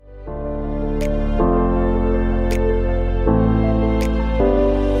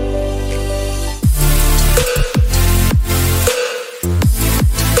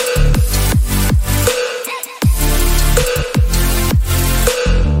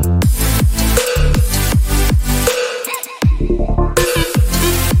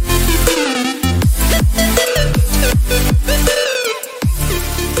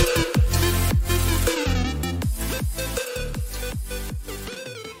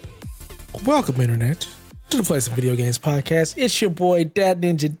Welcome, Internet, to the Play Some Video Games podcast. It's your boy, Dad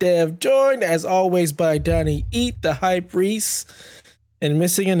Ninja Dev, joined as always by Donnie Eat the Hype Reese. And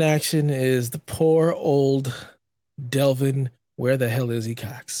missing in action is the poor old Delvin. Where the hell is he,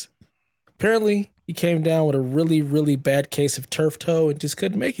 Cox? Apparently, he came down with a really, really bad case of turf toe and just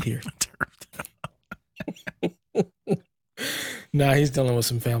couldn't make it here. Nah, he's dealing with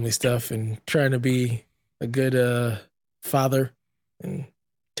some family stuff and trying to be a good father and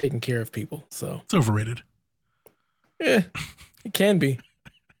taking care of people. So it's overrated. Yeah, it can be.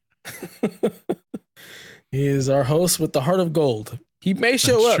 He is our host with the heart of gold. He may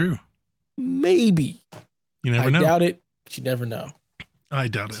show up. True. Maybe. You never know. I doubt it, but you never know. I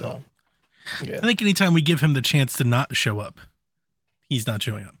doubt it. So, yeah. I think anytime we give him the chance to not show up, he's not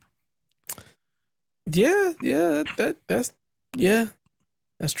showing up. Yeah,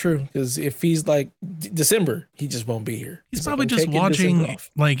 that's true. Because if he's like December, he just won't be here. He's probably just watching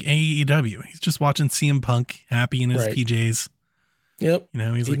like AEW. He's just watching CM Punk, happy in his PJs. Yep. You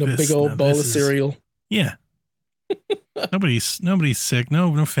know, he's eating like a big old bowl of cereal. Yeah. nobody's sick.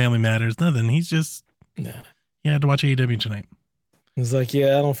 No family matters. Nothing. He's just he had to watch AEW tonight. He's like,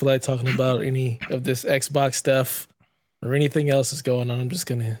 yeah, I don't feel like talking about any of this Xbox stuff or anything else that's going on. I'm just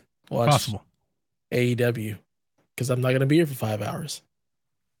gonna watch AEW because I'm not gonna be here for 5 hours.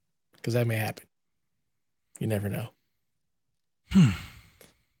 Because that may happen. You never know.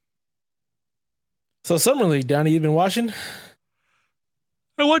 So Summer League, Donnie, you've been watching?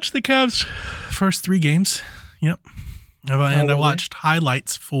 I watched the Cavs' first 3 games. Yep. And I watched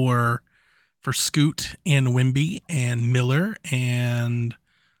highlights for Scoot and Wimby and Miller and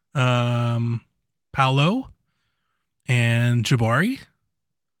Paolo and Jabari.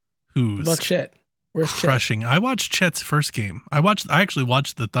 Who's about Chet? Where's crushing? Chet? I watched Chet's first game. I actually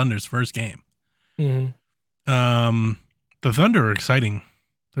watched the Thunder's first game. Mm-hmm. The Thunder are exciting.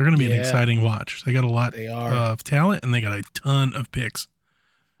 They're going to be an exciting watch. They got a lot of talent and they got a ton of picks.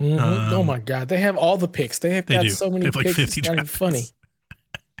 Mm-hmm. Oh my God. They have all the picks. They got so many picks. Like 50 it's not even funny.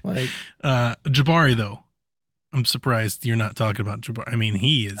 Like Jabari though. I'm surprised you're not talking about Jabari. I mean,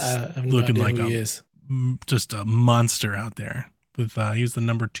 he is looking like just a monster out there. With he was the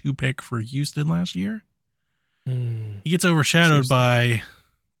number 2 pick for Houston last year. He gets overshadowed by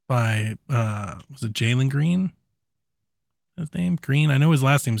was it Jalen Green? His name Green. I know his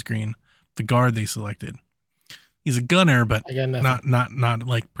last name's Green. The guard they selected. He's a gunner, but not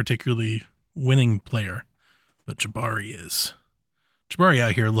like particularly winning player. But Jabari is. Jabari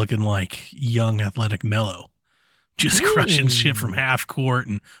out here looking like young athletic Melo. Just crushing shit from half court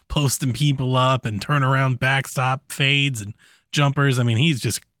and posting people up and turnaround backstop fades and jumpers. I mean, he's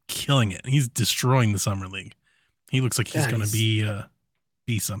just killing it. He's destroying the summer league. He looks like he's going to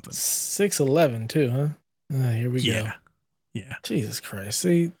be something. 6'11" too, huh? Here we go. Yeah. Jesus Christ.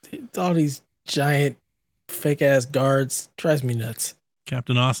 See, all these giant fake ass guards drives me nuts.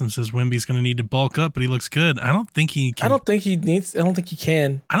 Captain Austin says Wemby's going to need to bulk up, but he looks good. I don't think he can. I don't think he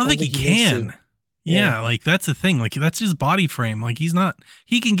can. I don't think he can. Yeah, like that's the thing. Like that's his body frame. Like he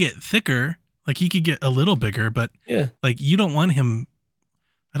can get thicker. Like he could get a little bigger, but like you don't want him.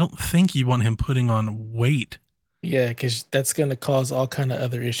 I don't think you want him putting on weight. Yeah, because that's going to cause all kind of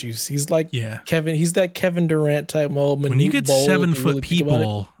other issues. He's like Kevin. He's that Kevin Durant type mold. When you get 7-foot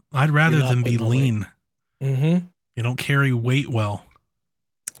people, I'd rather them be lean. Mm-hmm. You don't carry weight well.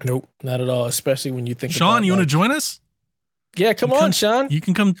 Nope, not at all. Especially when you think. Sean, you want to join us? Yeah, come on, Sean. You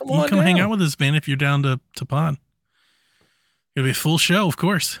can come. You come hang out with us, man. If you're down to pod, it'll be a full show, of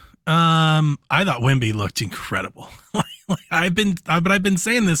course. I thought Wemby looked incredible. I've been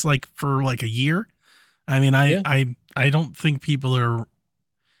saying this like for like a year. I mean, I don't think people are.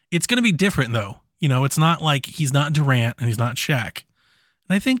 It's going to be different though. You know, it's not like he's not Durant and he's not Shaq.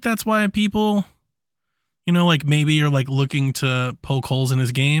 And I think that's why people, you know, like maybe are like looking to poke holes in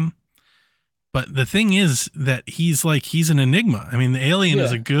his game. But the thing is that he's an enigma. I mean, the alien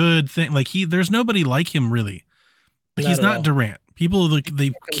is a good thing. Like there's nobody like him really. But he's not Durant. People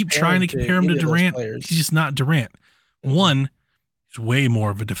they keep trying to compare him to Durant. He's just not Durant. One, he's way more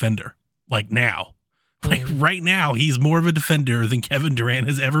of a defender. Like now, like right now, he's more of a defender than Kevin Durant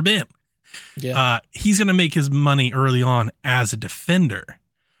has ever been. Yeah, he's gonna make his money early on as a defender.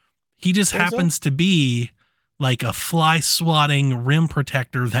 He just happens to be like a fly swatting rim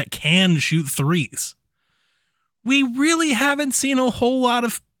protector that can shoot threes. We really haven't seen a whole lot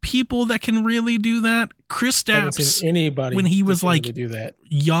of people that can really do that. Kristaps, anybody when he was like do that.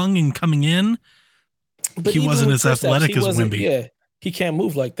 Young and coming in, but he wasn't as athletic as Wemby. Yeah, he can't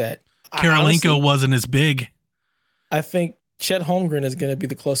move like that. Karolinko wasn't as big. I think Chet Holmgren is going to be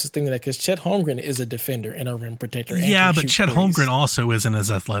the closest thing to that because Chet Holmgren is a defender and a rim protector. And Yeah, can but shoot Chet threes. Holmgren also isn't as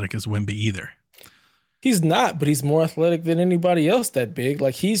athletic as Wemby either. He's not, but he's more athletic than anybody else that big.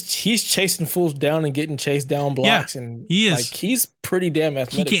 Like he's chasing fools down and getting chased down blocks, and he is. like he's pretty damn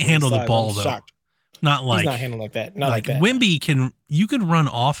athletic. He can't handle the ball I'm though. shocked. Not like he's not handling like that. Not like that. Wemby can. You could run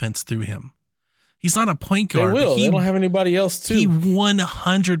offense through him. He's not a point guard. They will. They don't have anybody else too. He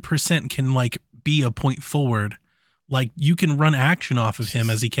 100% can like be a point forward. Like you can run action off of him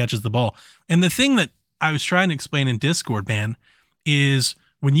as he catches the ball. And the thing that I was trying to explain in Discord, man, is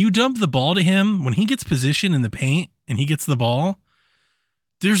when you dump the ball to him, when he gets positioned in the paint and he gets the ball,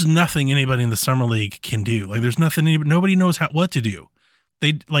 there's nothing anybody in the summer league can do. Like there's nothing, nobody knows what to do.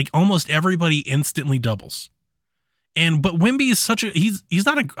 They like almost everybody instantly doubles. But Wemby is he's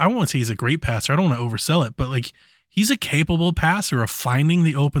not I won't say he's a great passer. I don't want to oversell it, but like he's a capable passer of finding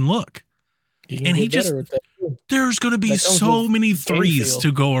the open look. And there's going to be so many threes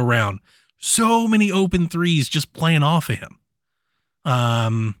to go around. So many open threes just playing off of him.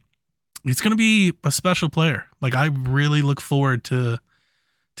 He's going to be a special player. Like I really look forward to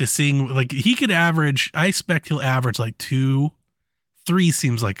seeing, like he could average, I expect he'll average like 2-3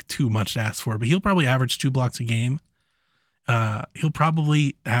 seems like too much to ask for, but he'll probably average 2 blocks a game. He'll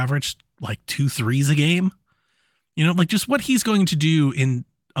probably average like 2 threes a game. You know, like just what he's going to do in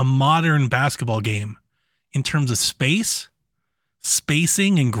a modern basketball game in terms of spacing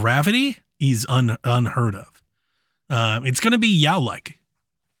and gravity, he's unheard of. It's going to be Yao-like.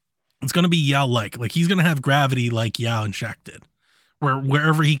 It's going to be Yao-like. Like he's going to have gravity like Yao and Shaq did.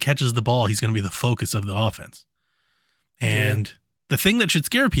 Wherever he catches the ball, he's going to be the focus of the offense. And the thing that should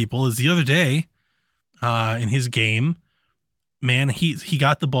scare people is the other day in his game, man, he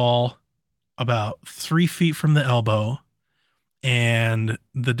got the ball about 3 feet from the elbow, and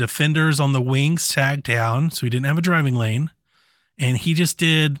the defenders on the wing sagged down, so he didn't have a driving lane, and he just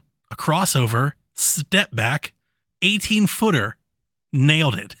did a crossover, step back, 18-footer,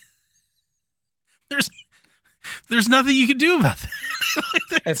 nailed it. There's nothing you can do about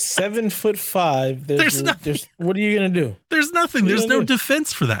that. At 7'5", there's what are you gonna do? There's nothing. There's no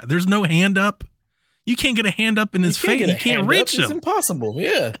defense for that. There's no hand up. You can't get a hand up in his face. You can't reach him. It's impossible.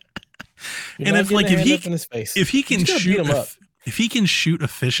 Yeah. And if he can shoot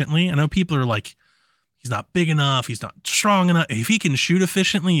efficiently, I know people are like, he's not big enough, he's not strong enough. If he can shoot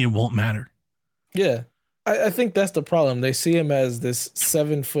efficiently, it won't matter. Yeah. I think that's the problem. They see him as this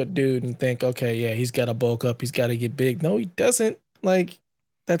 7-foot dude and think, okay, yeah, he's got to bulk up. He's got to get big. No, he doesn't. Like,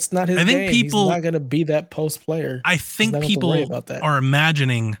 that's not his game. He's not going to be that post player. I think people are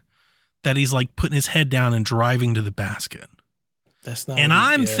imagining that he's like putting his head down and driving to the basket. That's not. And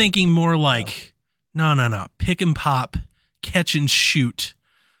I'm thinking more like, no. Pick and pop, catch and shoot,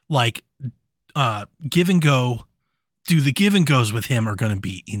 like give and go. Dude, the give and goes with him are going to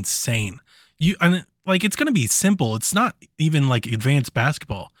be insane. Like it's going to be simple. It's not even like advanced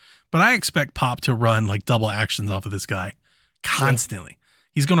basketball, but I expect Pop to run like double actions off of this guy constantly. Yeah.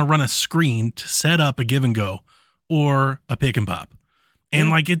 He's going to run a screen to set up a give and go or a pick and pop.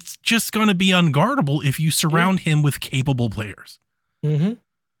 And like, it's just going to be unguardable if you surround him with capable players. Mm-hmm.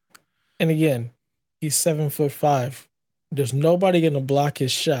 And again, he's 7'5". There's nobody going to block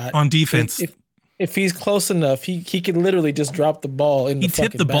his shot on defense. If he's close enough, he can literally just drop the ball in the fucking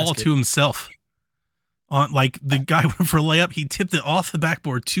basket. He tipped the ball to himself. On like the guy went for a layup, he tipped it off the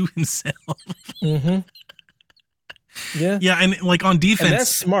backboard to himself. Mm-hmm. Yeah, and like on defense, and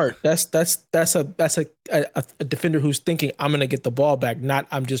that's smart. That's a defender who's thinking, I'm gonna get the ball back, not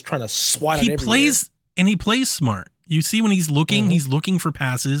I'm just trying to swat it everywhere. He plays smart. You see when he's looking for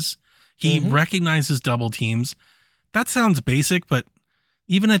passes. He recognizes double teams. That sounds basic, but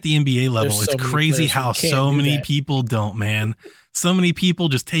even at the NBA level, it's crazy how so many people don't, man. So many people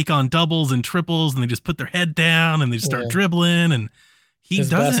just take on doubles and triples and they just put their head down and they just start dribbling, and his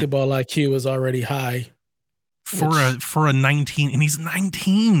basketball IQ is already high for a 19, and he's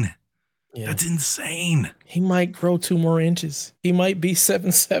 19. Yeah. That's insane. He might grow 2 more inches. He might be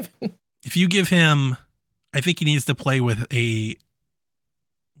 7'7". If you give him, I think he needs to play with a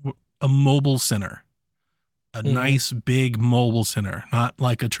mobile center, a nice big mobile center, not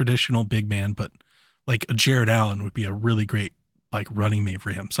like a traditional big man, but like a Jared Allen would be a really great like running mate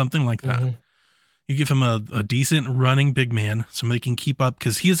for him, something like that. You give him a decent running big man, somebody can keep up,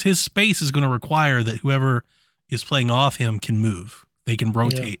 because his space is going to require that whoever is playing off him can move. They can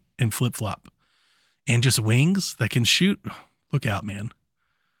rotate and flip flop, and just wings that can shoot. Look out, man!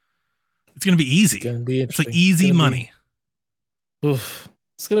 It's going to be easy. It's like easy money.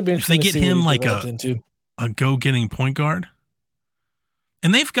 It's going to be interesting. If they get him like a go-getting point guard,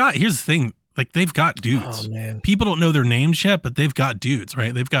 and they've got, here's the thing. Like they've got Oh dudes. man. People don't know their names yet, but they've got dudes,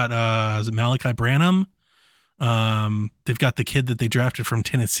 right? They've got is it Malachi Branham? They've got the kid that they drafted from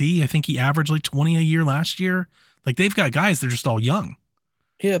Tennessee. I think he averaged like 20 a year last year. Like they've got guys, they're just all young.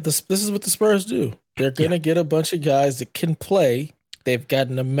 Yeah, this is what the Spurs do. They're Yeah. gonna get a bunch of guys that can play. They've got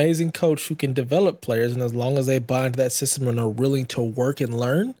an amazing coach who can develop players, and as long as they buy into that system and are willing to work and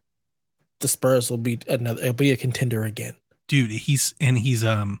learn, the Spurs will be another. It'll be a contender again. Dude, he's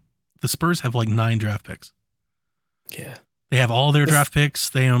the Spurs have like 9 draft picks. Yeah. They have all their This- draft picks.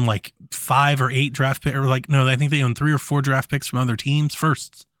 They own like 5 or 8 draft picks, or like no, I think they own 3 or 4 draft picks from other teams.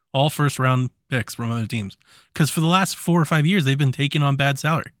 All first round picks from other teams. Because for the last 4 or 5 years, they've been taking on bad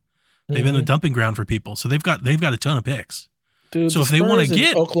salary. They've been a dumping ground for people, so they've got a ton of picks. Dude, So if they want to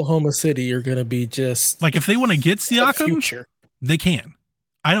get Oklahoma City, are gonna be just like if they want to get the Siakam, future. they can.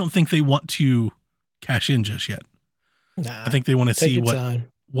 I don't think they want to cash in just yet. Nah, I think they want to take see your time.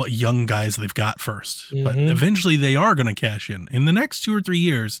 what young guys they've got 1st. But Mhm. eventually they are going to cash in. In the next 2 or 3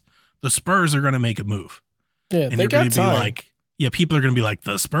 years, the Spurs are going to make a move. Yeah, And they you're going got to be time. like, yeah, people are going to be like,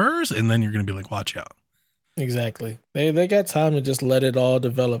 the Spurs? And then you're going to be like, watch out. Exactly. They got time to just let it all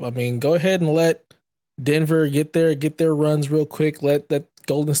develop. I mean, go ahead and let Denver get their runs real quick. Let that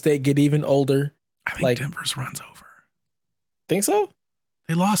Golden State get even older. I think Like- Denver's runs over. Think so?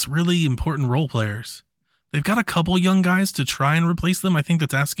 They lost really important role players. They've got a couple young guys to try and replace them. I think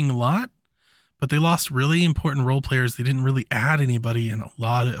that's asking a lot. But they lost really important role players. They didn't really add anybody, and a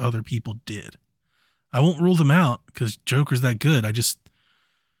lot of other people did. I won't rule them out because Joker's that good.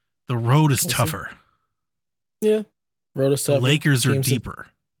 The road is We'll see. tougher. Yeah. Road is The tougher. Lakers are Teams have- deeper.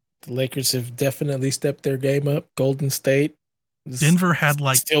 The Lakers have definitely stepped their game up. Golden State is Denver had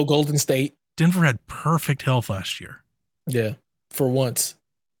still Golden State. perfect health last year. Yeah. For once.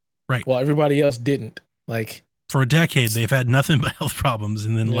 Right. Well, everybody else didn't. Like, For a decade, they've had nothing but health problems.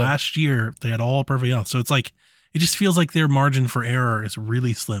 And then Yeah. last year, they had all perfect health. So it's like, it just feels like their margin for error is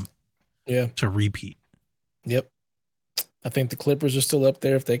really slim yeah. to repeat. Yep. I think the Clippers are still up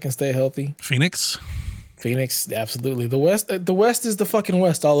there if they can stay healthy. Phoenix? Phoenix, absolutely. The West is the fucking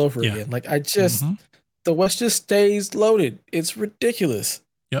West all over Yeah. again. Like Mhm. the West just stays loaded. It's ridiculous.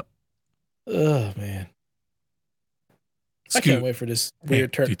 Yep. Oh man. I Scoot. can't wait for this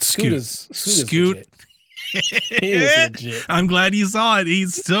weird turn. dude, Scoot is Scoot. legit. He is legit. I'm glad you saw it.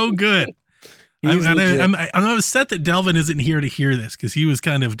 He's so good. He's legit. I'm upset that Delvin isn't here to hear this because he was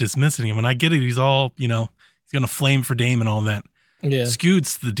kind of dismissing him. And I get it. He's all, he's going to flame for Dame and all that. Yeah.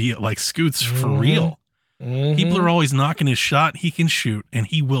 Scoot's the deal. Like, Scoot's for Mhm. real. Mhm. People are always knocking his shot. He can shoot, and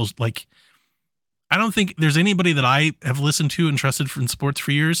he will. Like, I don't think there's anybody that I have listened to and trusted in sports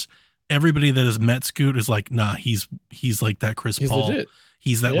for years. Everybody that has met Scoot is like, nah, he's like that Chris He's Paul. legit.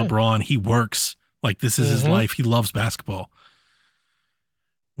 He's that Yeah. LeBron. He works. Like, this is his Mhm. life. He loves basketball.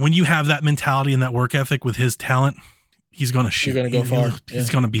 When you have that mentality and that work ethic with his talent, he's going to shoot. You're gonna go far. He's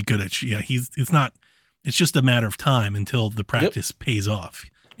Yeah. going to be good at. Yeah, it's just a matter of time until the practice pays off,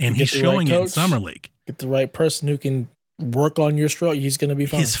 and You he's get the right showing it in coach. summer league. Get the right person who can work on your stroke. He's gonna be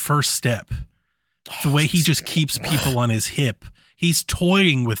fine. His first step, the way he just keeps people on his hip. He's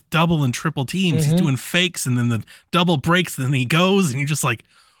toying with double and triple teams. He's Mhm. doing fakes, and then the double breaks, and then he goes, and you're just like,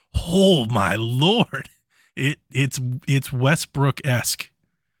 oh my Lord. It's Westbrook-esque.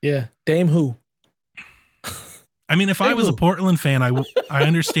 Yeah. Dame who? I mean, if I was a Ooh. Portland fan, I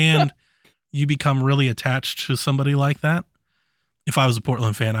understand you become really attached to somebody like that. If I was a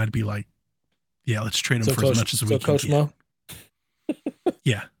Portland fan, I'd be like, yeah, let's trade him So for Coach, as much as we so can Coach get. Mo.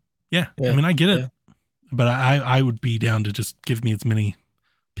 Yeah. I Yeah, mean, I get it. yeah. But I would be down to just give me as many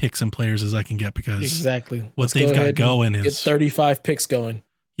picks and players as I can get because Exactly. what Let's they've go got ahead and going get is 35 picks going.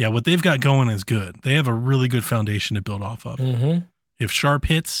 yeah, what they've got going is good. They have a really good foundation to build off of. Mm-hmm. If Sharp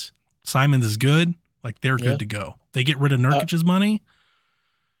hits, Simons is good. Like they're Yeah. good to go. They get rid of Nurkic's money.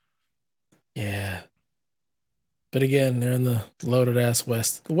 Yeah. But again, they're in the loaded ass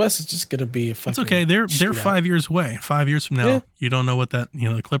West. The West is just gonna be a fucking. It's okay. They're shootout. 5 years away. 5 years from now, Yeah. you don't know what that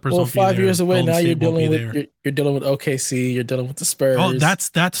the Clippers. Well, won't be 5 there. years away Golden now. You're State won't be dealing with there. you're dealing with OKC. You're dealing with the Spurs. Oh,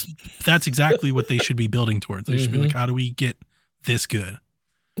 that's exactly what they should be building towards. They should be like, how do we get this good?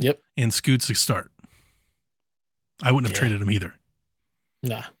 Yep. And Scoot's a start. I wouldn't have Yeah. traded him either.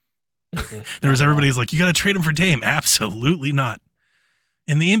 Nah. There was everybody's like, you got to trade him for Dame. Absolutely not.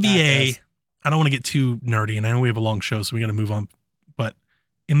 In the NBA, Not us. I don't want to get too nerdy, and I know we have a long show, so we got to move on. But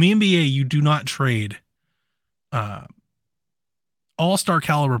in the NBA, you do not trade all-star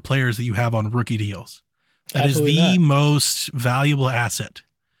caliber players that you have on rookie deals. That is Absolutely the not. most valuable asset.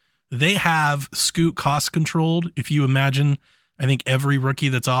 They have Scoot cost controlled. If you imagine, I think every rookie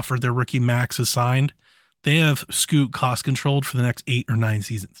that's offered their rookie max is signed. They have Scoot cost controlled for the next 8 or 9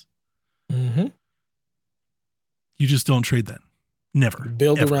 seasons. Mm-hmm. You just don't trade that. Never.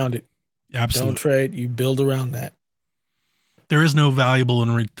 Build Ever. around it. Absolutely. Don't trade. You build around that. There is no valuable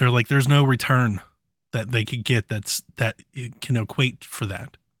and there's no return that they could get that it can equate for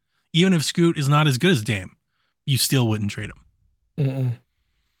that. Even if Scoot is not as good as Dame, you still wouldn't trade him. Mm-mm.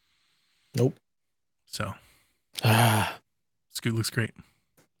 Nope. So Ah, Scoot looks great.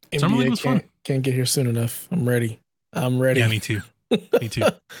 Summer League NBA was fun. can't get here soon enough. I'm ready. Yeah, me too. Me too.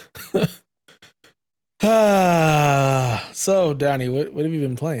 So Donnie, what have you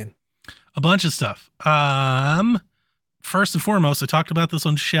been playing? A bunch of stuff. First and foremost, I talked about this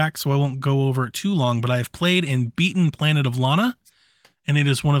on Shaq, so I won't go over it too long, but I have played and beaten Planet of Lana, and it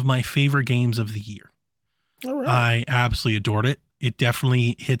is one of my favorite games of the year. All right. I absolutely adored it. It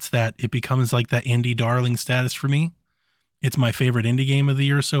definitely hits that. It becomes like that indie darling status for me. It's my favorite indie game of the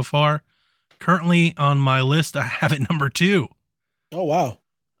year so far. Currently on my list, I have it number 2. Oh wow.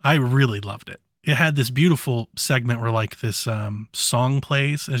 I really loved it. It had this beautiful segment where like this song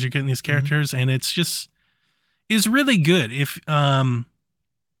plays as you're getting these characters, and it's just is really good. If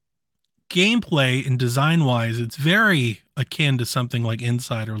gameplay and design wise, it's very akin to something like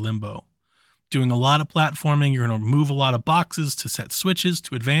Inside or Limbo. Doing a lot of platforming, you're going to move a lot of boxes to set switches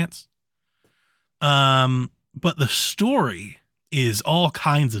to advance. But the story is all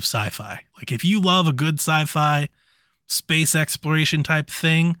kinds of sci-fi. Like if you love a good sci-fi space exploration type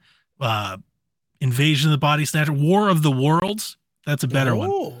thing, Invasion of the Body Snatcher, War of the Worlds, that's a better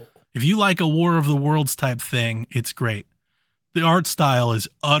one. If you like a War of the Worlds type thing, it's great. The art style is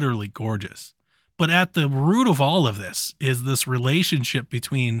utterly gorgeous. But at the root of all of this is this relationship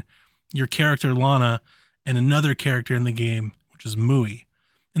between your character Lana and another character in the game, which is Mui.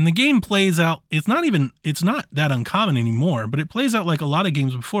 And the game plays out, it's not that uncommon anymore, but it plays out like a lot of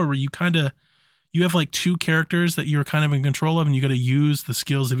games before where you have like 2 characters that you're kind of in control of, and you got to use the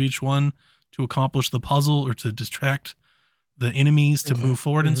skills of each one to accomplish the puzzle or to distract the enemies to move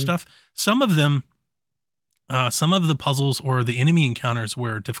forward and stuff. Some of them, some of the puzzles or the enemy encounters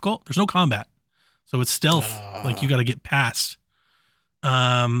were difficult. There's no combat. So it's stealth. Like you got to get past.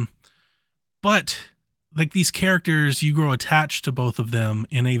 But like these characters, you grow attached to both of them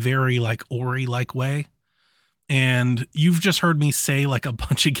in a very like Ori-like way. And you've just heard me say like a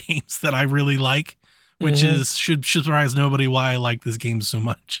bunch of games that I really like, which is should surprise nobody why I like this game so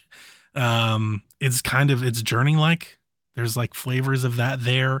much. It's journey like. There's like flavors of that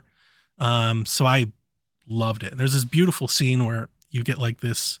there. So I loved it. There's this beautiful scene where you get like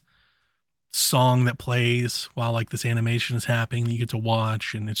this song that plays while like this animation is happening that you get to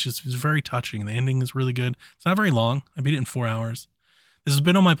watch, and it's very touching. The ending is really good. It's not very long. I beat it in 4 hours. This has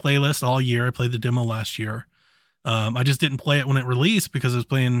been on my playlist all year. I played the demo last year. I just didn't play it when it released because I was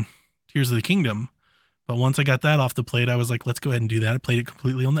playing Tears of the Kingdom. But once I got that off the plate, I was like, let's go ahead and do that. I played it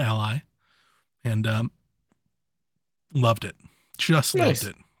completely on the Ally and loved it. Just loved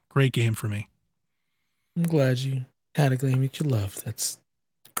it. Great game for me. I'm glad you had a game that you loved. That's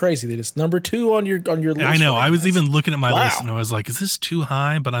crazy that it's number 2 on your list. I know. I was even looking at my list and I was like, is this too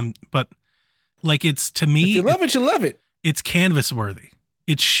high? But like it's to me, if you love it, you love it. It's canvas worthy.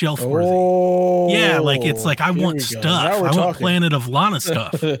 It's shelf worthy. Yeah, like it's like I want stuff. I want Planet of Lana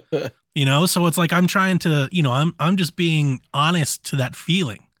stuff. You know, so it's like I'm trying to, you know, I'm just being honest to that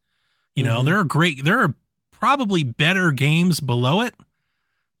feeling. You know, there are probably better games below it,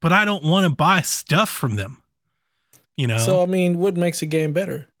 but I don't want to buy stuff from them. You know. So I mean, what makes a game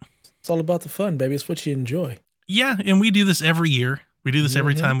better? It's all about the fun, baby. It's what you enjoy. Yeah, and we do this every year. We do this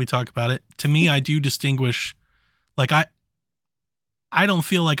every time we talk about it. To me, I do distinguish, like I don't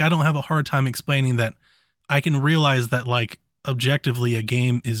feel like I don't have a hard time explaining that I can realize that like objectively a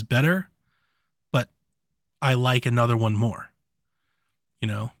game is better, but I like another one more. You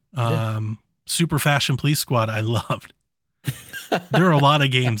know, Super Fashion Police Squad, I loved. There are a lot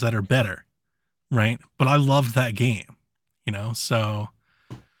of games that are better, right? But I loved that game, you know? So,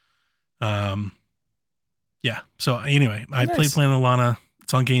 yeah. So anyway, I played Planet of Lana.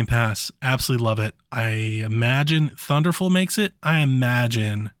 It's on Game Pass. Absolutely love it. I imagine Thunderful makes it. I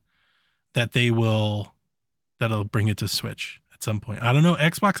imagine that that'll bring it to Switch at some point. I don't know.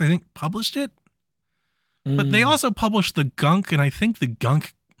 Xbox, I think, published it. But they also published the Gunk, and I think the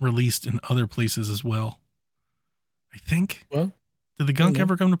Gunk released in other places as well. I think. Well, did the Gunk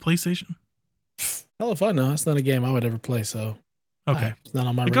ever come to PlayStation? Hell if I know. It's not a game I would ever play, so. Okay. It's not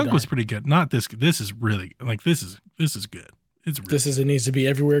on my radar. The Gunk was pretty good. Not this. This is really, like, this is good. It's really it needs to be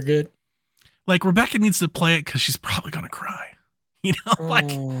everywhere good. Like Rebecca needs to play it because she's probably gonna cry. You know, like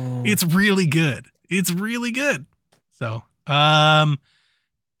it's really good. It's really good. So,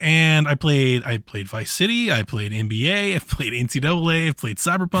 And I played Vice City, I played NBA, I played NCAA, I played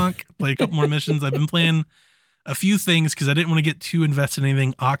Cyberpunk, I played a couple more missions. I've been playing a few things because I didn't want to get too invested in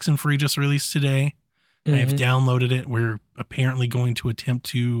anything. Oxenfree just released today. I have downloaded it. We're apparently going to attempt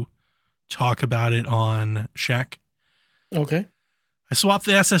to talk about it on Shack. Okay. I swapped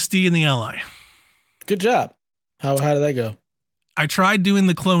the SSD and the Li. Good job. How did that go? I tried doing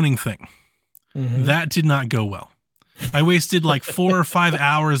the cloning thing. That did not go well. I wasted like 4 or 5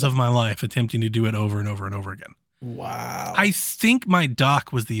 hours of my life attempting to do it over and over and over again. Wow. I think my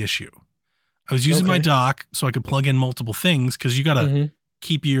dock was the issue. I was using my dock so I could plug in multiple things because you got to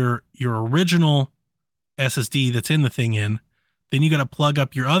keep your original SSD that's in the thing in. Then you got to plug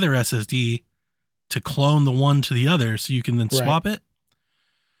up your other SSD to clone the one to the other so you can then swap it.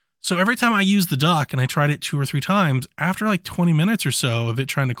 So every time I used the dock, and I tried it 2 or 3 times, after like 20 minutes or so of it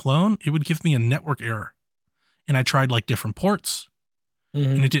trying to clone, it would give me a network error. And I tried like different ports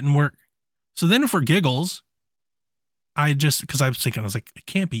and it didn't work. So then for giggles, because I was thinking, I was like, it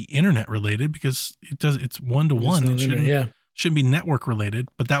can't be internet related because it's 1-to-1. It shouldn't be network related,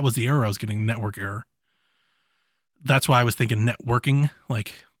 but that was the error I was getting, network error. That's why I was thinking networking,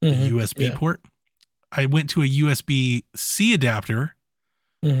 like a USB port. I went to a USB-C adapter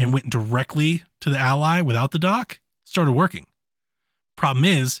and went directly to the Ally without the dock, started working. Problem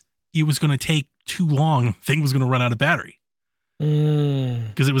is, it was going to take too long. Thing was going to run out of battery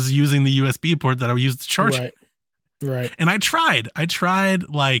because it was using the USB port that I used to charge it. Right. And I tried,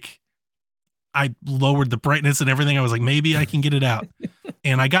 like, I lowered the brightness and everything. I was like, maybe I can get it out.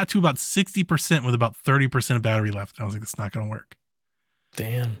 And I got to about 60% with about 30% of battery left. I was like, it's not going to work.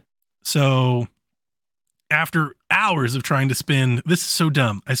 Damn. So after hours of trying to spend, this is so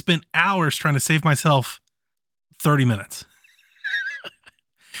dumb. I spent hours trying to save myself 30 minutes.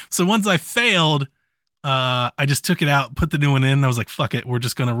 So once I failed, I just took it out, put the new one in. I was like, fuck it. We're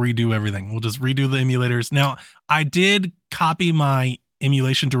just going to redo everything. We'll just redo the emulators. Now, I did copy my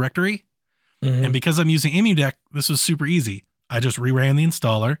emulation directory. And because I'm using EmuDeck, this was super easy. I just reran the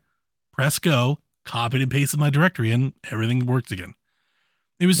installer, press go, copied and pasted my directory, and everything worked again.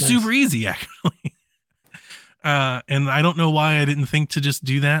 It was super easy, actually. And I don't know why I didn't think to just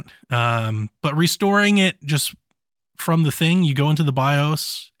do that. But restoring it just from the thing, you go into the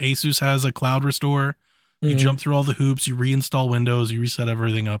BIOS. Asus has a cloud restore. You jump through all the hoops. You reinstall Windows. You reset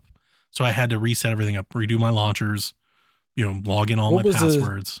everything up. So I had to reset everything up, redo my launchers, log in all my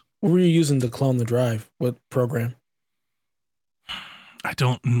passwords. What were you using to clone the drive? What program? I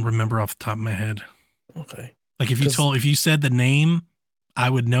don't remember off the top of my head. Okay. Like if you said the name, I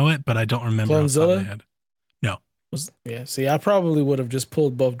would know it, but I don't remember off the top of my head. No. See, I probably would have just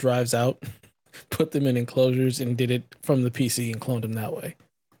pulled both drives out, put them in enclosures, and did it from the PC and cloned them that way.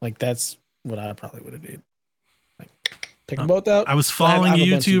 Like that's what I probably would have did. Like take them both out. I was following a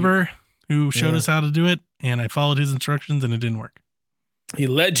YouTuber who showed us how to do it, and I followed his instructions, and it didn't work. He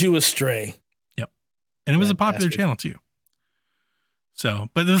led you astray. Yep. And it was a popular channel too. So,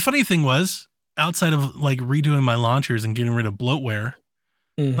 but the funny thing was, outside of like redoing my launchers and getting rid of bloatware,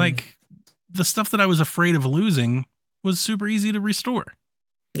 like the stuff that I was afraid of losing was super easy to restore.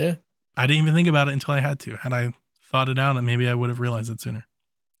 Yeah. I didn't even think about it until I had to. Had I thought it out, and maybe I would have realized it sooner.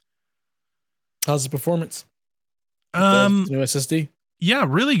 How's the performance? The new SSD? Yeah,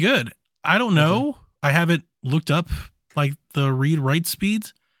 really good. I don't know. I haven't looked up like the read write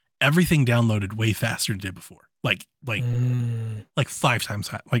speeds. Everything downloaded way faster than it did before. Like 5 times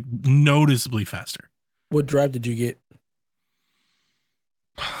high, like noticeably faster. What drive did you get?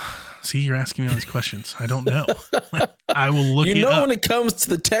 See, you're asking me all these questions. I don't know. I will look it up. When it comes to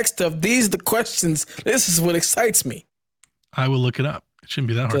the tech stuff, these are the questions. This is what excites me. I will look it up. It shouldn't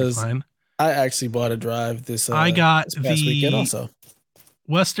be that hard to find. I actually bought a drive I got this past weekend also.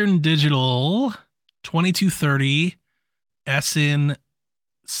 Western Digital 2230 SN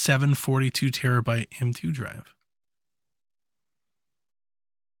 742 terabyte M2 drive.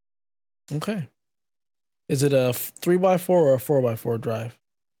 Okay. Is it a 3x4 or a 4x4 drive?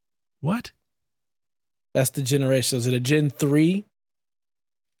 What? That's the generation. Is it a Gen 3?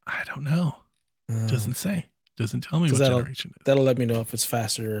 I don't know. Doesn't say. Doesn't tell me what generation it is. That'll let me know if it's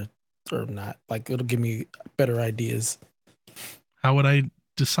faster or not. Like it'll give me better ideas. How would I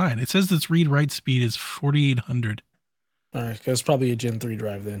decide? It says its read write speed is 4800. All right, because it's probably a Gen 3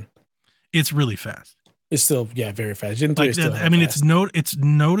 drive then. It's really fast. It's still very fast. Gen 3 is still I mean, fast. It's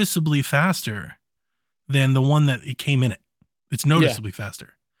noticeably faster than the one that it came in it. It's noticeably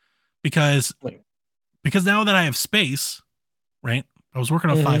faster. Because now that I have space, right? I was working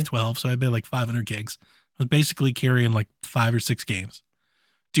on 512, so I had like 500 gigs. I was basically carrying like 5 or 6 games.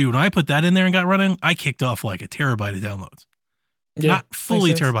 Dude, when I put that in there and got running, I kicked off like a terabyte of downloads. Yeah, Not makes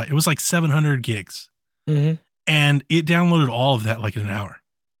fully sense. terabyte. It was like 700 gigs. Mm-hmm. And it downloaded all of that like in an hour.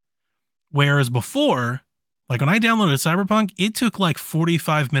 Whereas before, like when I downloaded Cyberpunk, it took like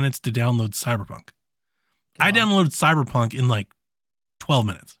 45 minutes to download Cyberpunk. I Wow. downloaded Cyberpunk in like 12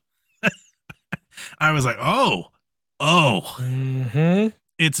 minutes. I was like, oh, Mm-hmm.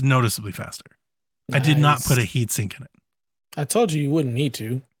 it's noticeably faster. I did not put a Nice. heatsink in it. I told you wouldn't need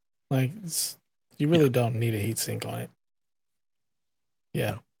to. Like, you Yeah. really don't need a heatsink on it.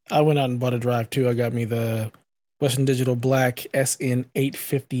 Yeah. No. I went out and bought a drive too. I got me the Western Digital Black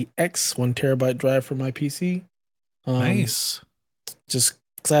SN850X 1 terabyte drive for my PC. Um, Nice. just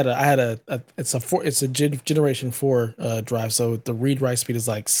because I had it's a generation 4 drive, so the read write speed is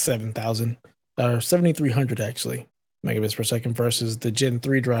like 7,000 or 7,300 actually megabits per second versus the Gen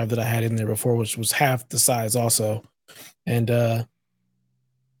 3 drive that I had in there before, which was half the size also. And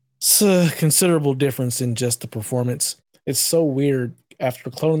it's a considerable difference in just the performance. It's so weird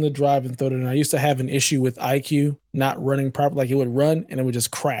after cloning the drive and throwing it in. I used to have an issue with IQ not running properly. Like it would run and it would just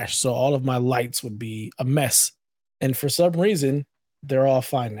crash. So all of my lights would be a mess. And for some reason, they're all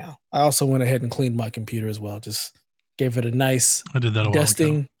fine now. I also went ahead and cleaned my computer as well. Just gave it a nice I did that a while ago.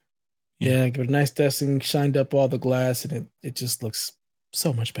 dusting. Yeah. Yeah, give it a nice dusting, shined up all the glass, and it just looks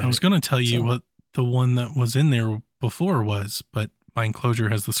so much better. I was going to tell you So what the one that was in there before was, but my enclosure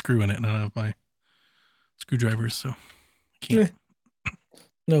has the screw in it and I don't have my screwdrivers, so I can't.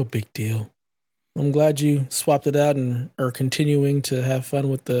 no big deal. I'm glad you swapped it out and are continuing to have fun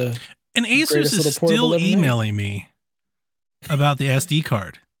with the And Asus greatest is little portable still ever made. emailing me about the SD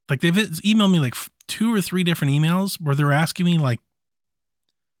card. Like they've emailed me like 2 or 3 different emails where they're asking me like,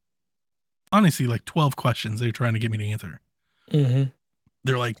 honestly, like 12 questions they're trying to get me to answer. Mm-hmm.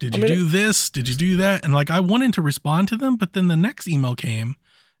 They're like, did you do this? Did you do that? And like, I wanted to respond to them, but then the next email came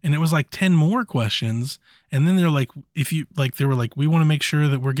and it was like 10 more questions. And then they're like, they were like, we want to make sure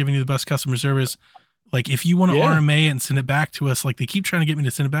that we're giving you the best customer service. Like, if you want to RMA and send it back to us, like they keep trying to get me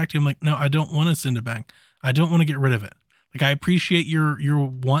to send it back to them. Like, no, I don't want to send it back. I don't want to get rid of it. Like, I appreciate your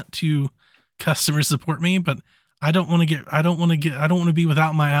want to customer support me, but I don't want to be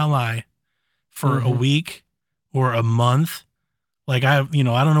without my ally for a week or a month. Like I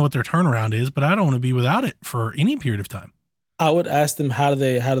don't know what their turnaround is, but I don't want to be without it for any period of time. I would ask them how do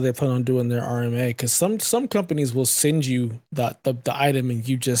they plan on doing their RMA? Because some companies will send you the item and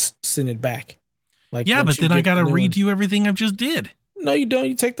you just send it back. Like yeah, but then I gotta redo everything I've just did. No, you don't.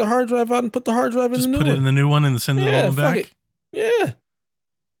 You take the hard drive out and put the hard drive in the new one. Just put it in the new one and send it all back. It. Yeah.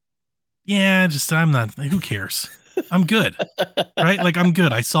 Yeah, I'm not. Who cares? I'm good, right? Like I'm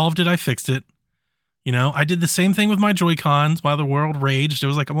good. I solved it. I fixed it. I did the same thing with my Joy-Cons while the world raged. It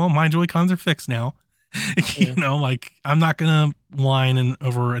was like, well, my Joy-Cons are fixed now. Like I'm not gonna whine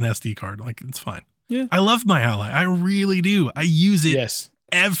over an SD card. Like it's fine. Yeah. I love my Ally. I really do. I use it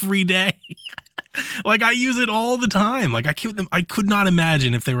every day. Like I use it all the time. Like I could not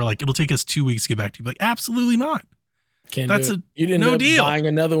imagine if they were like, it'll take us 2 weeks to get back to you. Like, absolutely not. Can't That's do it. You didn't end up buying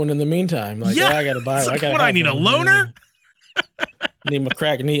another one in the meantime. Like, I gotta buy it. Like, I need a loaner? Need my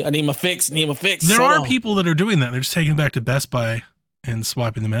crack. I need my fix. There are people that are doing that. They're just taking them back to Best Buy and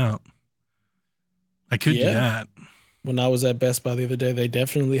swapping them out. I could do that. When I was at Best Buy the other day, they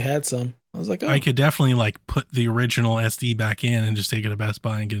definitely had some. I was like, oh. I could definitely like put the original SD back in and just take it to Best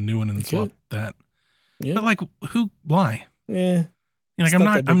Buy and get a new one and swap that. Yeah. But like, why? Yeah. Like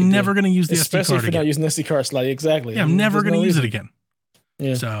I'm never going to use the SD card again. Especially if you're not using SD card slide. Exactly. Yeah, I'm never going to use it again.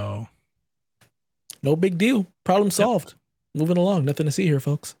 Yeah. So. No big deal. Problem solved. Moving along. Nothing to see here,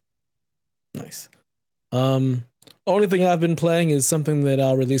 folks. Nice. Only thing I've been playing is something that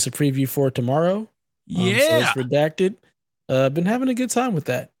I'll release a preview for tomorrow. So it's redacted. Been having a good time with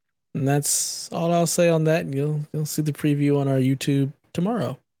that. And that's all I'll say on that. And you'll see the preview on our YouTube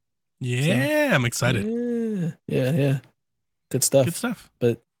tomorrow. Yeah, so, I'm excited. Yeah. Good stuff.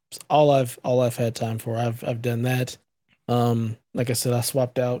 But all I've had time for. I've done that. Like I said, I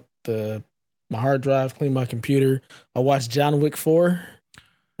swapped out my hard drive, cleaned my computer. I watched John Wick 4.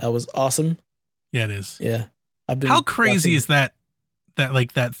 That was awesome. Yeah, it is. Yeah. How crazy is that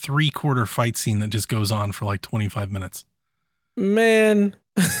like that 3/4 fight scene that just goes on for like 25 minutes? Man.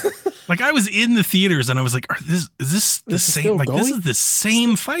 Like I was in the theaters and I was like, is this the same? Like this is the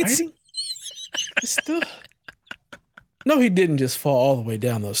same fight scene? Still. No, he didn't just fall all the way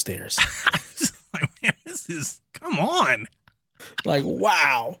down those stairs. Like, man, come on. Like,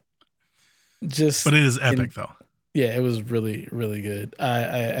 wow. But it is epic though. Yeah, it was really, really good.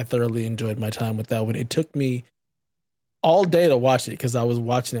 I thoroughly enjoyed my time with that one. It took me all day to watch it because I was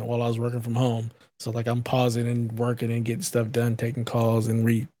watching it while I was working from home. So like I'm pausing and working and getting stuff done, taking calls and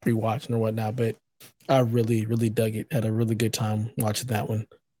rewatching or whatnot. But I really, really dug it. Had a really good time watching that one.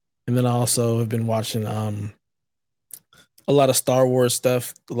 And then I also have been watching a lot of Star Wars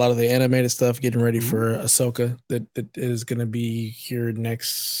stuff, a lot of the animated stuff, getting ready for Ahsoka that is going to be here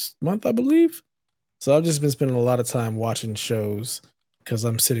next month, I believe. So I've just been spending a lot of time watching shows because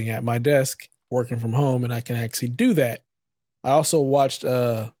I'm sitting at my desk working from home and I can actually do that. I also watched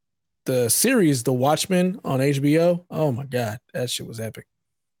the series The Watchmen on HBO. Oh my god, that shit was epic.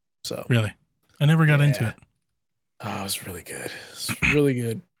 So Really? I never got into it. Oh, it was really good. It's really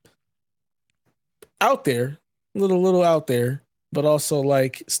good. Out there, little out there, but also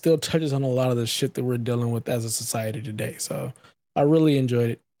like still touches on a lot of the shit that we're dealing with as a society today. So I really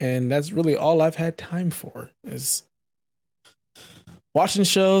enjoyed it. And that's really all I've had time for is watching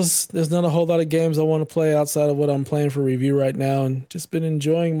shows. There's not a whole lot of games I want to play outside of what I'm playing for review right now, and just been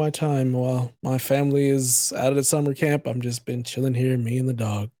enjoying my time while my family is out of the summer camp. I'm just been chilling here, me and the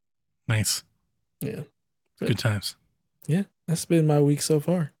dog. Nice. Yeah. Good times. Yeah, that's been my week so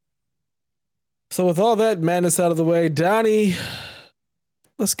far. So with all that madness out of the way, Donnie,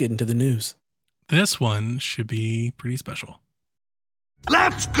 let's get into the news. This one should be pretty special.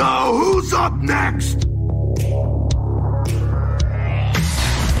 Let's go! Who's up next?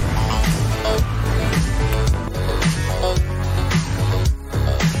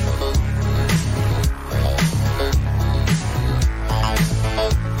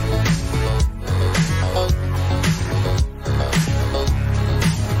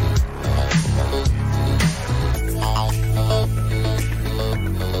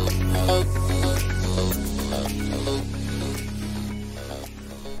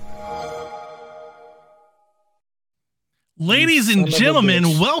 Ladies and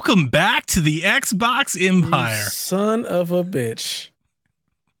gentlemen, welcome back to the Xbox Empire. You son of a bitch.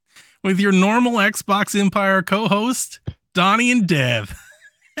 With your normal Xbox Empire co-host, Donnie and Dev.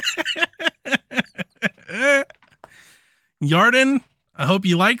 Yarden, I hope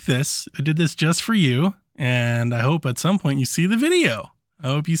you like this. I did this just for you, and I hope at some point you see the video. I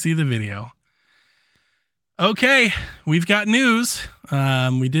hope you see the video. Okay, we've got news.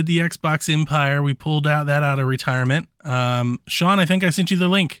 We did the Xbox Empire. We pulled that out of retirement. Sean, I think I sent you the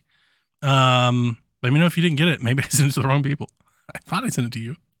link. Let me know if you didn't get it. Maybe I sent it to the wrong people. I thought I sent it to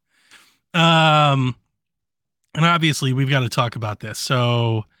you. And obviously we've got to talk about this.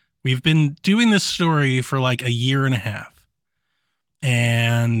 So we've been doing this story for like a year and a half,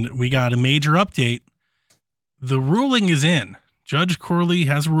 and we got a major update. The ruling is in. Judge Corley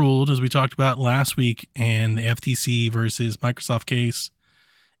has ruled, as we talked about last week, in the FTC versus Microsoft case.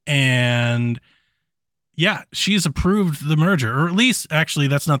 And yeah, she's approved the merger, or at least, actually,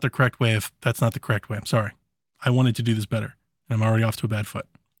 that's not the correct way. I'm sorry. I wanted to do this better, and I'm already off to a bad foot.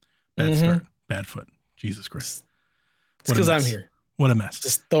 Start. Bad foot. Jesus Christ. It's because I'm here. What a mess.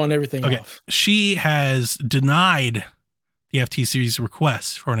 Just throwing everything off. She has denied the FTC's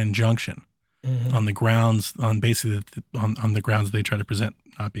request for an injunction. On the grounds, on the grounds they try to present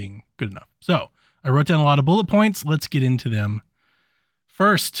not being good enough. So I wrote down a lot of bullet points. Let's get into them.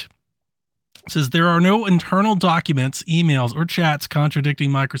 First, it says there are no internal documents, emails, or chats contradicting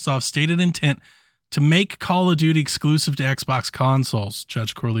Microsoft's stated intent to make Call of Duty exclusive to Xbox consoles,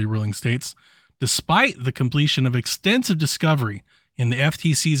 Judge Corley ruling states, despite the completion of extensive discovery in the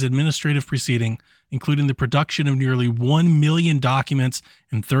FTC's administrative proceeding, including the production of nearly 1 million documents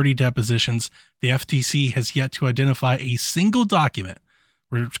and 30 depositions. The FTC has yet to identify a single document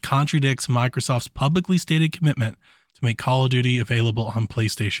which contradicts Microsoft's publicly stated commitment to make Call of Duty available on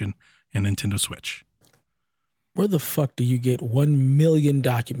PlayStation and Nintendo Switch. Where the fuck do you get 1 million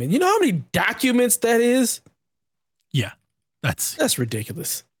documents? You know how many documents that is? Yeah, that's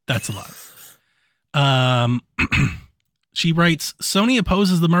ridiculous. That's a lot. She writes, Sony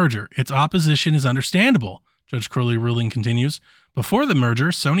opposes the merger. Its opposition is understandable. Judge Corley ruling continues. Before the merger,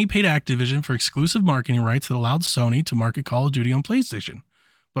 Sony paid Activision for exclusive marketing rights that allowed Sony to market Call of Duty on PlayStation,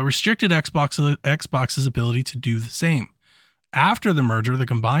 but restricted Xbox's ability to do the same. After the merger, the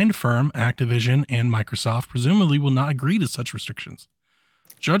combined firm, Activision and Microsoft, presumably will not agree to such restrictions.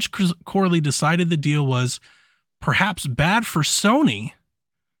 Judge Corley decided the deal was perhaps bad for Sony,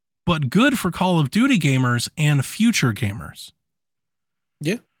 but good for Call of Duty gamers and future gamers.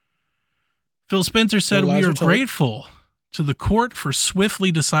 Yeah. Phil Spencer said, we are grateful to the court for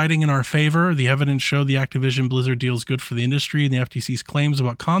swiftly deciding in our favor. The evidence showed the Activision Blizzard deal is good for the industry, and the FTC's claims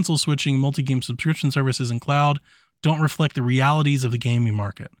about console switching, multi-game subscription services, and cloud don't reflect the realities of the gaming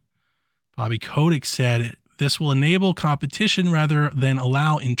market. Bobby Kotick said, this will enable competition rather than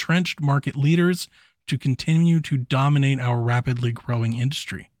allow entrenched market leaders to continue to dominate our rapidly growing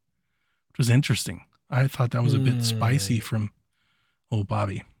industry. Which was interesting. I thought that was a bit spicy from old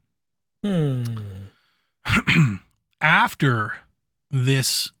Bobby. After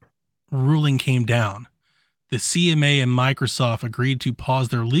this ruling came down, the CMA and Microsoft agreed to pause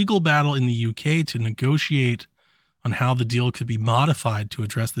their legal battle in the UK to negotiate on how the deal could be modified to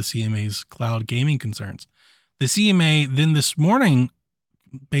address the CMA's cloud gaming concerns. The CMA then this morning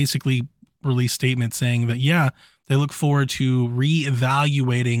basically released statements saying that, yeah, they look forward to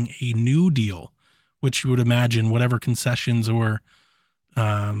reevaluating a new deal, which you would imagine whatever concessions or,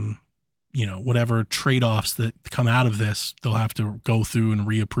 whatever trade-offs that come out of this, they'll have to go through and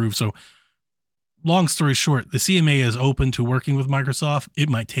reapprove. So long story short, the CMA is open to working with Microsoft. It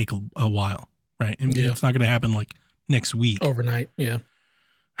might take a while, right? And it's not going to happen like next week. Overnight, yeah.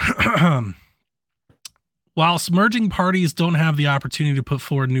 Whilst merging parties don't have the opportunity to put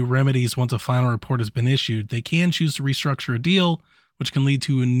forward new remedies once a final report has been issued, they can choose to restructure a deal, which can lead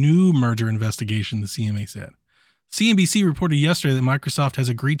to a new merger investigation, the CMA said. CNBC reported yesterday that Microsoft has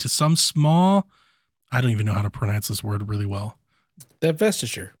agreed to some small, I don't even know how to pronounce this word really well.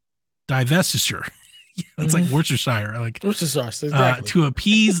 Divestiture. It's like Worcestershire. Worcestershire, exactly. To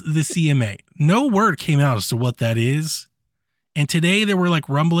appease the CMA. No word came out as to what that is. And today there were like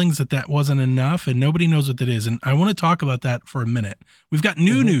rumblings that wasn't enough and nobody knows what that is. And I want to talk about that for a minute. We've got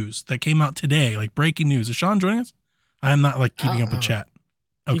new news that came out today, like breaking news. Is Sean joining us? I'm not like keeping up with chat.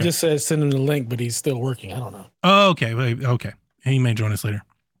 Okay. He just said send him the link, but he's still working. I don't know. Oh, okay. Okay. He may join us later.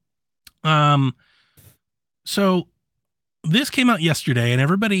 So this came out yesterday and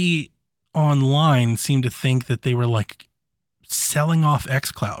everybody online seemed to think that they were like selling off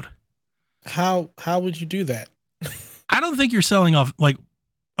xCloud. How would you do that? I don't think you're selling off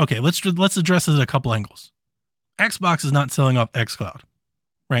okay, let's address this at a couple angles. Xbox is not selling off xCloud,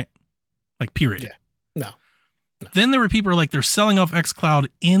 right? Like period. Yeah. No. Then there were people who are like they're selling off xCloud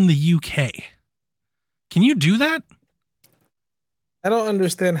in the UK. Can you do that? I don't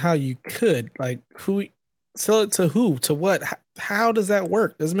understand how you could. Like, who sell it to who? To what? How does that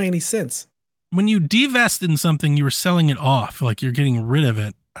work? Doesn't make any sense. When you divest in something, you were selling it off, like you're getting rid of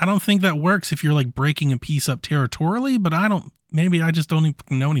it. I don't think that works if you're like breaking a piece up territorially, but maybe I just don't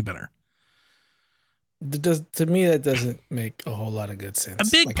even know any better. To me, that doesn't make a whole lot of good sense.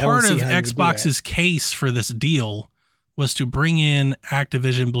 A big part of Xbox's case for this deal was to bring in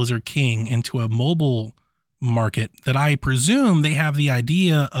Activision Blizzard King into a mobile market that I presume they have the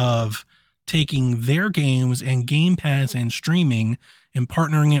idea of taking their games and Game Pass and streaming and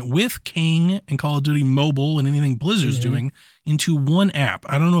partnering it with King and Call of Duty Mobile and anything Blizzard's doing into one app.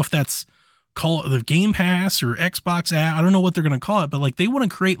 I don't know if that's call it the Game Pass or Xbox app. I don't know what they're going to call it, but like they want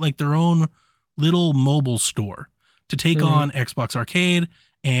to create like their own little mobile store to take on Xbox Arcade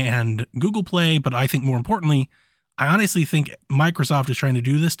and Google Play. But I think more importantly, I honestly think Microsoft is trying to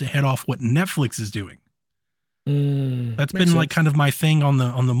do this to head off what Netflix is doing. That's been like kind of my thing on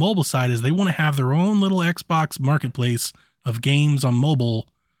the mobile side is they want to have their own little Xbox marketplace of games on mobile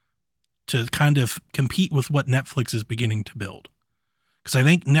to kind of compete with what Netflix is beginning to build. Because I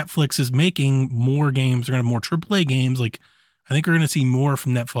think Netflix is making more games. They're going to have more AAA games. Like I think we're going to see more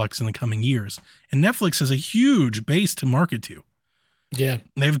from Netflix in the coming years. And Netflix has a huge base to market to. Yeah.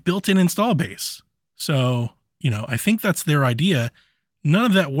 They have built-in install base. So, I think that's their idea. None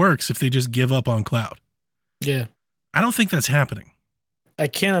of that works if they just give up on cloud. Yeah. I don't think that's happening. I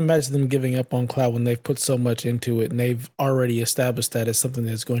can't imagine them giving up on cloud when they've put so much into it and they've already established that as something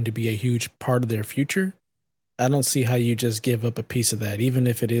that's going to be a huge part of their future. I don't see how you just give up a piece of that, even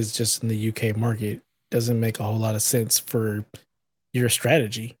if it is just in the UK market. Doesn't make a whole lot of sense for your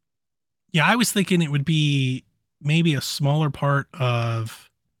strategy. Yeah, I was thinking it would be maybe a smaller part of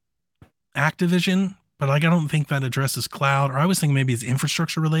Activision, but like I don't think that addresses cloud. Or I was thinking maybe it's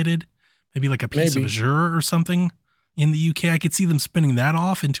infrastructure related, maybe like a piece of Azure or something in the UK. I could see them spinning that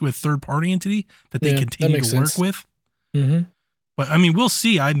off into a third party entity that they continue to work with. But I mean, we'll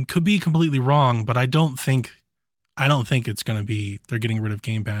see. I could be completely wrong, but I don't think it's going to be they're getting rid of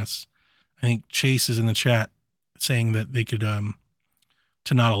Game Pass. I think Chase is in the chat saying that they could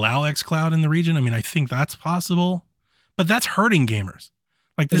to not allow xCloud in the region. I mean, I think that's possible, but that's hurting gamers.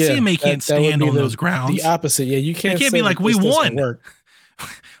 Like the CMA can't stand on those grounds. The opposite. Yeah, you can't. They can't be like, we won.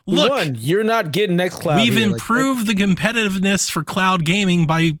 Look, you're not getting xCloud. We've improved the competitiveness for cloud gaming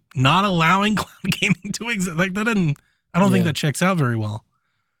by not allowing cloud gaming to exist. Like that didn't. I don't think that checks out very well.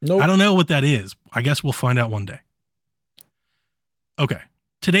 Nope. I don't know what that is. I guess we'll find out one day. Okay.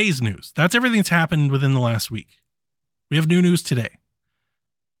 Today's news. That's everything that's happened within the last week. We have new news today.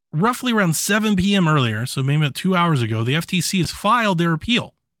 Roughly around 7 p.m. earlier, so maybe about 2 hours ago, the FTC has filed their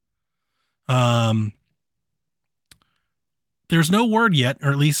appeal. There's no word yet, or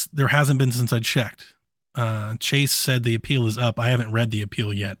at least there hasn't been since I checked. Chase said the appeal is up. I haven't read the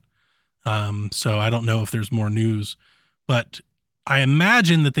appeal yet. So I don't know if there's more news, but I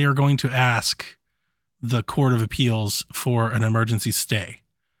imagine that they are going to ask the Court of Appeals for an emergency stay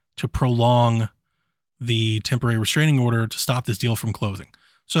to prolong the temporary restraining order to stop this deal from closing.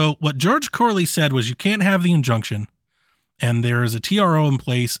 So what Judge Corley said was you can't have the injunction, and there is a TRO in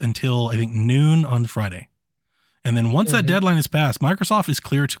place until I think noon on Friday. And then once that deadline is passed, Microsoft is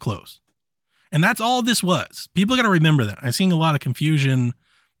clear to close. And that's all this was. People got to remember that. I've seen a lot of confusion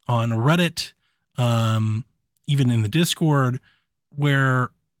on Reddit, even in the Discord,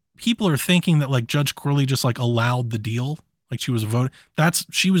 where people are thinking that like Judge Corley just like allowed the deal, like she was voting.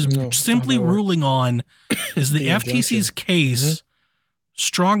 She was simply ruling on is the FTC's case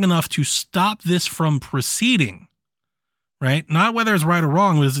strong enough to stop this from proceeding, right? Not whether it's right or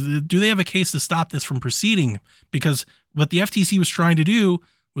wrong. Do they have a case to stop this from proceeding? Because what the FTC was trying to do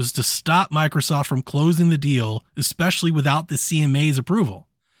was to stop Microsoft from closing the deal, especially without the CMA's approval.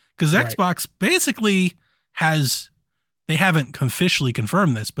 Because Xbox basically they haven't officially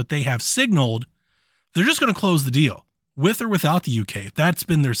confirmed this, but they have signaled they're just going to close the deal with or without the UK. That's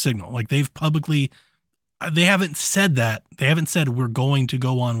been their signal. Like they haven't said that. They haven't said we're going to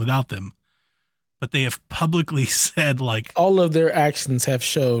go on without them, but they have publicly said like all of their actions have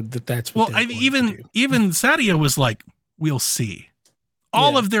showed that that's what even Satya was like, we'll see.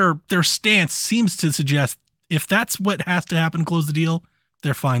 All of their stance seems to suggest if that's what has to happen to close the deal,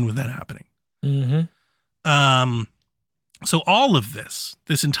 they're fine with that happening. So all of this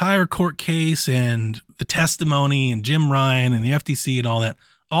entire court case and the testimony and Jim Ryan and the FTC and all that,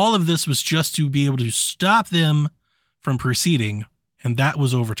 all of this was just to be able to stop them from proceeding, and that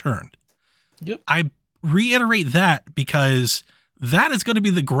was overturned. Yep. I reiterate that because that is going to be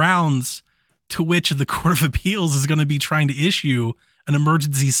the grounds to which the Court of Appeals is going to be trying to issue an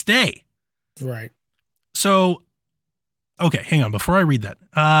emergency stay. Right. So, okay, hang on. Before I read that,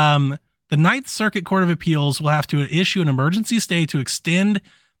 the Ninth Circuit Court of Appeals will have to issue an emergency stay to extend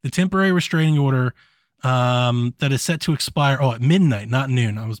the temporary restraining order that is set to expire at midnight, not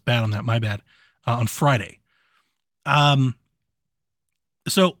noon. I was bad on that. My bad. On Friday.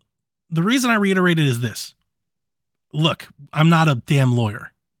 So the reason I reiterated is this. Look, I'm not a damn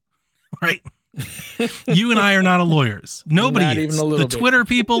lawyer, right? You and I are not lawyers. Nobody not is. Even a little the Twitter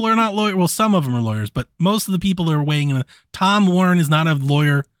people are not lawyers. Well, some of them are lawyers, but most of the people are weighing in. Tom Warren is not a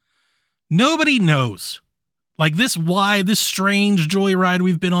lawyer. Nobody knows. Like this strange joyride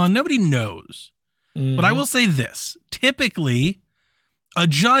we've been on, nobody knows. But I will say this. Typically, a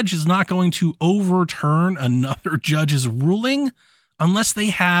judge is not going to overturn another judge's ruling unless they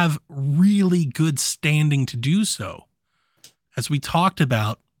have really good standing to do so. As we talked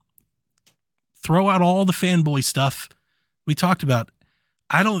about, throw out all the fanboy stuff we talked about.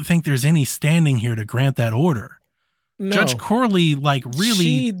 I don't think there's any standing here to grant that order. No. Judge Corley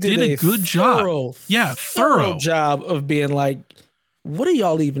really did a good job. Thorough job of being like, what are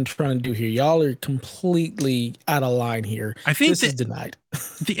y'all even trying to do here? Y'all are completely out of line here. I think this is denied.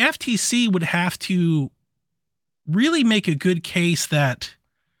 The FTC would have to really make a good case that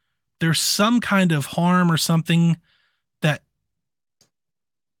there's some kind of harm or something that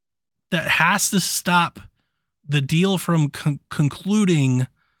has to stop the deal from concluding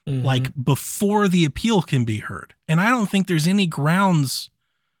before the appeal can be heard. And I don't think there's any grounds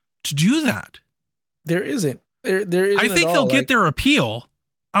to do that. There isn't. There isn't. I think they'll get their appeal.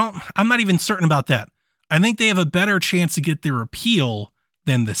 I'm not even certain about that. I think they have a better chance to get their appeal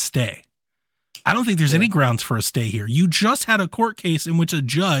than the stay. I don't think there's any grounds for a stay here. You just had a court case in which a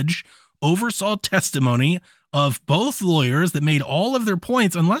judge oversaw testimony of both lawyers that made all of their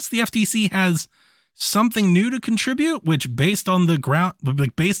points, unless the FTC has something new to contribute, which based on the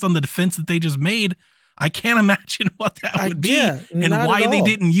defense that they just made, I can't imagine what that would be and why they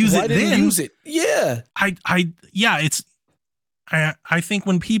didn't use it then. Yeah. I think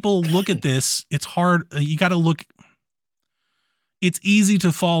when people look at this, it's hard. You got to look. It's easy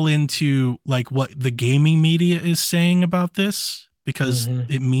to fall into like what the gaming media is saying about this because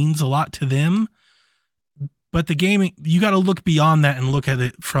it means a lot to them. But the gaming, you got to look beyond that and look at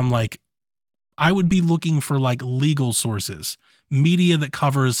it from like, I would be looking for like legal sources, media that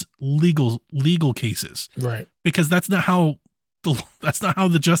covers legal cases, right? Because that's not how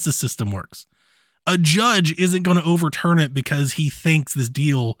the justice system works. A judge isn't going to overturn it because he thinks this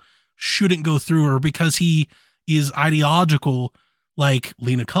deal shouldn't go through or because he is ideological like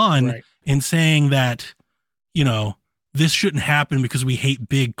Lena Khan in saying that, this shouldn't happen because we hate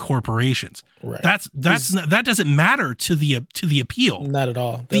big corporations. Right. That doesn't matter to the appeal. Not at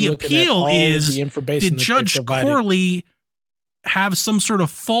all. The appeal is, did Judge Corley have some sort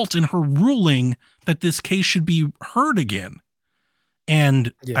of fault in her ruling that this case should be heard again?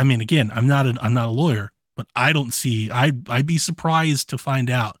 And Yeah. I mean, again, I'm not a lawyer, but I don't see, I'd be surprised to find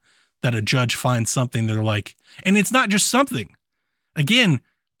out that a judge finds something that are like, and it's not just something. Again,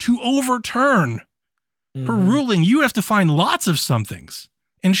 to overturn her ruling, you have to find lots of somethings.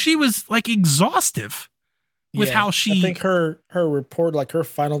 And she was like exhaustive with how she. I think her report, like her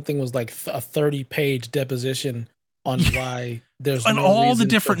final thing, was like a 30-page deposition on why there's on no all the reason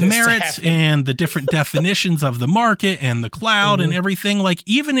different for this to merits happen. and the different definitions of the market and the cloud and everything. Like,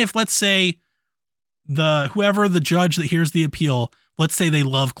 even if, let's say, whoever the judge that hears the appeal, let's say they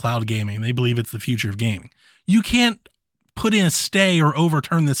love cloud gaming, they believe it's the future of gaming, you can't put in a stay or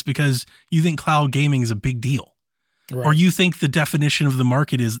overturn this because you think cloud gaming is a big deal. Right. Or you think the definition of the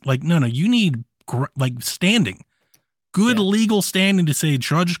market is like, no, you need like standing, good legal standing to say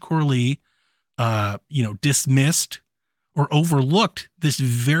Judge Corley, dismissed or overlooked this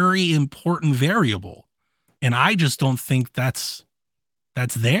very important variable. And I just don't think that's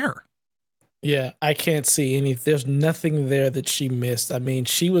there. Yeah, I can't see there's nothing there that she missed. I mean,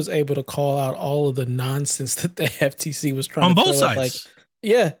 she was able to call out all of the nonsense that the FTC was trying on to both sides.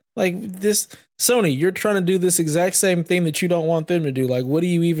 Like, like this, Sony, you're trying to do this exact same thing that you don't want them to do. Like,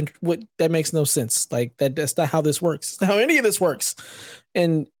 that makes no sense. Like that's not how this works. That's not how any of this works.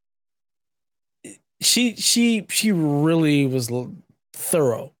 And she really was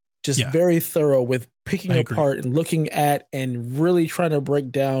thorough, just very thorough with picking apart and looking at and really trying to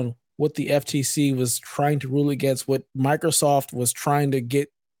break down what the FTC was trying to rule against, what Microsoft was trying to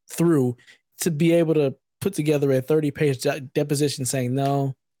get through, to be able to put together a 30-page deposition saying,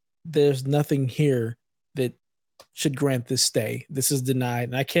 no, there's nothing here that should grant this stay. This is denied.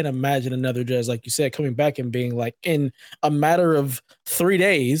 And I can't imagine another judge, like you said, coming back and being like, in a matter of 2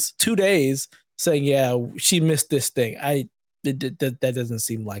 days, saying, yeah, she missed this thing. That doesn't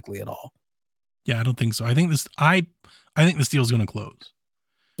seem likely at all. Yeah, I don't think so. I think this deal is going to close.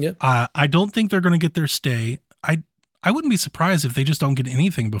 Yeah. I don't think they're going to get their stay. I wouldn't be surprised if they just don't get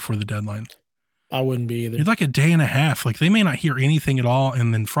anything before the deadline. I wouldn't be either. It's like a day and a half. Like, they may not hear anything at all,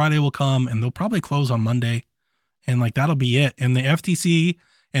 and then Friday will come, and they'll probably close on Monday, and like that'll be it. And the FTC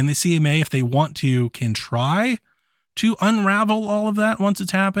and the CMA, if they want to, can try to unravel all of that once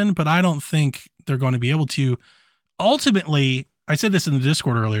it's happened, but I don't think they're going to be able to. Ultimately, I said this in the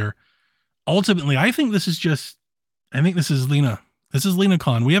Discord earlier. Ultimately, I think this is Lena. This is Lena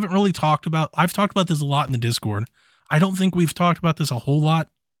Khan. We haven't really I've talked about this a lot in the Discord. I don't think we've talked about this a whole lot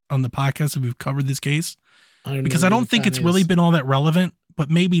on the podcast if we've covered this case, because I don't think it's really been all that relevant, but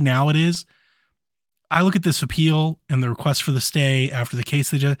maybe now it is. I look at this appeal and the request for the stay after the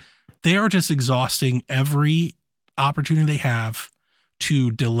case, they are just exhausting every opportunity they have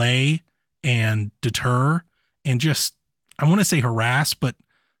to delay and deter and just, I want to say harass, but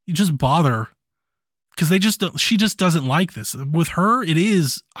you just bother, because she just doesn't like this. With her, it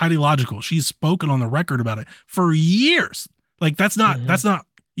is ideological. She's spoken on the record about it for years. Like, that's not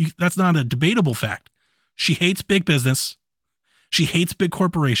a debatable fact. She hates big business. She hates big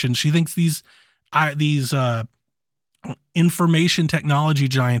corporations. She thinks these information technology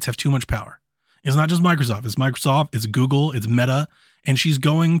giants have too much power. It's not just Microsoft. It's Microsoft. It's Google. It's Meta. And she's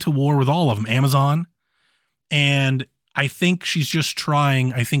going to war with all of them. Amazon. And I think she's just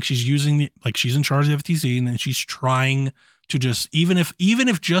trying. I think she's using she's in charge of the FTC, and then she's trying to just, even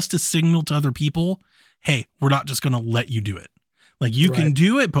if just to signal to other people, hey, we're not just going to let you do it. Like, you can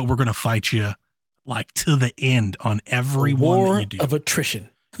do it, but we're going to fight you like to the end on every one that you do. Of attrition.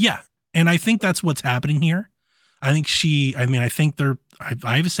 Yeah. And I think that's what's happening here. I've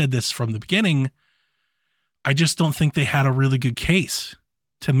said this from the beginning. I just don't think they had a really good case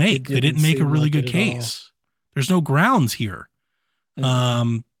to make. They didn't make a really good case. There's no grounds here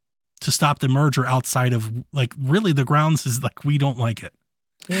to stop the merger outside of, like, really the grounds is like, we don't like it.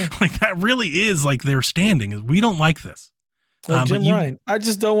 Yeah. Like, that really is like their standing is, we don't like this. Jim Ryan, I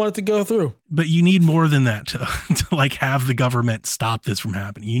just don't want it to go through. But you need more than that to like have the government stop this from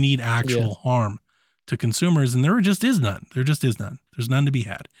happening. You need actual harm to consumers, and there just is none. There just is none. There's none to be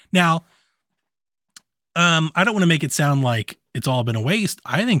had. Now, I don't want to make it sound like it's all been a waste.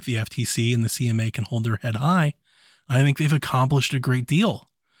 I think the FTC and the CMA can hold their head high. I think they've accomplished a great deal.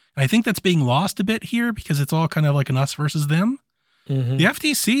 And I think that's being lost a bit here because it's all kind of like an us versus them. Mm-hmm. The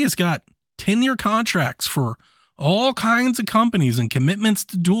FTC has got 10-year contracts for all kinds of companies and commitments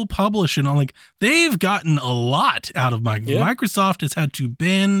to dual publish, and all, like, they've gotten a lot out of Microsoft has had to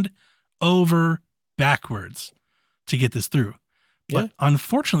bend over backwards to get this through. But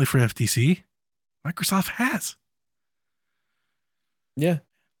unfortunately for FTC, Microsoft has. Yeah.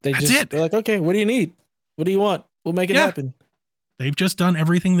 They're like, okay, what do you need? What do you want? We'll make it happen. They've just done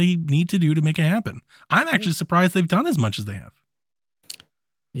everything they need to do to make it happen. I'm actually surprised they've done as much as they have.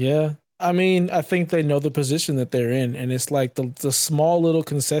 Yeah. I mean, I think they know the position that they're in, and it's like the small little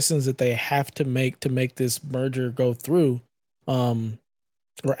concessions that they have to make this merger go through, um,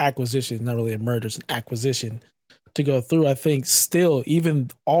 or acquisition, not really a merger, it's an acquisition to go through. I think still, even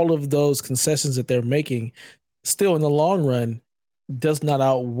all of those concessions that they're making, still in the long run, does not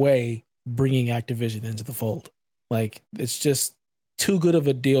outweigh bringing Activision into the fold. Like it's just too good of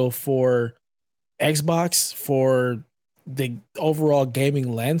a deal for Xbox, for the overall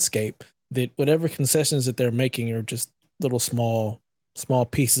gaming landscape, that whatever concessions that they're making are just little small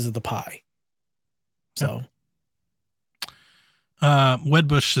pieces of the pie. So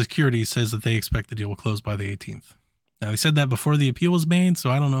Wedbush Security says that they expect the deal will close by the 18th. Now they said that before the appeal was made, so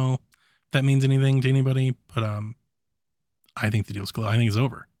I don't know if that means anything to anybody, but I think the deal's closed. I think it's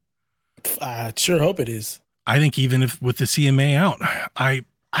over. I sure hope it is. I think even if with the CMA out,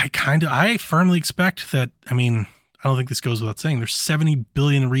 I firmly expect that. I mean, I don't think this goes without saying. There's 70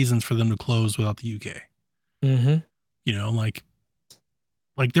 billion reasons for them to close without the UK. Mm-hmm. You know, like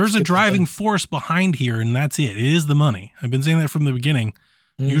there's a driving force behind here, and that's it. It is the money. I've been saying that from the beginning.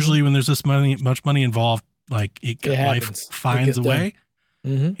 Mm-hmm. Usually, when there's much money involved, like life finds a way,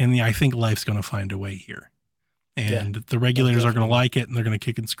 mm-hmm. and I think life's going to find a way here. And the regulators are going to like it, and they're going to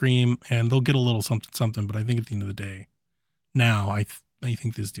kick and scream, and they'll get a little something. But I think at the end of the day, now I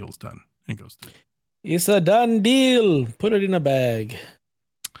think this deal's done. It goes through. It's a done deal. Put it in a bag.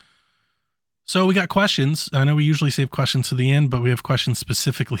 So we got questions. I know we usually save questions to the end, but we have questions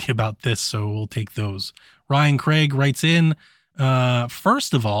specifically about this, so we'll take those. Ryan Craig writes in,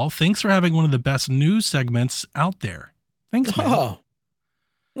 first of all, thanks for having one of the best news segments out there. Thanks, man. Oh,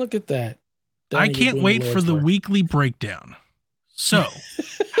 look at that. I can't wait for the weekly breakdown. So,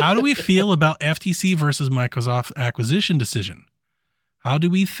 how do we feel about FTC versus Microsoft acquisition decision? How do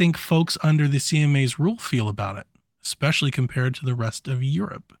we think folks under the CMA's rule feel about it, especially compared to the rest of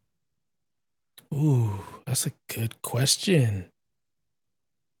Europe? Ooh, that's a good question.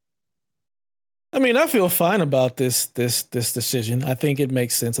 I mean, I feel fine about this decision. I think it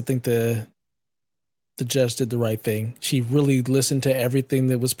makes sense. I think the judge did the right thing. She really listened to everything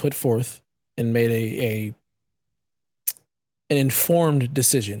that was put forth and made an informed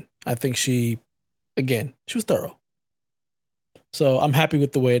decision. I think she was thorough. So I'm happy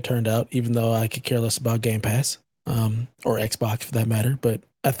with the way it turned out, even though I could care less about Game Pass, or Xbox for that matter. But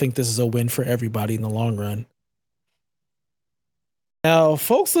I think this is a win for everybody in the long run. Now,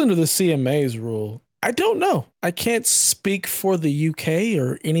 folks under the CMA's rule, I don't know. I can't speak for the UK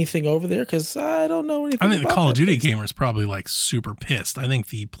or anything over there because I don't know anything. I think the Call of Duty gamers probably like super pissed. I think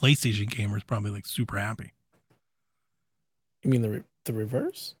the PlayStation gamers probably like super happy. You mean the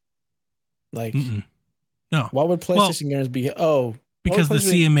reverse? Like, no. Why would PlayStation gamers be? Oh, because the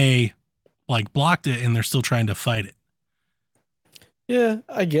CMA like blocked it and they're still trying to fight it. Yeah,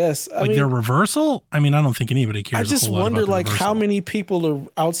 I guess. I mean, their reversal. I mean, I don't think anybody cares. I just wonder, like, how many people are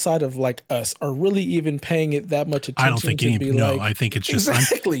outside of like us are really even paying it that much attention. I don't think any. No, I think it's just.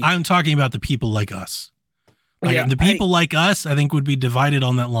 Exactly. I'm talking about the people like us. Like the people like us, I think would be divided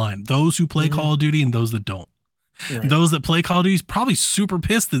on that line. Those who play Call of Duty and those that don't. Right. Those that play Call of Duty is probably super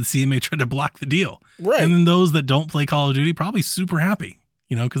pissed that the CMA tried to block the deal. Right. And then those that don't play Call of Duty probably super happy,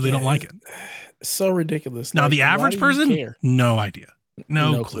 because they don't like it. So ridiculous. Now, the average person, no idea.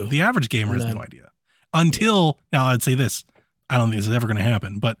 No clue. The average gamer has no idea. Until, now I'd say this, I don't think this is ever going to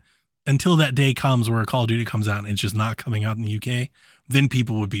happen, but until that day comes where Call of Duty comes out and it's just not coming out in the UK, then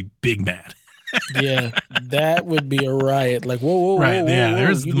people would be big mad. Yeah, that would be a riot. Like, whoa, right? Whoa, yeah, whoa,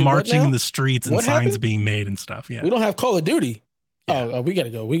 there's marching in the streets and signs being made and stuff. Yeah, we don't have Call of Duty. Yeah. Oh, we gotta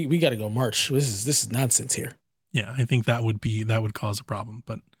go. We gotta go march. This is nonsense here. Yeah, I think that would cause a problem,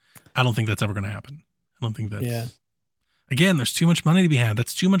 but I don't think that's ever going to happen. I don't think that's. Yeah. Again, there's too much money to be had.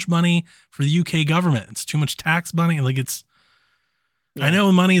 That's too much money for the UK government. It's too much tax money. Like it's. Yeah. I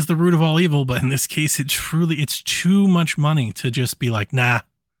know money is the root of all evil, but in this case, it's too much money to just be like, nah.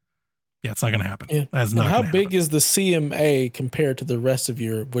 Yeah, it's not going to happen. Yeah. That's not. How big is the CMA compared to the rest of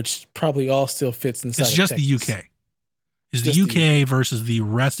Europe, which probably all still fits inside? It's just the UK. It's the UK versus the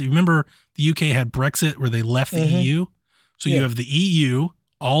rest. Remember, the UK had Brexit where they left the EU. So you have the EU,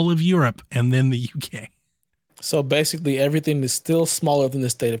 all of Europe, and then the UK. So basically, everything is still smaller than the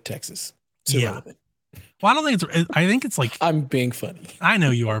state of Texas. It's irrelevant. Well, I think it's like. I'm being funny. I know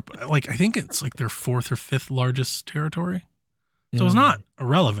you are. But like, I think it's like their 4th or 5th largest territory. So it's not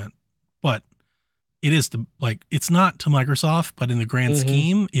irrelevant. But it is it's not to Microsoft, but in the grand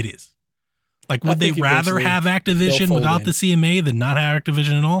scheme, it is. Like, would they rather have Activision without the CMA than not have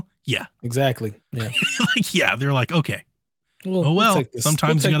Activision at all? Yeah. Exactly. Yeah. They're like, okay. Well,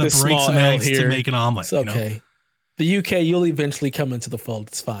 sometimes you got to break some eggs to make an omelet. It's okay. The UK, you'll eventually come into the fold.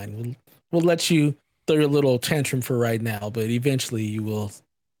 It's fine. We'll let you throw your little tantrum for right now, but eventually you'll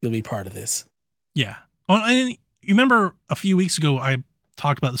be part of this. Yeah. Well, and you remember a few weeks ago I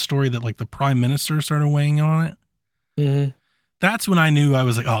talked about the story that like the prime minister started weighing in on it. Mm-hmm. That's when I knew. I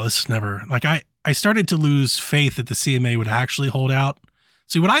was like, oh, this is never like I started to lose faith that the CMA would actually hold out.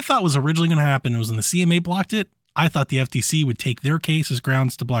 See, what I thought was originally going to happen was when the CMA blocked it, I thought the FTC would take their case as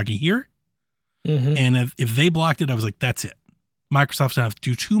grounds to block it here. Mm-hmm. And if they blocked it, I was like, that's it. Microsoft's going to have to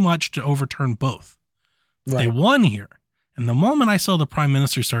do too much to overturn both. Right. They won here. And the moment I saw the prime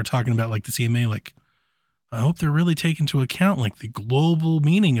minister start talking about like the CMA, like, I hope they're really taking into account like the global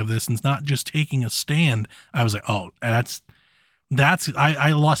meaning of this and it's not just taking a stand. I was like, oh,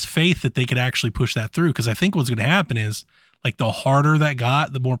 I lost faith that they could actually push that through. Cause I think what's going to happen is like the harder that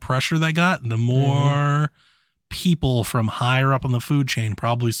got, the more pressure that got, the more people from higher up on the food chain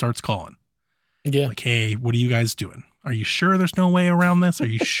probably starts calling. Yeah. Like, hey, what are you guys doing? Are you sure there's no way around this? Are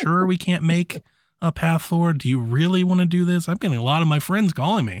you sure we can't make a path forward? Do you really want to do this? I'm getting a lot of my friends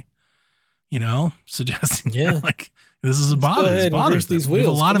calling me, suggesting like this is bothers them. We have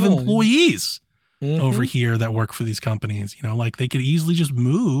a lot of employees over here that work for these companies, like they could easily just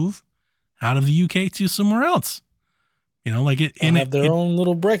move out of the UK to somewhere else, like it and have their own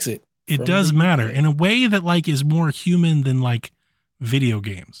little Brexit. It does matter in a way that like is more human than like video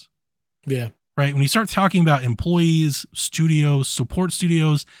games. Yeah. Right. When you start talking about employees, studios, support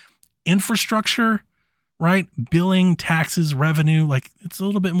studios, infrastructure, right? Billing, taxes, revenue, like it's a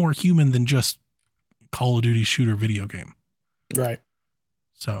little bit more human than just Call of Duty shooter video game. Right.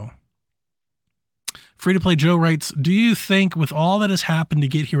 So Free to Play Joe writes, do you think with all that has happened to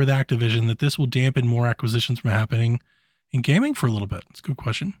get here with Activision that this will dampen more acquisitions from happening in gaming for a little bit? It's a good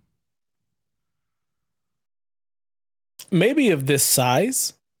question. Maybe of this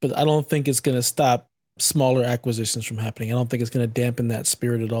size, but I don't think it's going to stop smaller acquisitions from happening. I don't think it's going to dampen that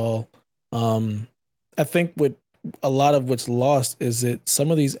spirit at all. I think what a lot of what's lost is that some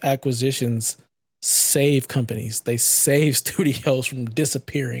of these acquisitions save companies. They save studios from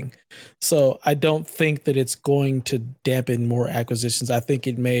disappearing. So I don't think that it's going to dampen more acquisitions. I think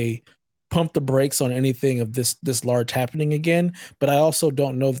it may pump the brakes on anything of this large happening again. But I also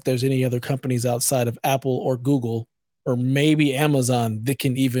don't know that there's any other companies outside of Apple or Google or maybe Amazon that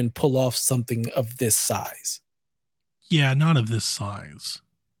can even pull off something of this size. Yeah, not of this size.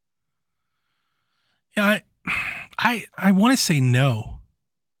 Yeah, I want to say no.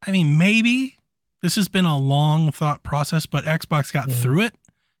 I mean, maybe this has been a long thought process, but Xbox got through it.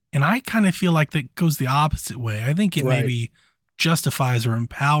 And I kind of feel like that goes the opposite way. I think it maybe justifies or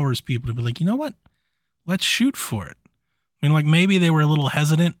empowers people to be like, you know what? Let's shoot for it. I mean, like maybe they were a little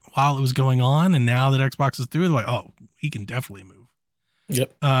hesitant while it was going on. And now that Xbox is through, they're like, oh, he can definitely move.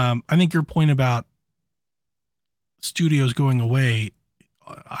 Yep. I think your point about studios going away,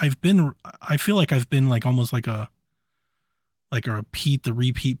 I feel like I've been like almost like a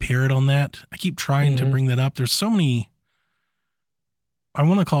repeat parrot on that. I keep trying to bring that up. There's so many, I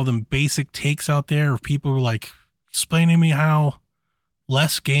want to call them basic takes out there of people who are like explaining to me how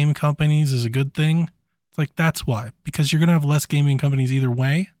less game companies is a good thing. It's like, that's why, because you're going to have less gaming companies either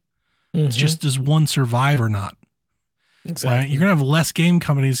way. It's just, does one survive or not? Exactly. Right? You're going to have less game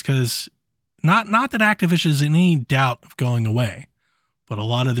companies because not that Activision is in any doubt of going away, but a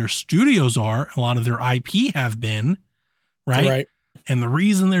lot of their studios are, a lot of their IP have been, right? And the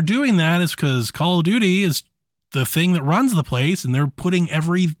reason they're doing that is because Call of Duty is the thing that runs the place and they're putting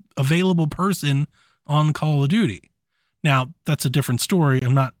every available person on Call of Duty. Now, that's a different story.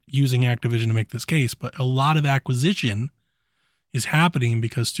 I'm not using Activision to make this case, but a lot of acquisition is happening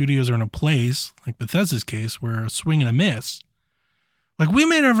because studios are in a place, like Bethesda's case, where a swing and a miss. Like, we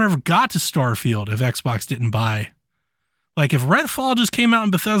may never ever got to Starfield if Xbox didn't buy. Like, if Redfall just came out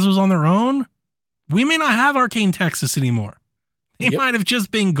and Bethesda was on their own, we may not have Arcane Texas anymore. They might have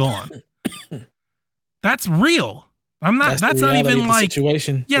just been gone. That's real. That's not even like,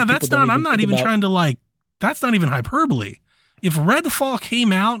 situation. Yeah, that's not, I'm not even trying to like, that's not even hyperbole. If Redfall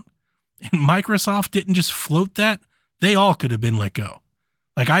came out and Microsoft didn't just float that, they all could have been let go.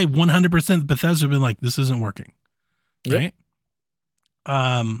 Like, I 100% Bethesda have been like, this isn't working. Right.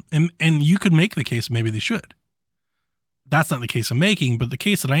 And you could make the case maybe they should. That's not the case I'm making, but the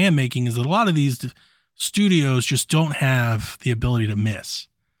case that I am making is that a lot of these studios just don't have the ability to miss.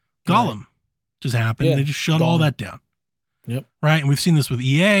 Gollum just happened. Yeah, they just shut all that down. Yep. Right. And we've seen this with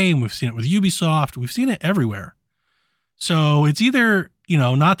EA and we've seen it with Ubisoft. We've seen it everywhere. So it's either,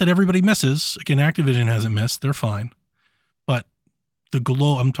 not that everybody misses. Again, Activision hasn't missed. They're fine. But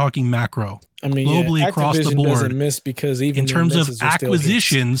I'm talking macro. I mean, globally across the board. Doesn't miss because even in terms of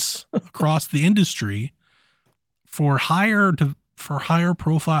acquisitions across the industry, for higher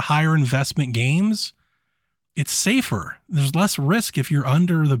profile, higher investment games, it's safer. There's less risk if you're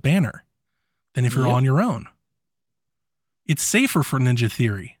under the banner than if you're on your own. It's safer for Ninja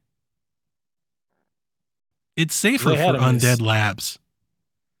Theory. It's safer for Undead Labs.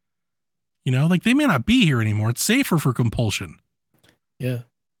 You know, like they may not be here anymore. It's safer for Compulsion. Yeah.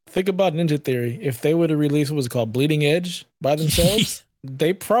 Think about Ninja Theory. If they would have released what was called Bleeding Edge by themselves,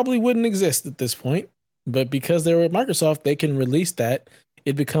 they probably wouldn't exist at this point. But because they were at Microsoft, they can release that.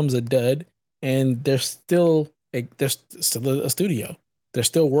 It becomes a dud, and they're still a studio. They're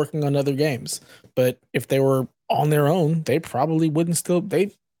still working on other games. But if they were on their own, they probably wouldn't still.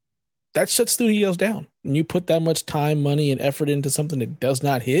 That shuts studios down. And you put that much time, money, and effort into something that does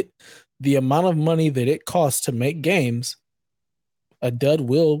not hit, the amount of money that it costs to make games, a dud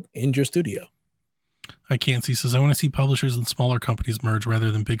will end your studio. I can't see says I want to see publishers and smaller companies merge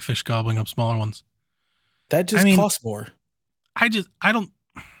rather than big fish gobbling up smaller ones. That just costs more. I don't.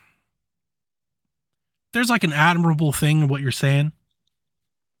 There's like an admirable thing in what you're saying.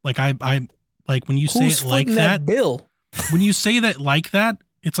 Like I like when you say it like that, Bill. When you say that like that,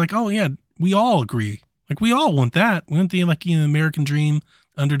 it's like, oh yeah, we all agree. Like we all want that. We want the American dream.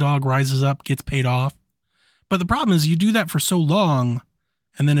 Underdog rises up, gets paid off. But the problem is you do that for so long,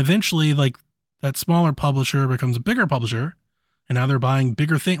 and then eventually like that smaller publisher becomes a bigger publisher, and now they're buying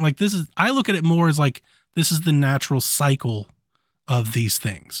bigger things. Like this is, I look at it more as like this is the natural cycle of these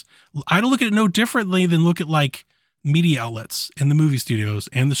things. I don't look at it no differently than look at like media outlets and the movie studios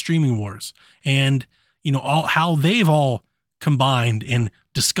and the streaming wars and, you know, all how they've all combined in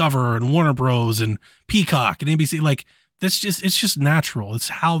Discover and Warner Bros. And Peacock and NBC. Like it's just natural. It's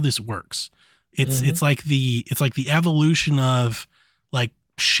how this works. It's like the evolution of like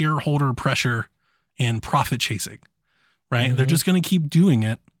shareholder pressure and profit chasing, right? They're just going to keep doing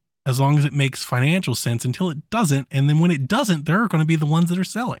it as long as it makes financial sense until it doesn't. And then when it doesn't, they're going to be the ones that are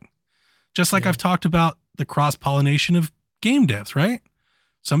selling. Just like I've talked about the cross-pollination of game devs, right?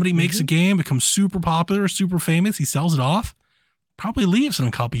 Somebody makes a game, becomes super popular, super famous. He sells it off, probably leaves in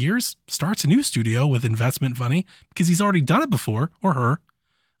a couple of years, starts a new studio with investment money because he's already done it before, or her.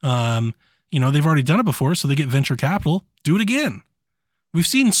 You know, they've already done it before, so they get venture capital, do it again. We've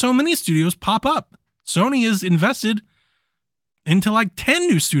seen so many studios pop up. Sony has invested into like 10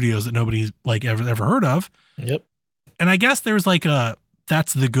 new studios that nobody's like ever heard of. Yep. And I guess there's like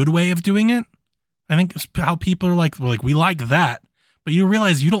that's the good way of doing it. I think it's how people are like, we like that, but you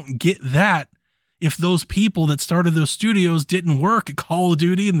realize you don't get that if those people that started those studios didn't work at Call of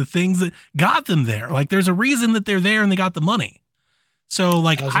Duty and the things that got them there. Like there's a reason that they're there and they got the money. So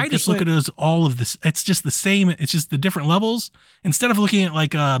like, 100%. I just look at it as all of this. It's just the same. It's just the different levels. Instead of looking at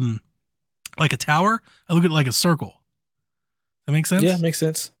like a tower, I look at it like a circle. That makes sense? Yeah, makes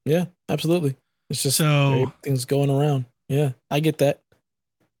sense. Yeah, absolutely. It's just things going around. Yeah, I get that.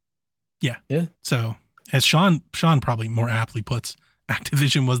 Yeah. Yeah. So as Sean probably more aptly puts,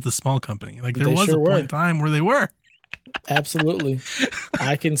 Activision was the small company. Like there was a point in time where they were. Absolutely.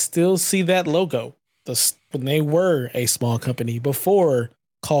 I can still see that logo. When they were a small company before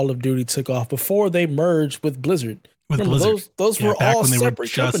Call of Duty took off, before they merged with Blizzard. Those were all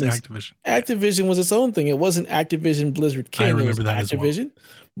separate companies. Activision was its own thing. It wasn't Activision, Blizzard, King. I remember that Activision, as well.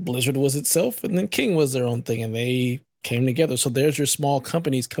 Blizzard was itself, and then King was their own thing, and they came together. So there's your small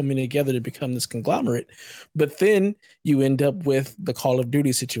companies coming together to become this conglomerate. But then you end up with the Call of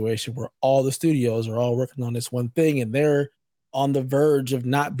Duty situation where all the studios are all working on this one thing, and they're on the verge of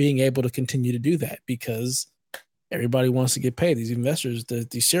not being able to continue to do that because everybody wants to get paid. These investors,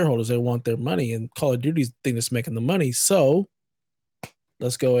 these shareholders, they want their money, and Call of Duty's the thing that's making the money. So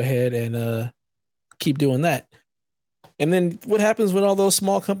let's go ahead and keep doing that. And then what happens when all those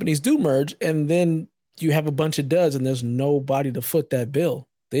small companies do merge and then you have a bunch of duds and there's nobody to foot that bill?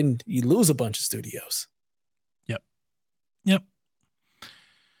 Then you lose a bunch of studios. Yep.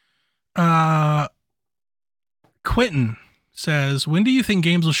 Quentin says, when do you think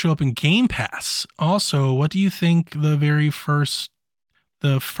games will show up in Game Pass? Also, what do you think the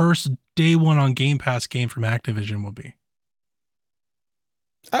first day one on Game Pass game from Activision will be?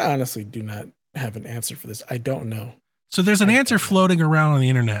 I honestly do not have an answer for this. I don't know. So there's an answer floating around on the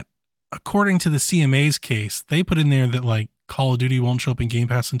internet. According to the CMA's case, they put in there that like Call of Duty won't show up in Game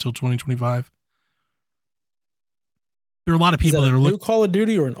Pass until 2025. There are a lot of people that are new Call of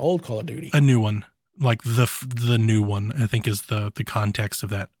Duty or an old Call of Duty? A new one. Like the new one, I think is the context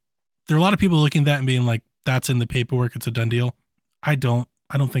of that. There are a lot of people looking at that and being like, that's in the paperwork, it's a done deal. I don't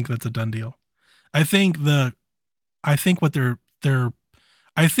think that's a done deal. I think that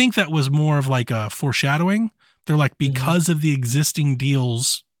was more of like a foreshadowing. They're like, because of the existing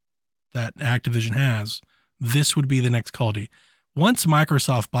deals that Activision has, this would be the next Call of Duty. Once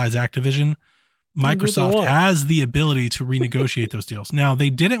Microsoft buys Activision, Do what they Microsoft want. has the ability to renegotiate those deals. Now, they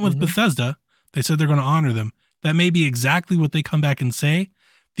didn't with Bethesda. They said they're going to honor them. That may be exactly what they come back and say.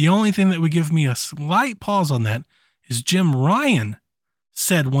 The only thing that would give me a slight pause on that is Jim Ryan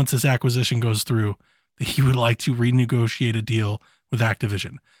said once this acquisition goes through that he would like to renegotiate a deal with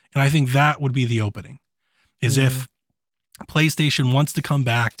Activision. And I think that would be the opening, is if PlayStation wants to come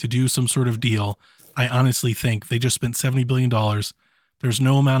back to do some sort of deal. I honestly think they just spent $70 billion. There's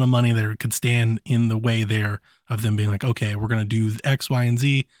no amount of money that could stand in the way there of them being like, okay, we're going to do X, Y, and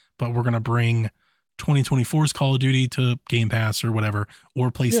Z, but we're going to bring 2024's Call of Duty to Game Pass or whatever,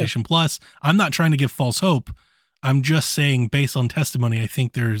 or PlayStation Plus. I'm not trying to give false hope. I'm just saying, based on testimony, I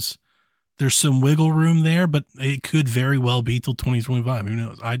think there's some wiggle room there, but it could very well be till 2025. Who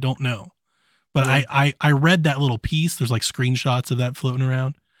knows? I don't know. But I read that little piece. There's like screenshots of that floating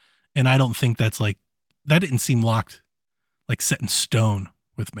around. And I don't think that didn't seem locked, like set in stone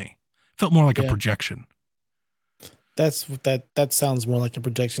with me. Felt more like a projection. That sounds more like a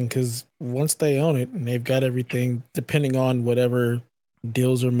projection, because once they own it and they've got everything, depending on whatever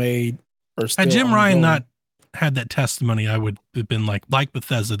deals are made, or still had Jim ongoing. Ryan not had that testimony, I would have been like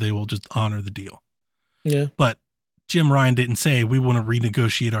Bethesda, they will just honor the deal. Yeah. But Jim Ryan didn't say we want to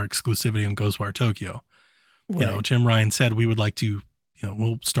renegotiate our exclusivity on Ghostwire Tokyo. Right. You know, Jim Ryan said we would like to,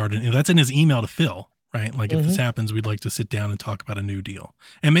 we'll start it. That's in his email to Phil, right? Like if this happens, we'd like to sit down and talk about a new deal.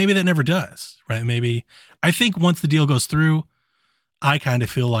 And maybe that never does, right? Maybe I think once the deal goes through, I kind of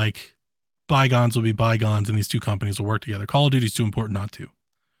feel like bygones will be bygones and these two companies will work together. Call of Duty is too important not to.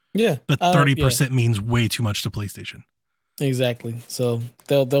 Yeah. But 30% means way too much to PlayStation. Exactly. So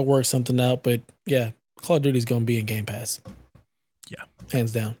they'll work something out, but yeah, Call of Duty is going to be in Game Pass. Yeah.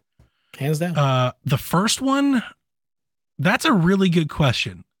 Hands down. Hands down. The first one, that's a really good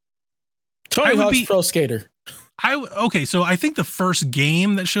question. Tony Hawk's Pro Skater. Okay, so I think the first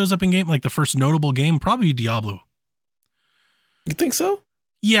game that shows up in game, like the first notable game, probably Diablo. You think so?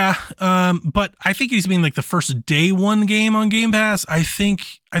 Yeah, but I think he's mean like the first day one game on Game Pass. I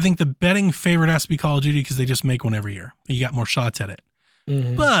think the betting favorite has to be Call of Duty because they just make one every year. You got more shots at it.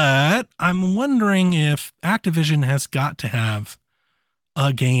 But I'm wondering if Activision has got to have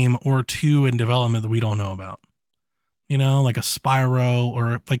a game or two in development that we don't know about. Like a Spyro,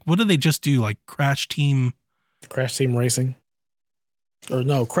 or like, what did they just do? Like Crash Team Racing, or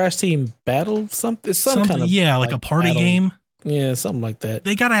no, Crash Team Battle, something kind of, like a party battle game. Yeah, something like that.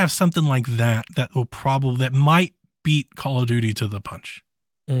 They got to have something like that that might beat Call of Duty to the punch.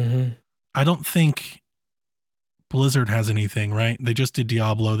 I don't think Blizzard has anything, right? They just did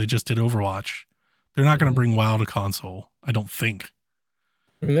Diablo. They just did Overwatch. They're not going to bring WoW to console, I don't think.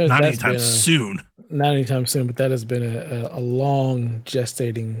 Not anytime soon. Not anytime soon, but that has been a long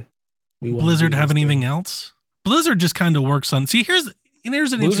gestating. Blizzard have anything else? Blizzard just kind of works on. See, here's an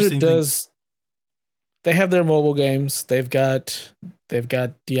interesting thing. They have their mobile games. They've got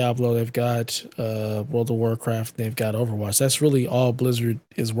Diablo. They've got World of Warcraft. They've got Overwatch. That's really all Blizzard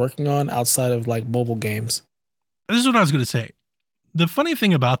is working on outside of like mobile games. This is what I was going to say. The funny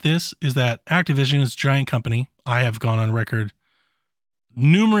thing about this is that Activision is a giant company. I have gone on record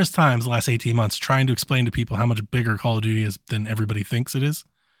numerous times the last 18 months trying to explain to people how much bigger Call of Duty is than everybody thinks it is.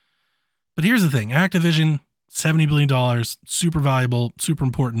 But here's the thing. Activision, $70 billion, super valuable, super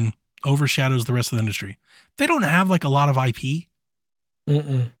important, overshadows the rest of the industry. They don't have like a lot of IP.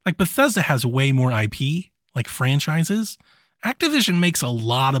 Like Bethesda has way more IP, like franchises. Activision makes a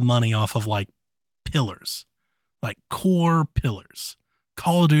lot of money off of like pillars, like core pillars.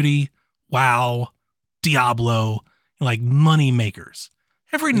 Call of Duty, WoW, Diablo, like money makers.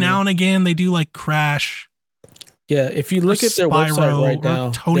 Every now and again they do like Crash. Yeah, if you look at their Spyro, website right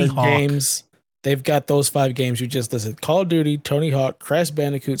now, Tony Hawk games, they've got those 5 games you just listed: Call of Duty, Tony Hawk, Crash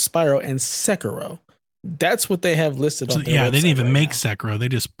Bandicoot, Spyro, and Sekiro. That's what they have listed on their website. They didn't even make now. Sekiro. They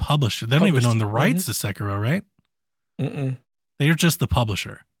just published it. They don't even own the rights to Sekiro, right? They're just the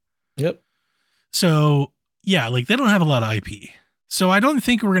publisher. Yep. So, yeah, like they don't have a lot of IP. So I don't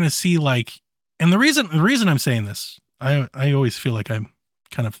think we're going to see like, and the reason I'm saying this, I always feel like I'm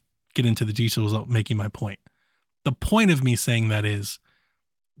kind of get into the details of making my point. The point of me saying that is,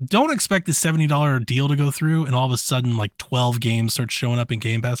 don't expect the $70 deal to go through and all of a sudden like 12 games start showing up in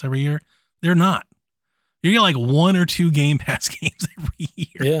Game Pass every year. They're not. You get like 1 or 2 Game Pass games every year.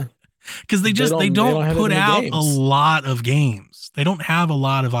 Yeah. Because they don't put out a lot of games. They don't have a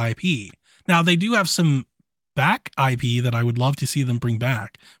lot of IP. Now they do have some back IP that I would love to see them bring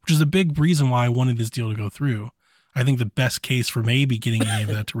back, which is a big reason why I wanted this deal to go through. I think the best case for maybe getting any of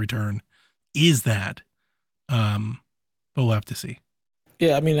that to return is that. But we'll have to see.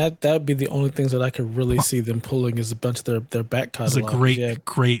 Yeah, I mean that would be the only things that I could really see them pulling is a bunch of their back This is a catalog. Yeah.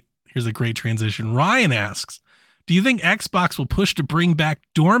 great. Here's a great transition. Ryan asks, "Do you think Xbox will push to bring back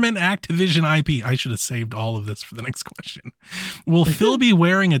dormant Activision IP?" I should have saved all of this for the next question. Will Phil be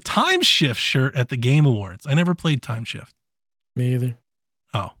wearing a Time Shift shirt at the Game Awards? I never played Time Shift. Me either.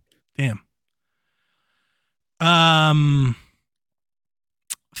 Oh, damn.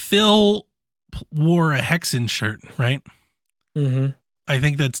 Phil wore a Hexen shirt, right? Mm-hmm. I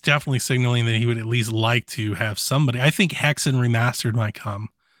think that's definitely signaling that he would at least like to have somebody. I think Hexen Remastered might come.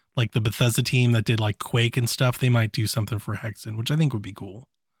 Like the Bethesda team that did like Quake and stuff, they might do something for Hexen, which I think would be cool.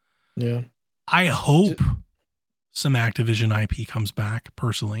 Yeah. I hope some Activision IP comes back,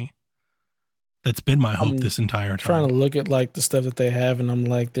 personally. That's been my hope this entire time. Trying to look at like the stuff that they have, and I'm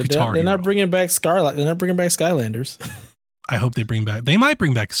like, they're Hero. not bringing back Scarlet. They're not bringing back Skylanders. I hope they bring back. They might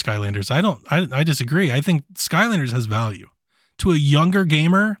bring back Skylanders. I disagree. I think Skylanders has value. To a younger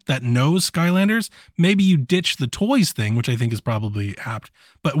gamer that knows Skylanders, maybe you ditch the toys thing, which I think is probably apt.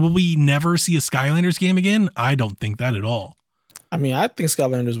 But will we never see a Skylanders game again? I don't think that at all. I mean, I think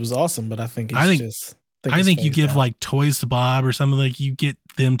Skylanders was awesome, but I think I think you give like Toys to Bob or something, like you get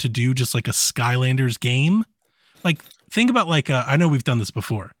them to do just like a Skylanders game. Like think about like I know we've done this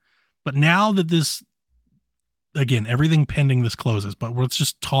before, but now that this, again, everything pending this closes, but let's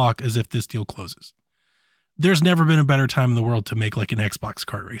just talk as if this deal closes. There's never been a better time in the world to make like an Xbox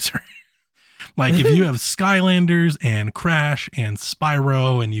kart racer. Like if you have Skylanders and Crash and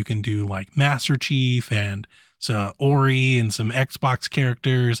Spyro, and you can do like Master Chief and Ori and some Xbox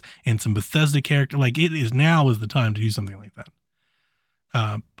characters and some Bethesda character, like it is now is the time to do something like that.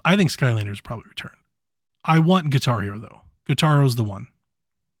 I think Skylanders probably return. I want Guitar Hero though. Guitar Hero's the one.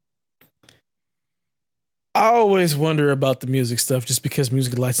 I always wonder about the music stuff just because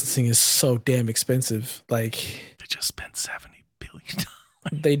music licensing is so damn expensive. Like they just spent $70 billion.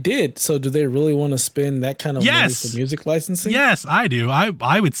 They did. So do they really want to spend that kind of money for music licensing? Yes, I do.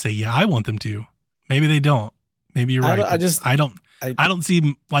 I would say, yeah, I want them to. Maybe they don't. Maybe you're right. I don't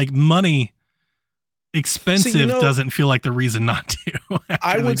see like money expensive doesn't feel like the reason not to.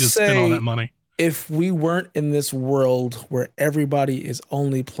 I would just say spend all that money. If we weren't in this world where everybody is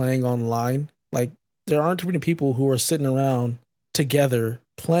only playing online, like there aren't too many people who are sitting around together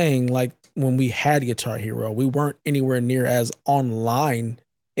playing like when we had Guitar Hero. We weren't anywhere near as online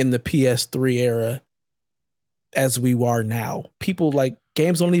in the PS3 era as we are now. People like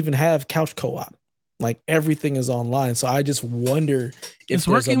games don't even have couch co-op. Like everything is online. So I just wonder if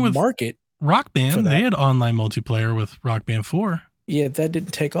there's a market. Rock Band, they had online multiplayer with Rock Band 4. Yeah, that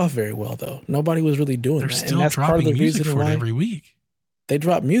didn't take off very well though. Nobody was really doing that. Still and that's part of the reason for why every week. They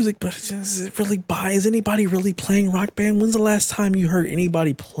drop music, but is anybody really playing Rock Band? When's the last time you heard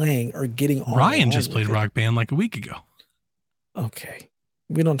anybody playing or getting on? Ryan just played Rock Band like a week ago. Okay.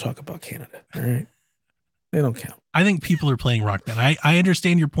 We don't talk about Canada. All right. They don't count. I think people are playing Rock Band. I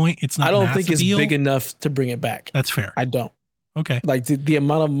understand your point. It's not. I don't think it's big enough to bring it back. That's fair. I don't. Okay. Like the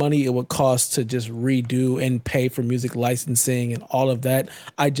amount of money it would cost to just redo and pay for music licensing and all of that,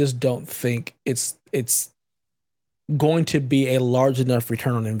 I just don't think it's going to be a large enough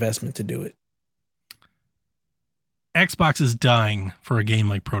return on investment to do it. Xbox is dying for a game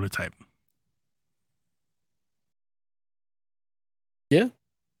like Prototype. Yeah.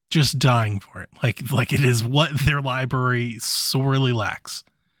 Just dying for it. Like it is what their library sorely lacks.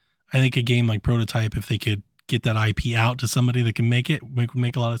 I think a game like Prototype, if they could get that IP out to somebody that can make it, would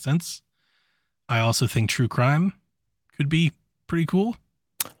make a lot of sense. I also think True Crime could be pretty cool.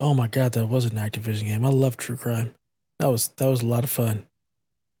 Oh my God, that was an Activision game. I love True Crime. That was a lot of fun.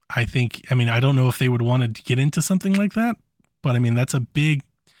 I don't know if they would want to get into something like that, but I mean, that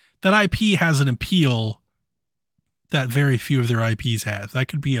IP has an appeal that very few of their IPs have. That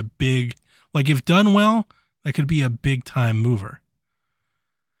could be a big, like if done well, that could be a big time mover.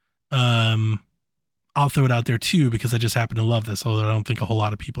 I'll throw it out there too, because I just happen to love this, although I don't think a whole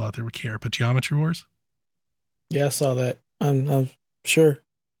lot of people out there would care, but Geometry Wars. Yeah, I saw that. I'm sure.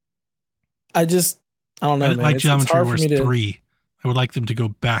 I don't know, man. Like Geometry Wars 3. I would like them to go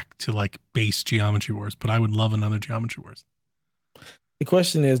back to like base Geometry Wars, but I would love another Geometry Wars. The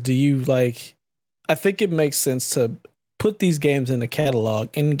question is, do you like, I think it makes sense to put these games in the catalog,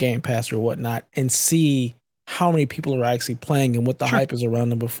 in Game Pass or whatnot, and see how many people are actually playing and what the hype is around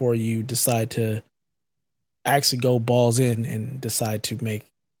them before you decide to actually go balls in and decide to make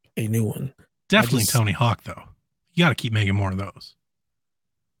a new one. Definitely Tony Hawk, though. You got to keep making more of those.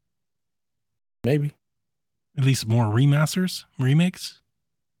 Maybe. At least more remasters, remakes.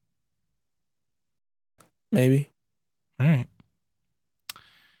 Maybe. All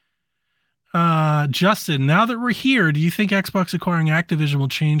right. Justin, now that we're here, do you think Xbox acquiring Activision will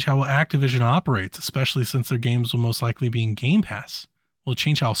change how Activision operates, especially since their games will most likely be in Game Pass? Will it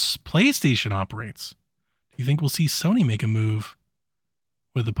change how PlayStation operates? Do you think we'll see Sony make a move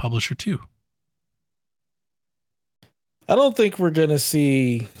with the publisher too? I don't think we're gonna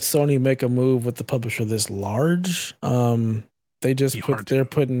see Sony make a move with the publisher this large. They're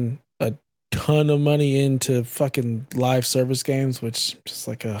putting a ton of money into fucking live service games, which just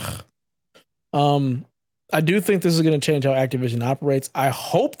like I do think this is going to change how Activision operates. I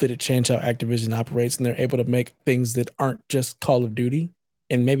hope that it changes how Activision operates and they're able to make things that aren't just Call of Duty.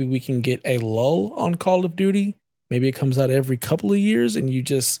 And maybe we can get a lull on Call of Duty. Maybe it comes out every couple of years and you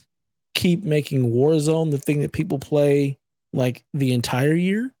just keep making Warzone the thing that people play like the entire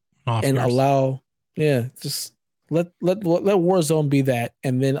year and allow, just let Warzone be that,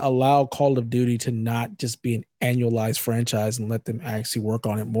 and then allow Call of Duty to not just be an annualized franchise and let them actually work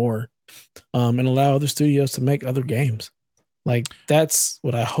on it more. And allow other studios to make other games. Like that's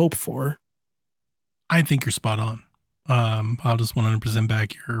what I hope for. I think you're spot on. I'll just 100%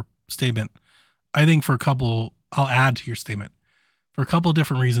 back your statement. I think I'll add to your statement. For a couple of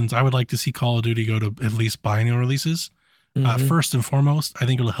different reasons, I would like to see Call of Duty go to at least biannual releases. First and foremost, I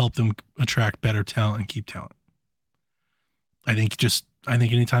think it'll help them attract better talent and keep talent. I think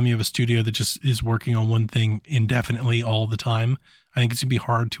anytime you have a studio that just is working on one thing indefinitely all the time, I think it's gonna be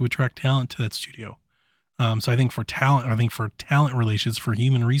hard to attract talent to that studio. So I think for talent relations, for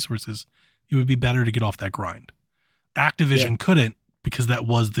human resources, it would be better to get off that grind. Activision couldn't because that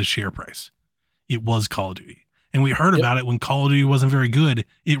was the share price. It was Call of Duty. And we heard about it when Call of Duty wasn't very good.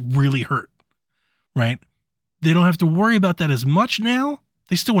 It really hurt, right? They don't have to worry about that as much now.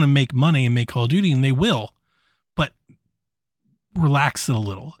 They still want to make money and make Call of Duty, and they will, but relax it a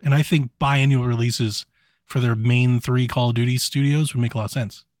little. And I think biannual releases for their main 3 Call of Duty studios would make a lot of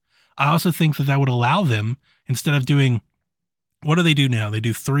sense. I also think that would allow them, instead of doing, what do they do now? They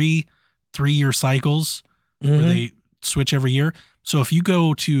do 3-year cycles where they switch every year. So if you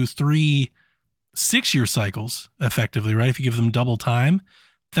go to 3 6-year cycles effectively, right? If you give them double time,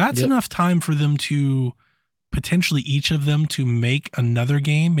 that's enough time for them to potentially each of them to make another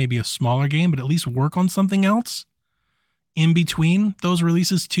game, maybe a smaller game, but at least work on something else in between those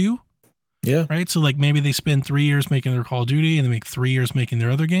releases too. Yeah. Right. So like maybe they spend 3 years making their Call of Duty and they make 3 years making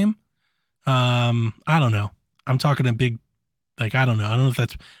their other game. I don't know. I'm talking a big, like, I don't know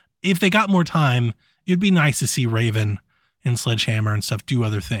if they got more time, it'd be nice to see Raven and Sledgehammer and stuff do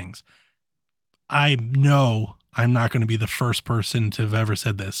other things. I know I'm not going to be the first person to have ever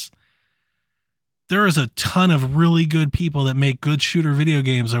said this. There is a ton of really good people that make good shooter video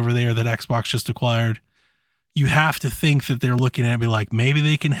games over there that Xbox just acquired. You have to think that they're looking at it and be like, maybe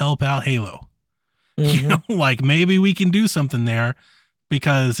they can help out Halo. You know, like maybe we can do something there,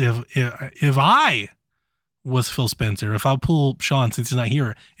 because if I was Phil Spencer, if I'll pull Sean since he's not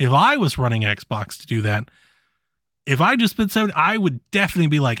here, if I was running Xbox to do that, if I just spent 7, I would definitely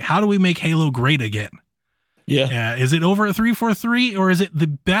be like, how do we make Halo great again? Yeah. Is it over at 343 or is it the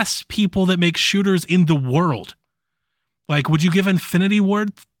best people that make shooters in the world? Like, would you give Infinity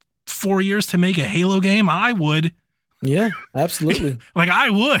Ward 4 years to make a Halo game? I would. Yeah, absolutely. Like I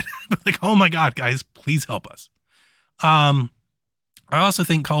would. Like, oh my God, guys, please help us. I also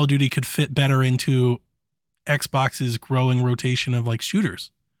think Call of Duty could fit better into Xbox's growing rotation of like shooters.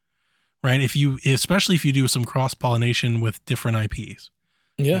 Right. Especially if you do some cross-pollination with different IPs.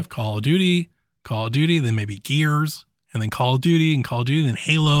 Yeah. You have Call of Duty, then maybe Gears, and then Call of Duty, then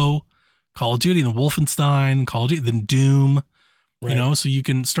Halo, Call of Duty, then Wolfenstein, Call of Duty, then Doom. Right. You know, so you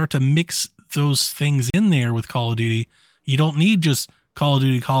can start to mix those things in there with Call of Duty. You don't need just Call of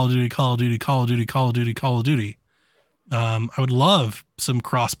Duty, Call of Duty, Call of Duty, Call of Duty, Call of Duty, Call of Duty. I would love some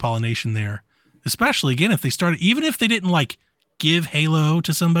cross-pollination there, especially again, if they started, even if they didn't like give Halo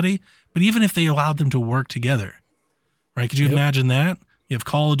to somebody, but even if they allowed them to work together, right? Could you imagine that? You have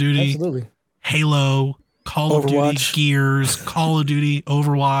Call of Duty, absolutely. Halo, Call of Duty, Gears, Call of Duty,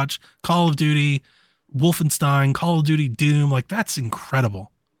 Overwatch, Call of Duty, Wolfenstein, Call of Duty, Doom. Like, that's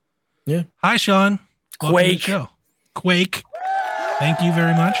incredible. Yeah. Hi, Sean. Quake. Quake. Thank you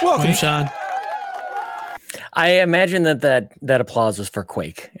very much. Welcome, Quake. Sean. I imagine that applause was for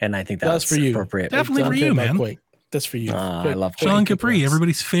Quake, and I think that's for you. Appropriate. Definitely for you, man. Quake. That's for you. I love Quake. Sean Capri,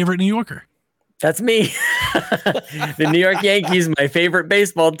 everybody's favorite New Yorker. That's me. The New York Yankees, my favorite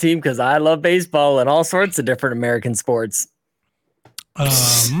baseball team, because I love baseball and all sorts of different American sports.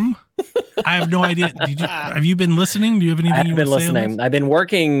 I have no idea. Have you been listening? Do you have anything I've been listening. I've been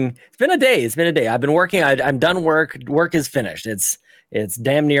working. It's been a day. I've been working. I'm done work. Work is finished. It's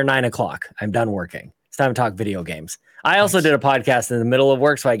damn near 9 o'clock. I'm done working. It's time to talk video games. I also did a podcast in the middle of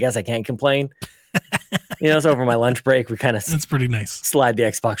work, so I guess I can't complain. So over my lunch break, we kind of That's pretty nice. slide the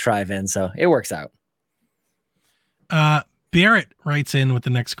Xbox Drive in, so it works out. Barrett writes in with the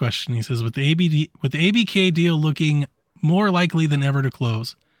next question. He says, with the ABK deal looking more likely than ever to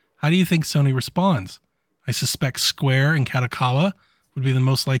close, how do you think Sony responds? I suspect Square and Katakawa would be the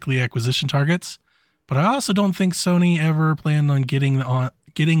most likely acquisition targets, but I also don't think Sony ever planned on getting that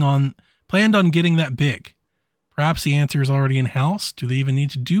big. Perhaps the answer is already in house. Do they even need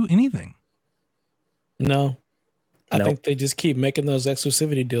to do anything? No. I Nope. think they just keep making those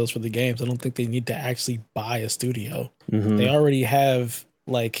exclusivity deals for the games. I don't think they need to actually buy a studio. Mhm. They already have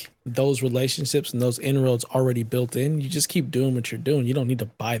like those relationships and those inroads already built in. You just keep doing what you're doing. You don't need to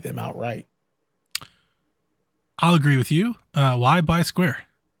buy them outright. I'll agree with you. Why buy Square?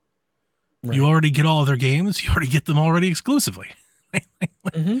 Right. You already get all of their games. You already get them already exclusively.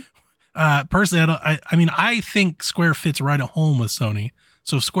 Personally, I think Square fits right at home with Sony.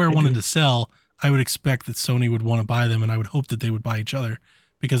 So if Square wanted to sell, I would expect that Sony would want to buy them, and I would hope that they would buy each other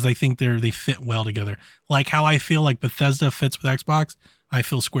because I think they fit well together. Like how I feel like Bethesda fits with Xbox, I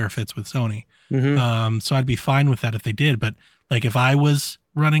feel Square fits with Sony. So I'd be fine with that if they did. But like if I was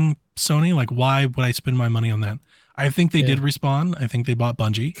running Sony, like why would I spend my money on that? I think they did respond. I think they bought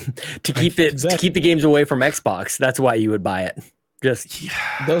Bungie to keep the games away from Xbox. That's why you would buy it. Just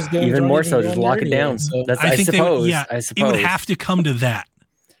those games even more so, on just there lock it anyway, down. so- That's, I think I suppose. it would have to come to that.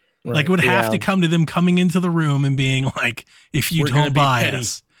 Right. Like it would have to come to them coming into the room and being like, if you We're gonna don't be buy petty.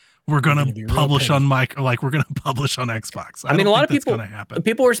 us, we're gonna gonna be real publish petty. on we're gonna publish on Xbox. I mean, a lot of people gonna happen.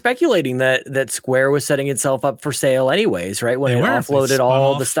 people were speculating that Square was setting itself up for sale anyways, right? When They it were. They offloaded spun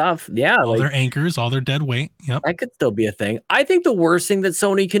all off the stuff. Yeah, all their anchors, all their dead weight. Yep. that could still be a thing. I think the worst thing that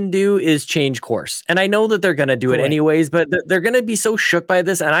Sony can do is change course. And I know that they're going to do it Correct. anyways, but they're going to be so shook by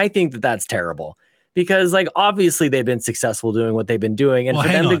this. And I think that that's terrible because like, obviously they've been successful doing what they've been doing. And Well, for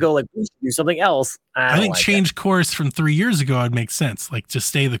hang them to on. go like, we should do something else. I don't think like change course from 3 years ago would make sense. Like just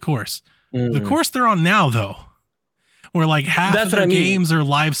stay the course. it. The course they're on now, though, where like half That's of what their I mean. games are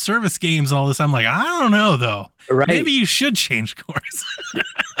live service games, all this. I'm like, I don't know though. Right. Maybe you should change course.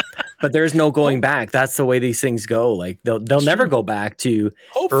 But there's no going back. That's the way these things go. Like they'll never go back to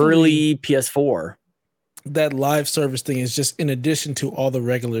Hopefully, early PS4. that live service thing is just in addition to all the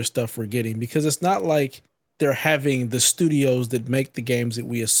regular stuff we're getting, because it's not like they're having the studios that make the games that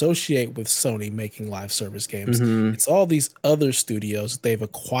we associate with Sony making live service games. Mhm. It's all these other studios that they've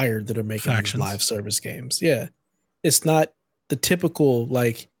acquired that are making these Factions. live service games. Yeah. It's not the typical,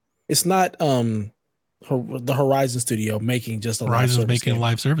 like, it's not the Horizon studio making just a live Horizon's service making game. a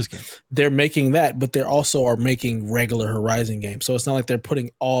live service game. They're making that, but they also are making regular Horizon games. So it's not like they're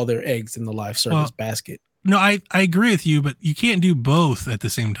putting all their eggs in the live service basket. No, I agree with you, but you can't do both at the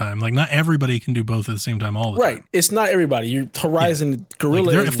same time. Like not everybody can do both at the same time all the Right. time. It's not everybody. Your Horizon Like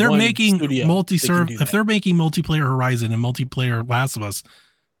Guerrilla. if they're making if they're making multiplayer Horizon and multiplayer Last of Us,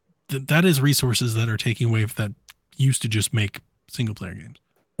 that is resources that are taking away that used to just make single player games.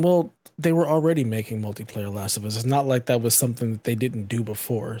 Well, they were already making multiplayer Last of Us. It's not like that was something that they didn't do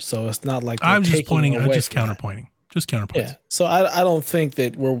before. So it's not like I'm just taking pointing. I'm away just from that. counterpointing. Just counterpoints. Yeah. So I don't think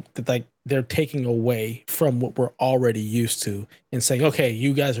that they're taking away from what we're already used to and saying, okay,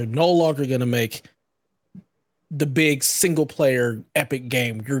 you guys are no longer going to make the big single player epic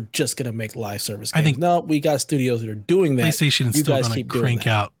game. You're just going to make live service games. I think no, we got studios that are doing that. PlayStation is You still guys going to keep doing crank that.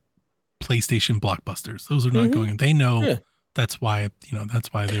 out PlayStation blockbusters. Those are not going. They know that's why.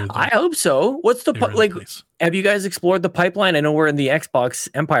 That's why they're. I hope so. What's the they're in like? place. Have you guys explored the pipeline? I know we're in the Xbox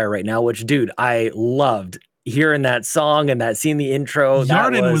empire right now, which, dude, I loved hearing that song and seeing the intro.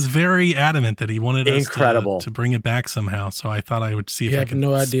 Yarden was very adamant that he wanted incredible us to bring it back somehow. So I thought I would see if You I have could.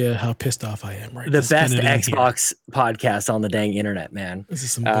 no idea how pissed off I am right the now. best it in here. Xbox podcast on the dang internet, man. This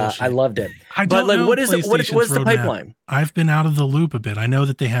is some bullshit. I loved it. I But don't like, know what's the PlayStation's roadmap. pipeline? I've been out of the loop a bit. I know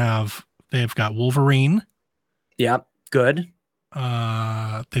that they've got Wolverine. Yep, good. They've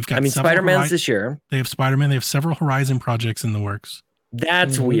got. I mean, several Spider-Man's this year. They have Spider-Man. They have several Horizon projects in the works.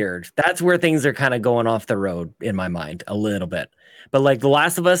 That's weird. That's where things are kind of going off the road in my mind a little bit. But like The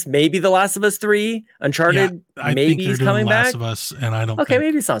Last of Us, maybe The Last of Us 3, Uncharted, I maybe think they're he's doing coming Last back. of Us, and I don't. Okay, think,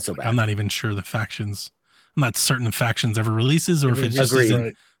 maybe it's not so bad. I'm not even sure the factions. I'm not certain the factions ever releases, or if it just Agreed.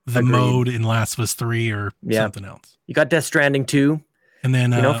 isn't the Agreed. mode in Last of Us 3 or something else. You got Death Stranding 2. And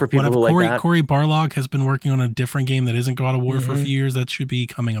then for people who like that. Corey Barlog has been working on a different game that isn't God of War for a few years. That should be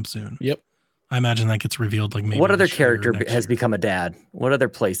coming up soon. Yep. I imagine that gets revealed like maybe. What other this year or character next has year. become a dad? What other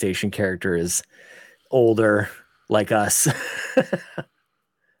PlayStation character is older like us?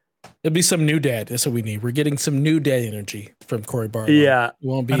 It'll be some new dad. That's what we need. We're getting some new dad energy from Corey Barlow. Yeah. It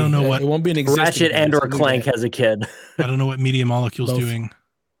won't be. I don't know what it won't be an existing Ratchet dad, and it's or a new Clank dad. as a kid. I don't know what Media Molecule's Both. doing.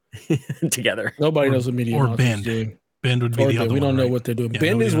 together. Nobody knows what Media or Monsters is Bend. doing. Bend would be the other We one. don't know right? what they're doing. Yeah,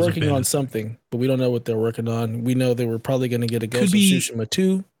 Bend nobody is knows what working Bend on is. something, but we don't know what they're working on. We know they were probably going to get a Ghost of be- Tsushima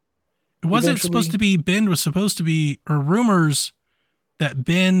 2. Was it supposed to be Bend was supposed to be, or rumors that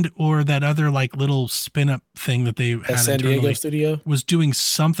Bend or that other like little spin up thing that they At had San Diego internally studio? was doing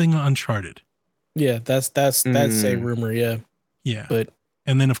something Uncharted. Yeah, that's a rumor, yeah. Yeah. But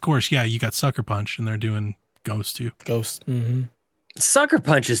and then of course, yeah, you got Sucker Punch and they're doing Ghost too. Ghost. Sucker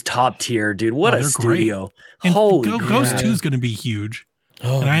Punch is top tier, dude. What a they're studio. And Holy Ghost crap. 2 is going to be huge.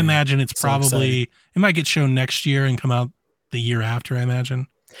 Oh, and I man. imagine it's So probably, excited. it might get shown next year and come out the year after, I imagine.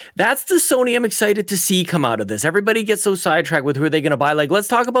 That's the Sony I'm excited to see come out of this. Everybody gets so sidetracked with who are they going to buy. Like, let's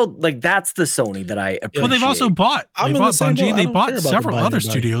talk about, like, that's the Sony that I appreciate. Well, they've also bought, I'm they in the bought same boat. Bungie, I they don't bought care about several them buying other anybody.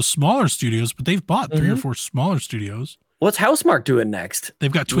 studios, smaller studios, but they've bought 3 or 4 smaller studios. What's Housemarque doing next?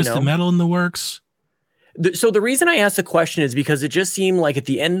 They've got Twisted know? Metal in the works. So the reason I asked the question is because it just seemed like at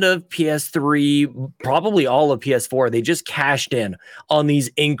the end of PS3, probably all of PS4, they just cashed in on this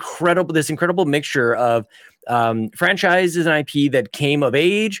incredible mixture of franchises and IP that came of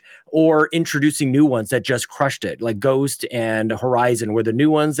age or introducing new ones that just crushed it. Like Ghost and Horizon were the new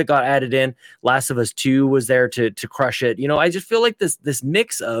ones that got added in. Last of Us 2 was there to crush it. You know, I just feel like this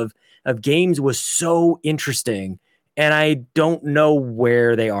mix of games was so interesting. And I don't know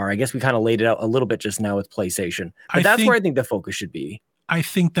where they are. I guess we kind of laid it out a little bit just now with PlayStation. But that's where I think the focus should be. I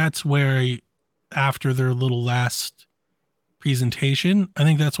think that's where, after their little last presentation, I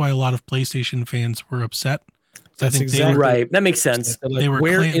think that's why a lot of PlayStation fans were upset. That's I think exactly right. That makes sense. Like, they were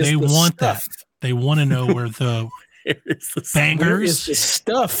they want that. They want to know where the bangers. Where is the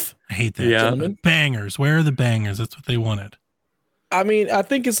stuff? I hate that. Yeah. The bangers. Where are the bangers? That's what they wanted. I mean, I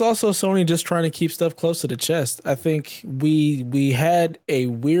think it's also Sony just trying to keep stuff close to the chest. I think we had a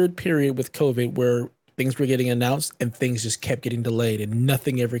weird period with COVID where things were getting announced and things just kept getting delayed and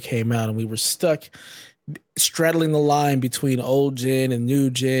nothing ever came out. And we were stuck straddling the line between old gen and new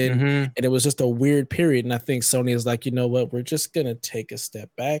gen. And it was just a weird period. And I think Sony is like, you know what? We're just going to take a step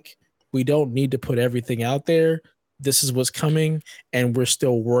back. We don't need to put everything out there. This is what's coming. And we're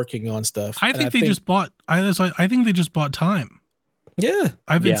still working on stuff. I think they just bought time. Yeah.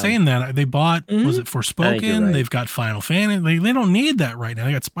 I've been saying that. They bought, was it Forspoken? Right. They've got Final Fantasy. They don't need that right now.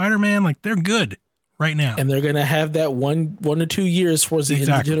 They got Spider-Man. Like, they're good right now. And they're going to have that one to 2 years towards the end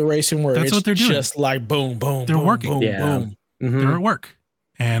of the generation where that's what they're doing. Just like boom, boom, they're boom, working. boom, boom. They're at work.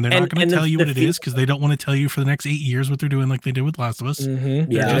 And they're not going to tell you what it is because they don't want to tell you for the next 8 years what they're doing like they did with Last of Us. Yeah, They're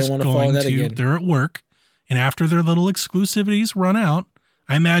they just don't want to follow that again. They're at work. And after their little exclusivities run out,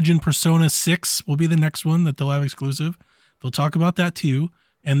 I imagine Persona 6 will be the next one that they'll have exclusive. They'll talk about that too.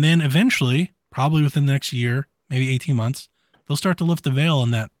 And then eventually, probably within the next year, maybe 18 months, they'll start to lift the veil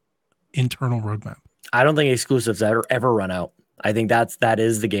on that internal roadmap. I don't think exclusives ever run out. I think that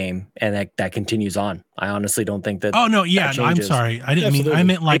is the game, and that continues on. I honestly don't think that. Oh no, yeah, no, I'm sorry. I didn't mean. I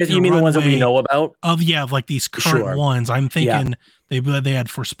meant like you mean the ones that we know about. Of like these current ones. I'm thinking they had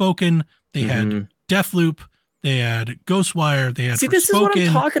Forspoken, they had Deathloop, they had Ghostwire, they had Forspoken. This is what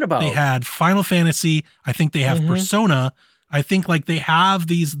I'm talking about. They had Final Fantasy. I think they have Persona. I think like they have a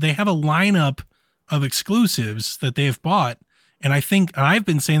lineup of exclusives that they've bought. And I think I've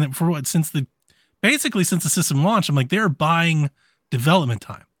been saying that since the system launch, I'm like, they're buying development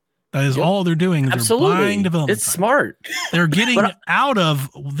time. That is all they're doing. They're buying development It's time. smart. They're getting out of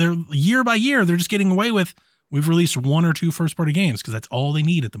their year by year. They're just getting away with, we've released 1 or 2 first party games because that's all they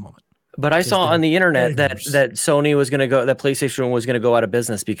need at the moment. But I saw on the internet that Sony was going to go, that PlayStation was going to go out of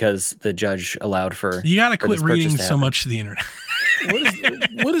business because the judge allowed for. You got to quit reading so much to the internet.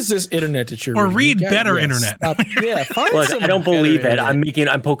 What is this internet that you're or reading? read better internet. Look, I don't believe it.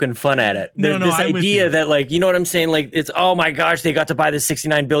 I'm poking fun at it. This idea that, like, you know what I'm saying? Like, it's, oh my gosh, they got to buy this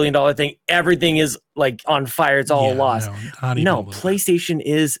 $69 billion thing. Everything is like on fire. It's all lost. No, PlayStation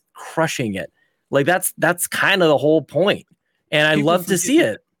is crushing it. Like that's kind of the whole point. And I love to see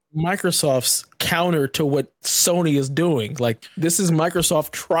it. Microsoft's counter to what Sony is doing. Like, this is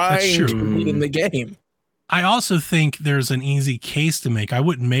Microsoft trying to beat in the game. I also think there's an easy case to make. I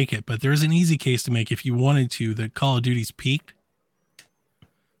wouldn't make it, but there's an easy case to make if you wanted to, that Call of Duty's peaked.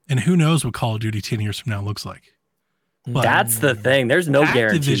 And who knows what Call of Duty 10 years from now looks like. But that's the thing. There's no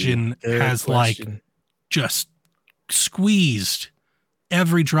guarantee. Activision has like just squeezed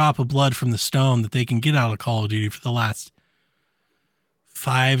every drop of blood from the stone that they can get out of Call of Duty for the last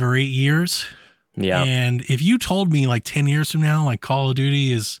 5 or 8 years. Yeah. And if you told me like 10 years from now, like Call of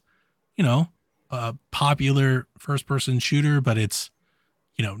Duty is, a popular first person shooter, but it's,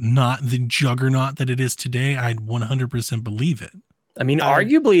 not the juggernaut that it is today, I'd 100% believe it. I mean,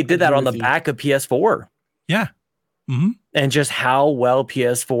 arguably it did that on the back of PS4. Yeah. and just how well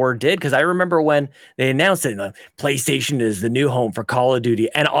PS4 did. Because I remember when they announced it, the PlayStation is the new home for Call of Duty.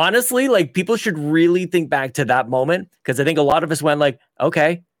 And honestly, like people should really think back to that moment, because I think a lot of us went like,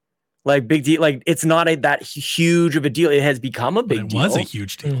 okay, like big deal. Like it's not that huge of a deal. It has become a big deal. It was a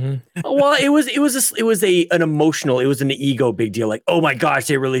huge deal. Well, it was an emotional, it was an ego big deal. Like, oh my gosh,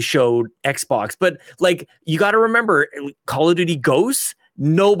 they really showed Xbox. But like, you got to remember, Call of Duty Ghosts,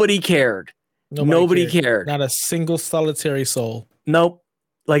 nobody cared. Nobody cared. Not a single solitary soul. Nope.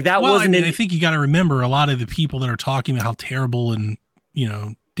 Like that wasn't. I think you got to remember, a lot of the people that are talking about how terrible and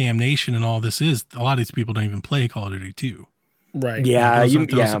damnation and all this is, a lot of these people don't even play Call of Duty 2. Right. Yeah.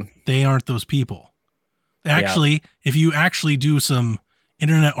 They aren't those people. Actually, if you actually do some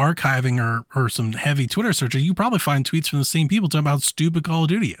internet archiving or some heavy Twitter searching, you probably find tweets from the same people talking about how stupid Call of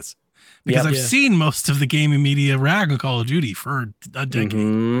Duty is. Because I've seen most of the gaming media rag on Call of Duty for a decade.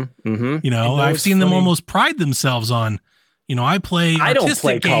 I've seen them almost pride themselves on, I play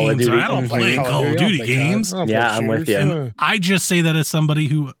artistic games. Call of Duty. I don't play Call of Duty games. Yeah, I'm with you. And I just say that as somebody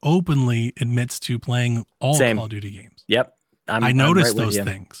who openly admits to playing all Call of Duty games. Yep. I noticed those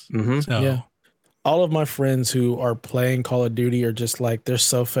things. So. All of my friends who are playing Call of Duty are just like, they're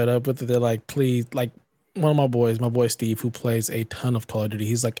so fed up with it. They're like, please, like, one of my boy Steve, who plays a ton of Call of Duty,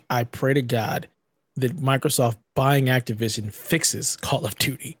 he's like, I pray to God that Microsoft buying Activision fixes Call of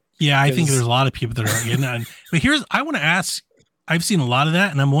Duty. Yeah, I think there's a lot of people that are getting that. But I want to ask, I've seen a lot of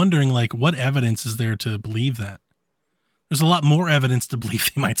that, and I'm wondering, like, what evidence is there to believe that? There's a lot more evidence to believe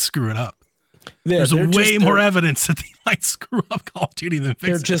they might screw it up. There's way more evidence that they might screw up Call of Duty than fix it.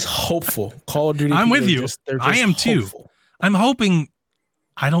 They're just hopeful. Call of Duty. I'm with you. I am too. I'm hoping.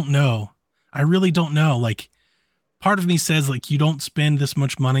 I don't know. I really don't know. Like, part of me says, like, you don't spend this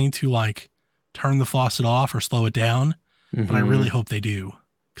much money to, like, turn the faucet off or slow it down. But I really hope they do,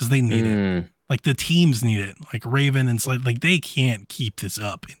 because they need it. Like, the teams need it. Like, Raven and Slade, like, they can't keep this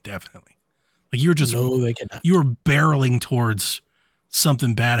up indefinitely. Like, you're just, they cannot. You're barreling towards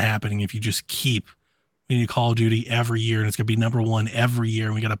something bad happening if you just keep Call of Duty every year, and it's going to be number one every year,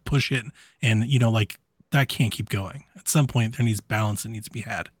 and we got to push it. And, like, that can't keep going. At some point, there needs balance that needs to be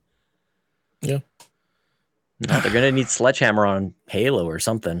had. Yeah. No, they're going to need Sledgehammer on Halo or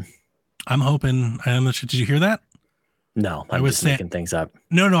something. I'm hoping. I'm not sure. Did you hear that? No, I was just making things up.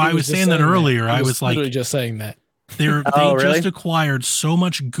 No, I was saying that earlier. I was like, literally just saying that. They just acquired so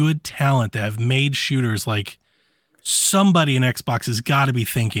much good talent that have made shooters. Like, somebody in Xbox has got to be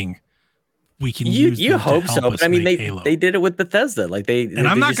thinking we can use. You hope so, but I mean, they did it with Bethesda. Like and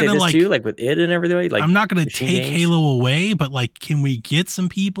I'm not going to like with it and everything. Like, I'm not going to take Halo away, but like, can we get some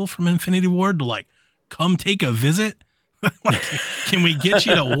people from Infinity Ward to like come take a visit? Like, can we get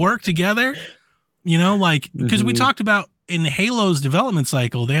you to work together? Because we talked about in Halo's development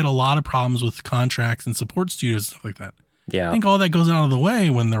cycle, they had a lot of problems with contracts and support studios, stuff like that. Yeah, I think all that goes out of the way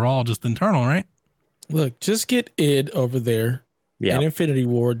when they're all just internal, right? Look, just get id over there in Infinity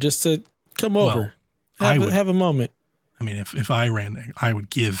Ward just to come over. Have a moment. I mean, if I ran, I would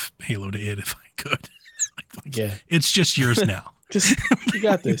give Halo to id if I could. Yeah. It's just yours now. You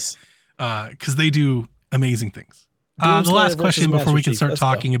got this. Because they do amazing things. The last question before we can start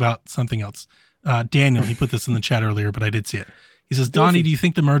talking about something else. Daniel, he put this in the chat earlier, but I did see it. He says, Donnie, do you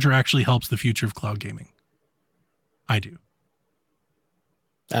think the merger actually helps the future of cloud gaming? I do.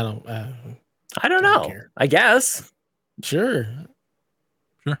 I don't know. Care. I guess. Sure.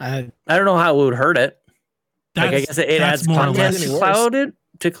 I don't know how it would hurt it. I guess it adds content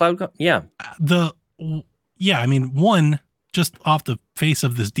to cloud. Yeah. I mean, one, just off the face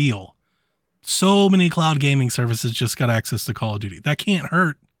of this deal, so many cloud gaming services just got access to Call of Duty. That can't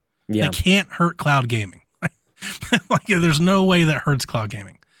hurt. Yeah. That can't hurt cloud gaming. Like, there's no way that hurts cloud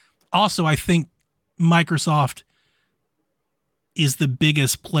gaming. Also, I think Microsoft is the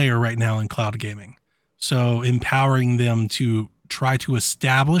biggest player right now in cloud gaming. So empowering them to try to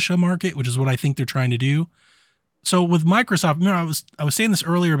establish a market, which is what I think they're trying to do. So with Microsoft, remember I was saying this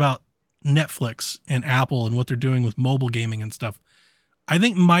earlier about Netflix and Apple and what they're doing with mobile gaming and stuff. I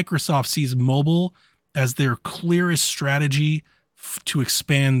think Microsoft sees mobile as their clearest strategy to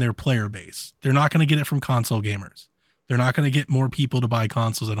expand their player base. They're not going to get it from console gamers. They're not going to get more people to buy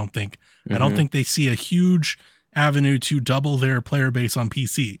consoles, I don't think. I don't think they see a huge avenue to double their player base on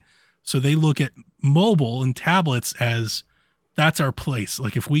PC. So they look at mobile and tablets as that's our place.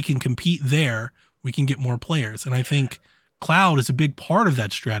 Like, if we can compete there, we can get more players. And I think cloud is a big part of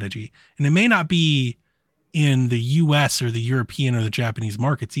that strategy. And it may not be in the US or the European or the Japanese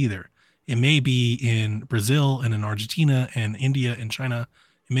markets either. It may be in Brazil and in Argentina and India and China.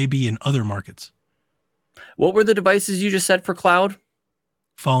 It may be in other markets. What were the devices you just said for cloud?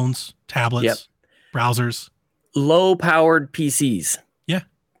 Phones, tablets, browsers. low-powered PCs. Yeah.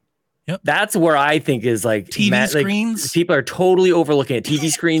 Yep. That's where I think is like TV screens. People are totally overlooking it. TV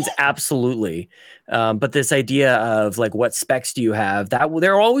screens, absolutely. But this idea of like, what specs do you have? That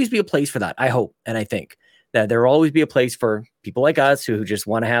there will always be a place for that. I hope, and I think that there will always be a place for people like us who just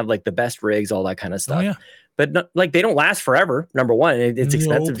want to have like the best rigs, all that kind of stuff. Oh, yeah. But like they don't last forever. Number one, it's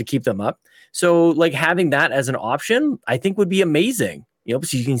expensive to keep them up. So like having that as an option, I think would be amazing. You know,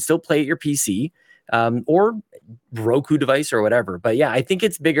 so you can still play at your PC or Roku device or whatever. But yeah, I think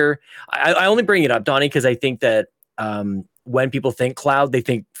it's bigger. I only bring it up, Donnie, because I think that when people think cloud, they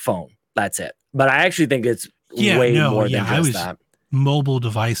think phone. That's it. But I actually think it's way more than just that. Mobile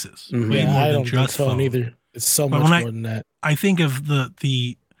devices. Mm-hmm. Way more I than don't just think phone either. It's so much more than that. I think of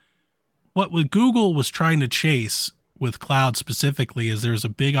what Google was trying to chase with cloud specifically is there's a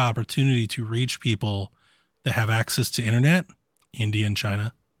big opportunity to reach people that have access to internet, India and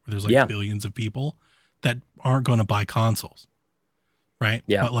China, where there's like billions of people that aren't going to buy consoles. Right.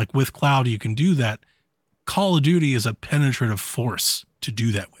 Yeah. But like with cloud, you can do that. Call of Duty is a penetrative force to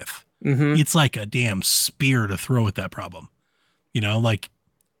do that with. Mm-hmm. It's like a damn spear to throw at that problem. You know, like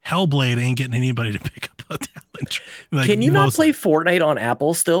Hellblade ain't getting anybody to pick up a challenge. Like, can you not play Fortnite on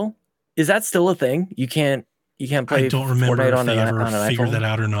Apple still? Is that still a thing? You can't play. I don't remember Fortnite if they ever figured that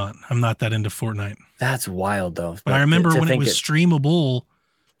out or not. I'm not that into Fortnite. That's wild though. But I remember when it was streamable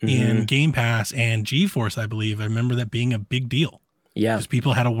in Game Pass and GeForce, I believe. I remember that being a big deal. Yeah, because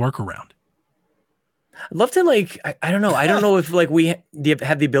people had a workaround. I'd love to I don't know. I don't know if like we have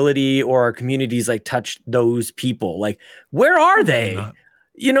the ability or our communities like touch those people. Like, where are they?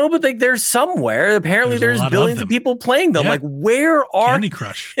 You know, but like they're somewhere. Apparently there's billions of people playing them. Yeah. Like, where are Candy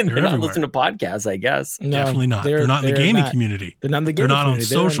Crush? They're not listening to podcasts, I guess. No, definitely not. They're not in the gaming community. They're not in the gaming community.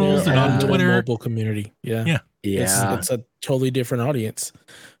 They're not on socials. They're not on Twitter. Mobile community. Yeah. Yeah. It's a totally different audience.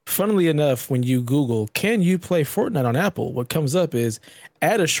 Funnily enough, when you Google, can you play Fortnite on Apple? What comes up is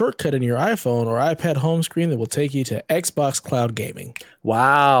add a shortcut in your iPhone or iPad home screen that will take you to Xbox Cloud Gaming.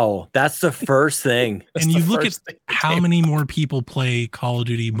 Wow. That's the first thing. And you look at how many more people play Call of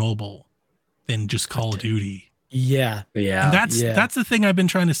Duty mobile than just Call of Duty. Yeah. And that's the thing I've been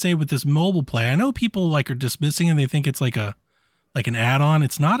trying to say with this mobile play. I know people like are dismissing and they think it's like an add-on.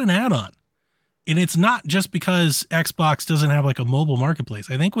 It's not an add-on. And it's not just because Xbox doesn't have like a mobile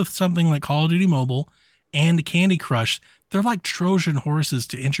marketplace. I think with something like Call of Duty Mobile and Candy Crush, they're like Trojan horses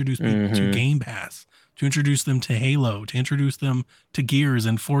to introduce people to Game Pass, to introduce them to Halo, to introduce them to Gears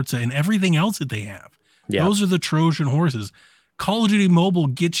and Forza and everything else that they have. Yeah. Those are the Trojan horses. Call of Duty Mobile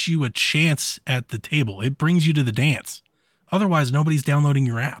gets you a chance at the table. It brings you to the dance. Otherwise, nobody's downloading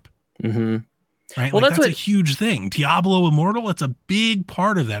your app. Mm-hmm. Right? Well, that's a huge thing. Diablo Immortal, it's a big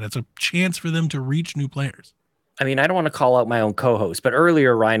part of that. It's a chance for them to reach new players. I mean, I don't want to call out my own co-host, but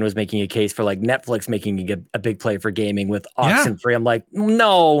earlier Ryan was making a case for like Netflix making a big play for gaming with Oxenfree. I'm like,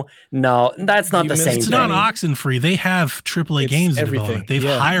 no, that's not the same thing. It's not Oxenfree. They have AAA games in development.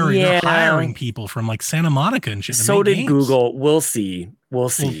 They're hiring people from like Santa Monica and shit. So did Google. We'll see.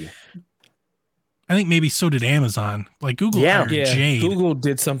 I think maybe so did Amazon. Like Google hired Jade. Google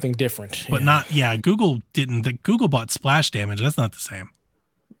did something different. But Google didn't. Google bought Splash Damage. That's not the same.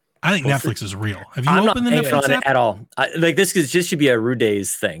 I think Netflix is real. Have you opened the Netflix app? At all. This should be a Rude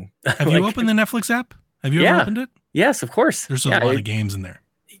Days thing. Have you opened the Netflix app? Have you ever opened it? Yes, of course. There's a lot of games in there.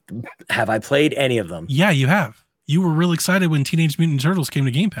 Have I played any of them? Yeah, you have. You were real excited when Teenage Mutant Ninja Turtles came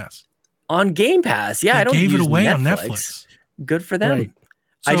to Game Pass. On Game Pass, I don't gave use it away Netflix. On Netflix. Good for them. Right.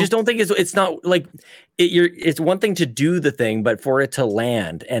 I just don't think it's not like it's one thing to do the thing, but for it to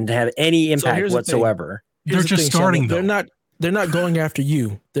land and to have any impact whatsoever. They're just starting though. They're not going after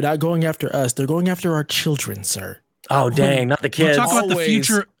you. They're not going after us. They're going after our children, sir. Oh, dang, not the kids. Talk about the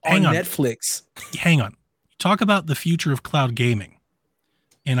future. Hang on. Netflix. Hang on. Talk about the future of cloud gaming.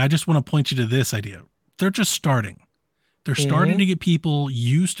 And I just want to point you to this idea. They're just starting. They're starting to get people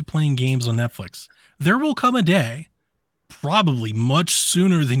used to playing games on Netflix. There will come a day, probably much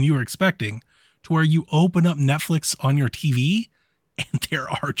sooner than you were expecting, to where you open up Netflix on your TV and there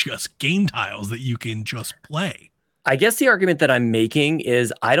are just game tiles that you can just play. I guess the argument that I'm making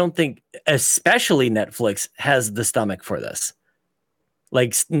is I don't think, especially Netflix, has the stomach for this.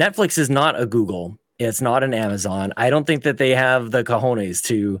 Like, Netflix is not a Google. It's not an Amazon. I don't think that they have the cojones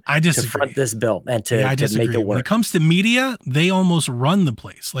to front this bill and to make it work. When it comes to media, they almost run the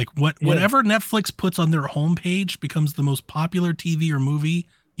place. Like whatever Netflix puts on their homepage becomes the most popular TV or movie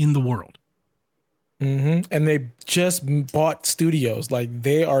in the world. Mm-hmm. And they just bought studios. Like,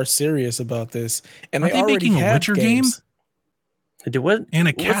 they are serious about this. And Aren't they already making a Witcher game? Do what? And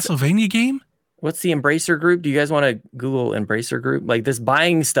a Castlevania game? What's the Embracer Group? Do you guys want to Google Embracer Group? Like this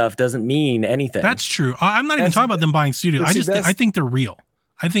buying stuff doesn't mean anything. That's true. I'm not even talking about them buying studios. I think they're real.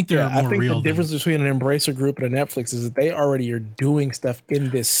 I think they're more real. The difference between an Embracer Group and a Netflix is that they already are doing stuff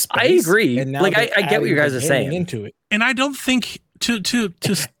in this space. I agree. And now I get what you guys are saying into it. And I don't think to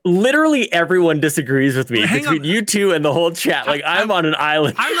literally everyone disagrees with me between you two and the whole chat. Like I'm on an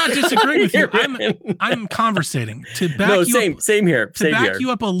island. I'm not disagreeing with you. I'm conversating to back you up. Same here. To back you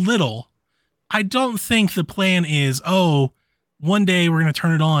up a little. I don't think the plan is, one day we're going to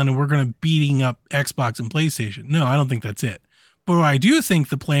turn it on and we're going to beating up Xbox and PlayStation. No, I don't think that's it. But what I do think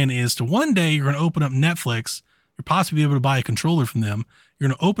the plan is to one day you're going to open up Netflix. You're possibly able to buy a controller from them. You're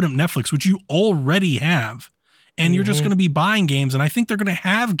going to open up Netflix, which you already have. And you're just going to be buying games. And I think they're going to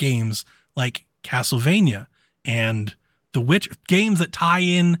have games like Castlevania and The Witch, games that tie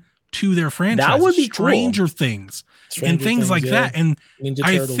in to their franchise. That would be Stranger Things. And things like that. And Ninja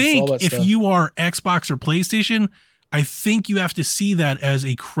Turtles, I think if you are Xbox or PlayStation, I think you have to see that as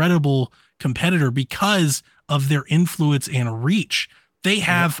a credible competitor because of their influence and reach. They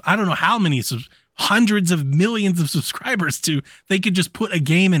have, I don't know how many, hundreds of millions of subscribers they could just put a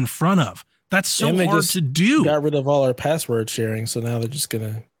game in front of. That's so hard to do. Got rid of all our password sharing, so now they're just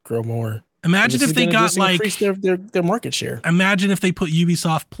going to grow more. Imagine if they got increase their market share. Imagine if they put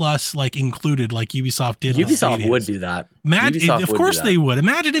Ubisoft Plus included, like Ubisoft did. Ubisoft would do that. Of course they would.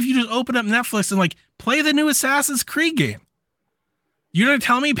 Imagine if you just open up Netflix and play the new Assassin's Creed game. You're gonna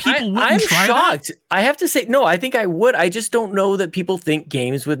tell me people wouldn't try that? I'm shocked. I have to say, no, I think I would. I just don't know that people think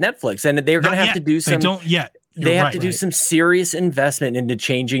games with Netflix, and they're gonna have to do some. They don't yet. They have to do some serious investment into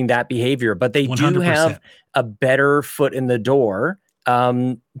changing that behavior, but they 100%. Do have a better foot in the door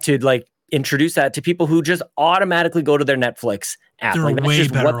to introduce that to people who just automatically go to their Netflix app. They're that's way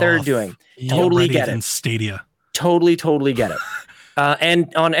just better what they're off doing. Totally get it. Stadia. Totally get it. And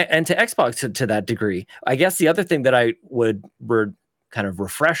to Xbox to that degree, I guess the other thing that I would kind of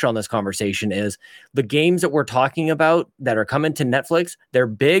refresh on this conversation is the games that we're talking about that are coming to Netflix. They're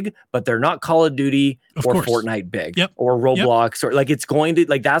big, but they're not Call of Duty or Fortnite big or Roblox or it's going to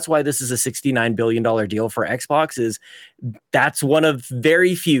that's why this is a $69 billion deal for Xbox. Is that's one of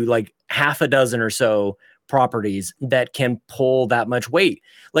very few, half a dozen or so properties that can pull that much weight.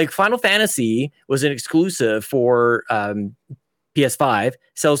 Like Final Fantasy was an exclusive for PS5,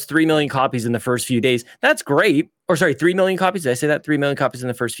 sells 3 million copies in the first few days. That's great. Or sorry, 3 million copies. Did I say that? 3 million copies in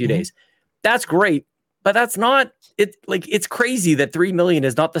the first few days. That's great. But that's not it. It's crazy that 3 million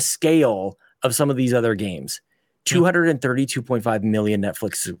is not the scale of some of these other games. 232.5 million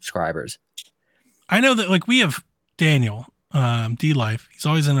Netflix subscribers. I know that we have Daniel, D Life. He's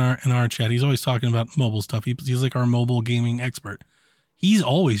always in our chat. He's always talking about mobile stuff. He's like our mobile gaming expert. He's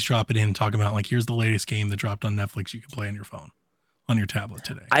always dropping in and talking about here's the latest game that dropped on Netflix you can play on your phone. On your tablet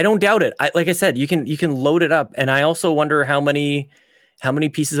today. I don't doubt it. Like I said, you can load it up. And I also wonder how many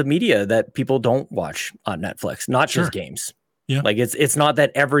pieces of media that people don't watch on Netflix, not just games. Yeah. It's not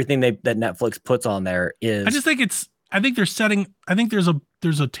that everything that Netflix puts on there is. I just think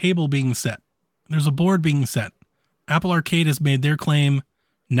there's a table being set. There's a board being set. Apple Arcade has made their claim.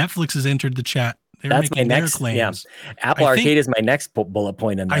 Netflix has entered the chat. That's making their claims. Yeah. Apple Arcade is my next bullet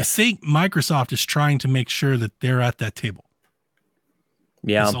point in this. I think Microsoft is trying to make sure that they're at that table.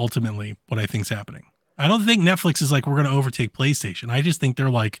 Yeah, is ultimately what I think is happening. I don't think Netflix is we're going to overtake PlayStation. I just think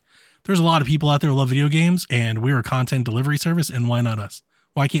they're there's a lot of people out there who love video games, and we're a content delivery service, and why not us?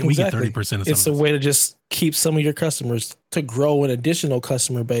 Why can't we get 30% of some It's a way to just keep some of your customers, to grow an additional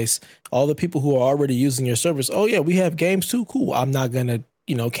customer base. All the people who are already using your service. Oh yeah, we have games too. Cool. I'm not going to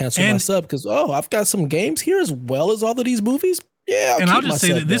cancel my sub because I've got some games here as well as all of these movies. Yeah, I'll just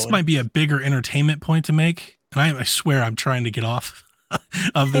say that this might be a bigger entertainment point to make, and I swear I'm trying to get off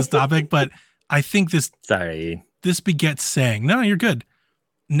of this topic, but I think this begets saying, no, you're good.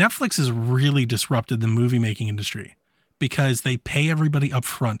 Netflix has really disrupted the movie making industry because they pay everybody up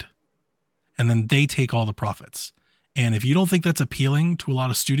front and then they take all the profits. And if you don't think that's appealing to a lot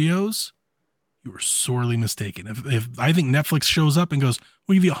of studios, you are sorely mistaken. If I think Netflix shows up and goes,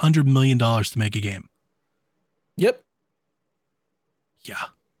 we'll give you $100 million to make a game. Yep. Yeah.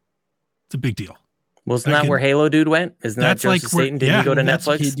 It's a big deal. Wasn't that where Halo dude went? Isn't that Joseph Staten? Did he go to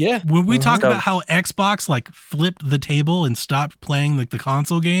Netflix? Yeah. When we talk about how Xbox flipped the table and stopped playing the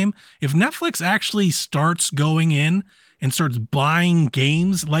console game, if Netflix actually starts going in and starts buying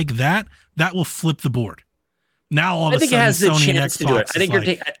games like that, that will flip the board. Now all of a sudden, it has the Sony chance to do it.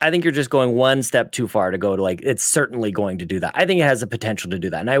 I think you're just going one step too far to go to it's certainly going to do that. I think it has the potential to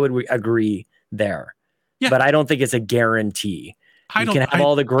do that, and I would agree there. Yeah. But I don't think it's a guarantee. You can have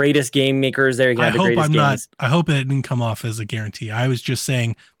all the greatest game makers there. You can have the greatest games. I hope it didn't come off as a guarantee. I was just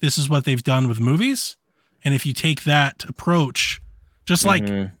saying this is what they've done with movies. And if you take that approach, just like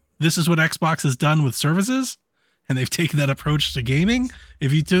this is what Xbox has done with services, and they've taken that approach to gaming.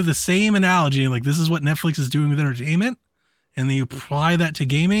 If you do the same analogy, like this is what Netflix is doing with entertainment, and then you apply that to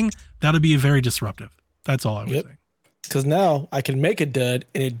gaming, that'll be very disruptive. That's all I was saying. Because now I can make a dud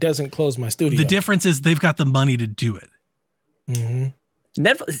and it doesn't close my studio. The difference is they've got the money to do it.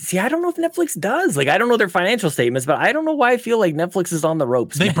 Netflix. See, I don't know if Netflix does. Like, I don't know their financial statements, but I don't know why I feel like Netflix is on the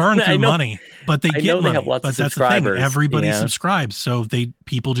ropes. They burn through money, but they get money. They have lots but of that's the thing. subscribers. Everybody subscribes, so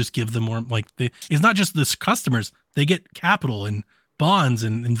people just give them more. Like, it's not just the customers; they get capital and bonds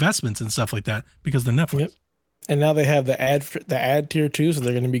and investments and stuff like that because they're Netflix. Yep. And now they have the ad tier too, so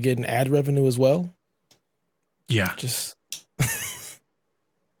they're going to be getting ad revenue as well. Yeah, just.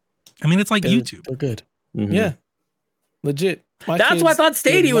 I mean, it's like YouTube. They're good. Yeah, legit. That's why I thought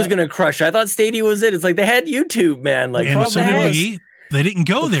Stadia was going to crush. I thought Stadia was it. It's like they had YouTube, man. Like, and so they didn't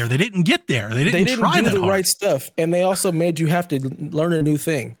go there. They didn't get there. They didn't try do that the hard. right stuff, and they also made you have to learn a new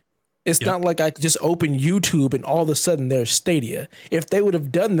thing. It's not like I could just open YouTube and all of a sudden there's Stadia. If they would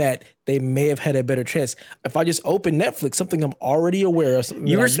have done that, they may have had a better chance. If I just open Netflix, something I'm already aware of,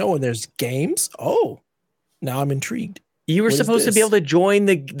 something I know, and there's games. Oh, now I'm intrigued. You were supposed to be able to join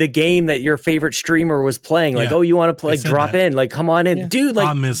the game that your favorite streamer was playing. Like, oh, you want to play? Like, drop in. Like, come on in, dude. Like,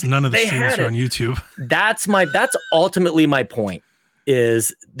 problem is none of the streamers are on YouTube. That's ultimately my point.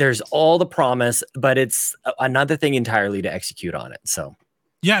 Is there's all the promise, but it's another thing entirely to execute on it. So,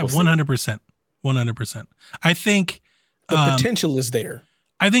 yeah, 100%, 100%. I think the potential is there.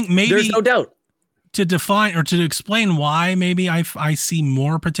 I think maybe there's no doubt to define or to explain why maybe I see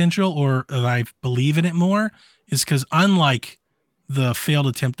more potential or I believe in it more. Is because unlike the failed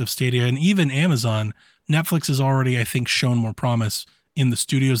attempt of Stadia and even Amazon, Netflix has already, I think, shown more promise in the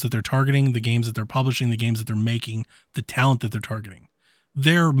studios that they're targeting, the games that they're publishing, the games that they're making, the talent that they're targeting.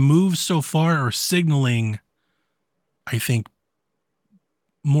 Their moves so far are signaling, I think,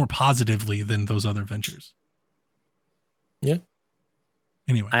 more positively than those other ventures. Yeah.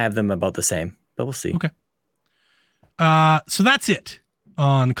 Anyway. I have them about the same, but we'll see. Okay. So that's it.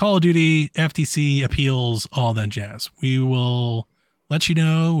 On Call of Duty, FTC appeals, all that jazz. We will let you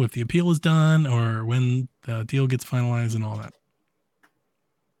know if the appeal is done or when the deal gets finalized and all that.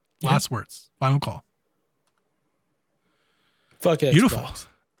 Last words. Final call. Fuck Xbox. Beautiful.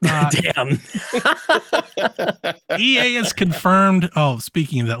 Damn. EA has confirmed. Oh,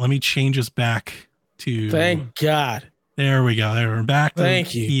 speaking of that, let me change us back to. Thank God. There we go. There we're back to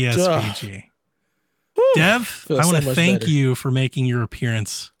Thank you. ESPG. Dev, I want to thank you for making your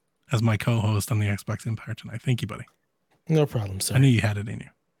appearance as my co-host on the Xbox Empire tonight. Thank you, buddy. No problem, sir. I knew you had it in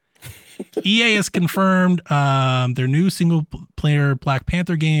you. EA has confirmed their new single-player Black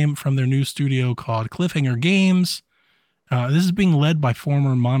Panther game from their new studio called Cliffhanger Games. This is being led by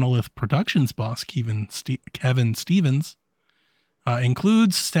former Monolith Productions boss Kevin Stevens.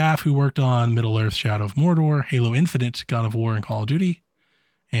 Includes staff who worked on Middle-earth: Shadow of Mordor, Halo Infinite, God of War, and Call of Duty.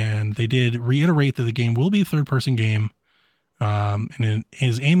 And they did reiterate that the game will be a third-person game, and it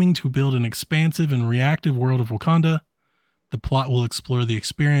is aiming to build an expansive and reactive world of Wakanda. The plot will explore the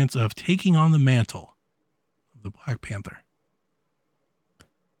experience of taking on the mantle of the Black Panther.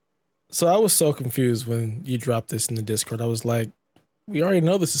 So I was so confused when you dropped this in the Discord. I was like, we already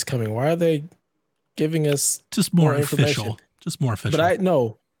know this is coming. Why are they giving us just more official? Just more official.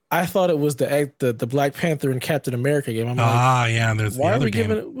 But I thought it was the Black Panther and Captain America game. I'm like, yeah. There's why the are other we game.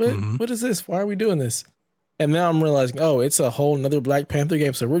 giving it? What is this? Why are we doing this? And now I'm realizing, it's a whole nother Black Panther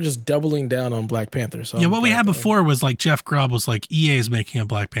game. So we're just doubling down on Black Panther. So yeah, what we had before was like Jeff Grubb was like, EA is making a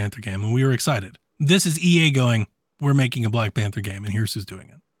Black Panther game, and we were excited. This is EA going, we're making a Black Panther game, and here's who's doing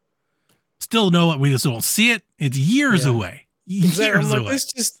it. Still know what we just don't see it. It's years away. Years away.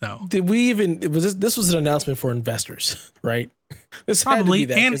 Did we even? This was an announcement for investors, right? This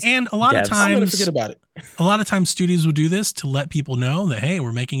probably and a lot of times I'm gonna forget about it. A lot of times studios will do this to let people know that, hey,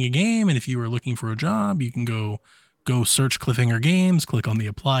 we're making a game, and if you are looking for a job, you can go search Cliffhanger Games, click on the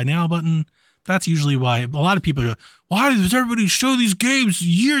Apply Now button. That's usually why a lot of people go, why does everybody show these games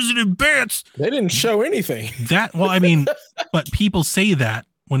years in advance? They didn't show anything. But people say that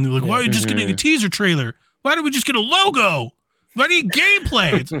when they're like, why are you just getting a teaser trailer? Why don't we just get a logo? Why do you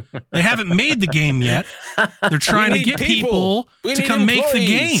gameplay? They haven't made the game yet. They're trying to get people to come make the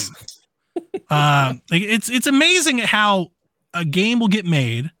game. It's amazing how a game will get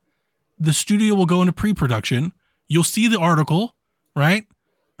made. The studio will go into pre-production. You'll see the article, right?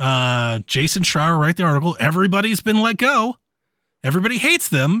 Jason Schreier write the article. Everybody's been let go. Everybody hates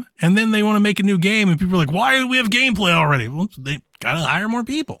them, and then they want to make a new game, and people are like, why do we have gameplay already? Well, they got to hire more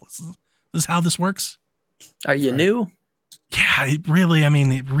people. This is how this works. Are you new? Yeah, it really,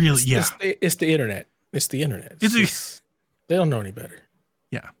 It's the internet. It's the internet. They don't know any better.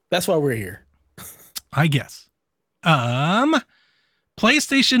 Yeah. That's why we're here. I guess.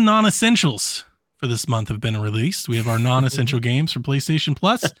 PlayStation non-essentials for this month have been released. We have our non-essential games for PlayStation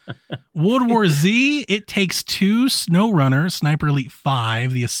Plus. World War Z, It Takes Two, SnowRunner, Sniper Elite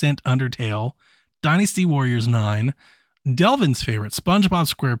 5, The Ascent Undertale, Dynasty Warriors 9, Delvin's favorite,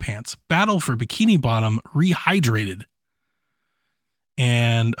 SpongeBob SquarePants, Battle for Bikini Bottom, Rehydrated.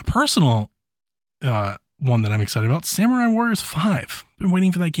 And a personal one that I'm excited about, Samurai Warriors 5. Been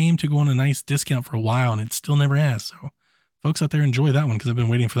waiting for that game to go on a nice discount for a while, and it still never has. So folks out there, enjoy that one because I've been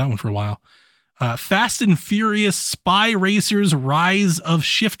waiting for that one for a while. Fast and Furious Spy Racers Rise of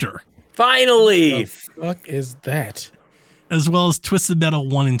Shifter. Finally! What the fuck is that? As well as Twisted Metal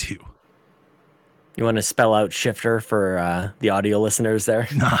 1 and 2. You want to spell out shifter for the audio listeners there?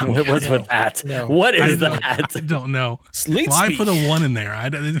 No, What's with that? No. What is that? I don't know. Sleep Why speak. put a 1 in there?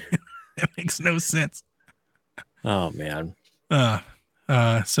 It makes no sense. Oh, man.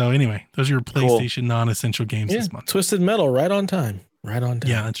 So anyway, those are your PlayStation non-essential games this month. Twisted Metal, right on time. Right on time.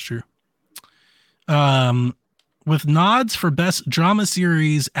 Yeah, that's true. With nods for best drama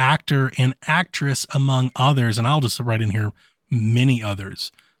series, actor, and actress, among others, and I'll just write in here many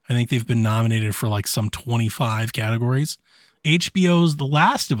others. I think they've been nominated for like some 25 categories. HBO's The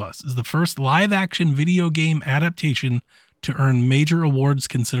Last of Us is the first live-action video game adaptation to earn major awards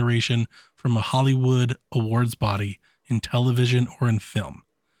consideration from a Hollywood awards body in television or in film,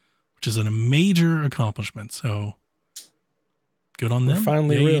 which is a major accomplishment. So good on them. We're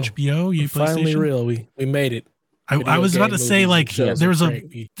finally Yay, real. HBO, you Finally PlayStation. real. We made it. I was about to say, like, there's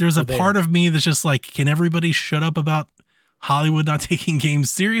a part of me that's just like, can everybody shut up about Hollywood not taking games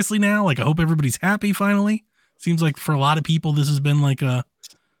seriously now? Like, I hope everybody's happy finally. Seems like for a lot of people, this has been like the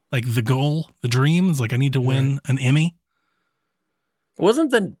goal, the dream is like, I need to win an Emmy.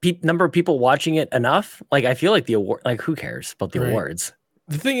 Wasn't the number of people watching it enough? Like, I feel like the award, like, who cares about the awards?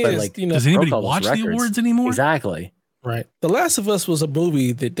 The thing But, is, like, Does anybody broke all those watch the records. awards anymore? Exactly. right. The Last of Us was a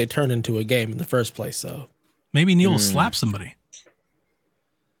movie that they turned into a game in the first place. So Maybe Neil will slap somebody.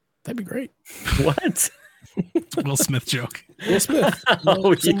 that'd be great. What? Will Smith joke. Will Smith.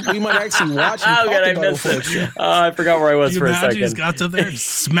 Oh, We might actually watch and How talk could I about it miss for a it? show. I forgot where I was You for a imagine he just second. got up there and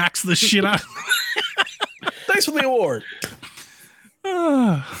smacks the shit out. Thanks for the award.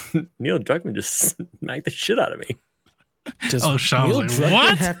 Neil Druckmann just smacked the shit out of me. Does Sean was Neil like, Druckmann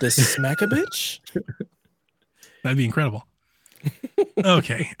 "What?" have to smack a bitch? That'd be incredible.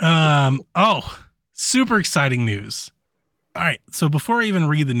 Okay. Super exciting news. All right. So before I even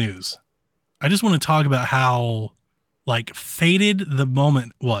read the news, I just want to talk about how like fated the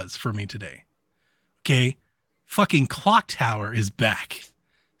moment was for me today. Okay. Fucking Clock Tower is back.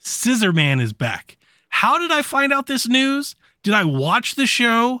 Scissorman is back. How did I find out this news? Did I watch the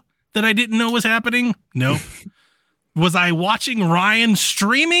show that I didn't know was happening? Nope. Was I watching Ryan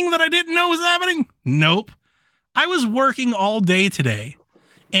streaming that I didn't know was happening? Nope. I was working all day today,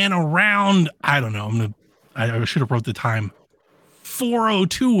 and around, I don't know, I should have wrote the time,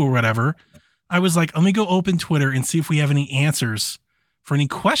 4:02 or whatever. I was like, let me go open Twitter and see if we have any answers for any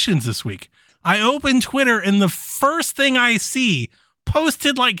questions this week. I opened Twitter, and the first thing I see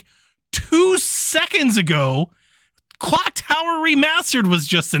posted like 2 seconds ago, Clock Tower Remastered was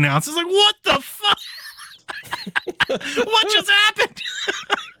just announced. It's like, what the fuck? What just happened?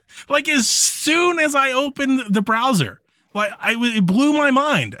 Like, as soon as I opened the browser, like, it blew my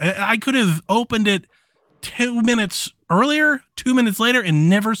mind. I could have opened it 2 minutes earlier, 2 minutes later, and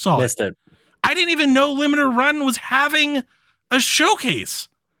never saw Missed it. I didn't even know Limited Run was having a showcase.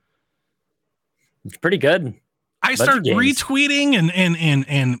 It's pretty good. I started retweeting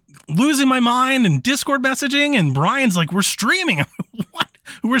and losing my mind and Discord messaging, and Brian's like, "We're streaming." What?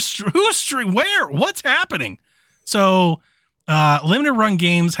 Who's streaming? Where? What's happening? So, Limited Run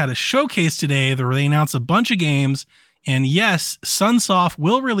Games had a showcase today where they announced a bunch of games, and yes, Sunsoft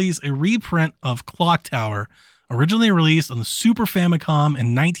will release a reprint of Clock Tower, originally released on the Super Famicom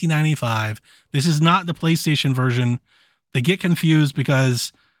in 1995. This is not the PlayStation version. They get confused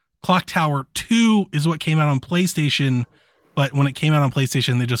because Clock Tower 2 is what came out on PlayStation, but when it came out on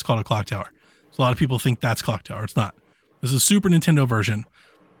PlayStation, they just called it Clock Tower. So a lot of people think that's Clock Tower. It's not. This is a Super Nintendo version.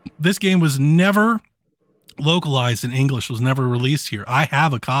 This game was never localized in English, was never released here. I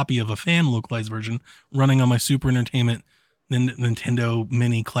have a copy of a fan localized version running on my Super Entertainment Nintendo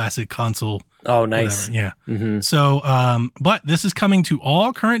Mini Classic Console. Oh, nice. Whatever. Yeah. So, but this is coming to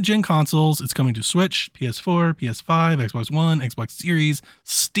all current gen consoles. It's coming to Switch, PS4, PS5, Xbox One, Xbox Series,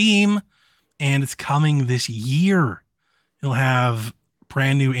 Steam, and it's coming this year. It'll have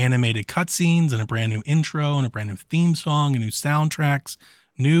brand new animated cutscenes and a brand new intro and a brand new theme song and new soundtracks,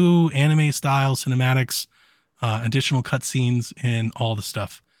 new anime style cinematics, additional cutscenes, and all the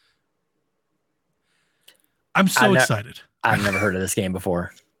stuff. I'm so excited. I've never heard of this game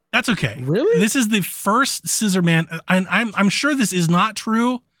before. That's okay. Really? This is the first Scissorman. I'm sure this is not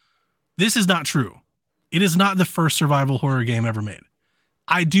true. This is not true. It is not the first survival horror game ever made.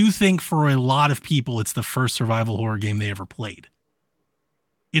 I do think for a lot of people, it's the first survival horror game they ever played.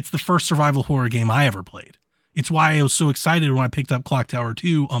 It's the first survival horror game I ever played. It's why I was so excited when I picked up Clock Tower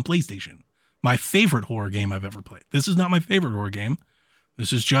 2 on PlayStation. My favorite horror game I've ever played. This is not my favorite horror game.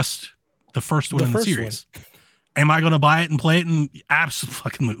 This is just the first one in the series. Am I going to buy it and play it? And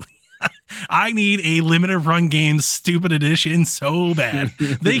absolutely. I need a limited run games stupid edition so bad.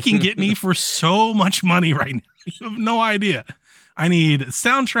 They can get me for so much money right now. You have no idea. I need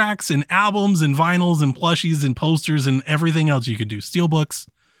soundtracks and albums and vinyls and plushies and posters and everything else you could do. Steelbooks.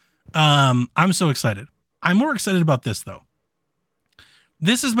 I'm so excited. I'm more excited about this though.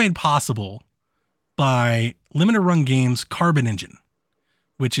 This is made possible by limited run games Carbon Engine,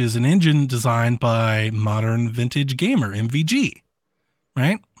 which is an engine designed by Modern Vintage Gamer, MVG,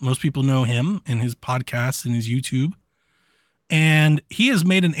 right? Most people know him and his podcasts and his YouTube. And he has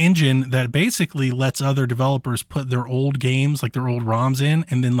made an engine that basically lets other developers put their old games, like their old ROMs in,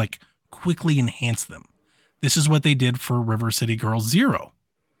 and then like quickly enhance them. This is what they did for River City Girls 0.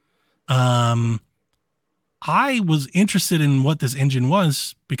 I was interested in what this engine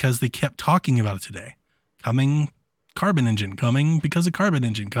was because they kept talking about it today. Coming Carbon Engine, coming because of Carbon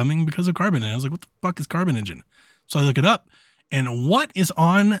Engine, coming because of Carbon. And I was like, what the fuck is Carbon Engine? So I look it up. And what is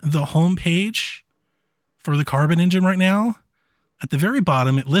on the homepage for the Carbon Engine right now? At the very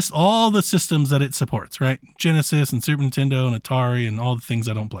bottom, it lists all the systems that it supports, right? Genesis and Super Nintendo and Atari and all the things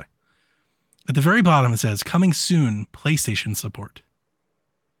I don't play. At the very bottom, it says, coming soon, PlayStation support.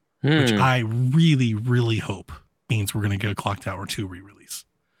 Which I really, really hope means we're going to get a Clock Tower 2 re-release.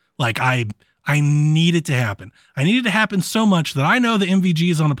 Like, I need it to happen. I need it to happen so much that I know the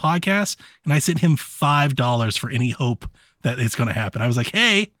MVG is on a podcast, and I sent him $5 for any hope that it's going to happen. I was like,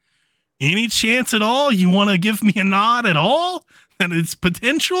 hey, any chance at all you want to give me a nod at all that it's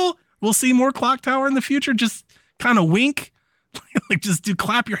potential we'll see more Clock Tower in the future? Just kind of wink, like just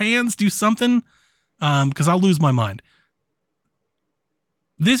clap your hands, do something, because I'll lose my mind.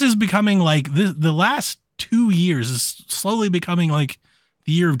 This is becoming like the last 2 years is slowly becoming like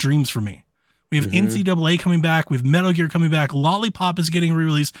the year of dreams for me. We have NCAA coming back. We have Metal Gear coming back. Lollipop is getting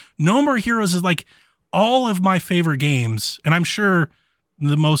re-released. No More Heroes is like all of my favorite games. And I'm sure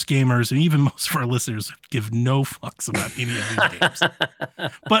the most gamers and even most of our listeners give no fucks about any of these games.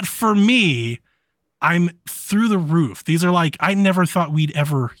 But for me, I'm through the roof. These are like, I never thought we'd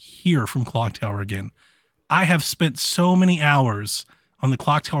ever hear from Clock Tower again. I have spent so many hours on the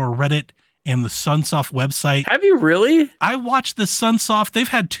Clock Tower Reddit and the Sunsoft website. Have you really? I watched the Sunsoft. They've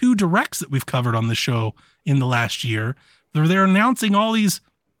had 2 directs that we've covered on the show in the last year. They're announcing all these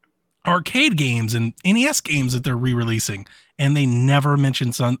arcade games and NES games that they're re-releasing, and they never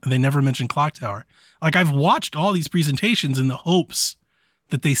mention Clock Tower. Like, I've watched all these presentations in the hopes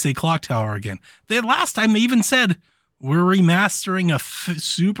that they say Clock Tower again. Last time they even said, we're remastering a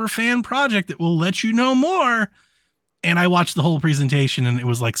super fan project that will let you know more. And I watched the whole presentation and it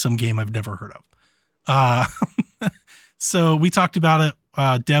was like some game I've never heard of. So we talked about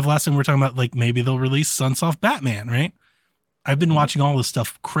it, Dev, last time we were talking about like maybe they'll release Sunsoft Batman, right? I've been watching all this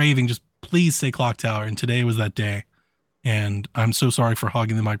stuff, craving, just please say Clock Tower. And today was that day. And I'm so sorry for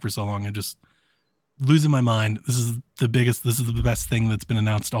hogging the mic for so long and just losing my mind. This is the best thing that's been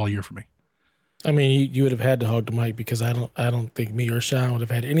announced all year for me. I mean, you would have had to hog the mic because I don't think me or Sean would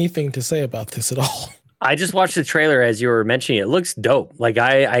have had anything to say about this at all. I just watched the trailer as you were mentioning. It looks dope. Like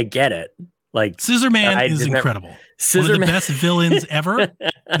I get it. Like Scissorman is incredible. One of the best villains ever.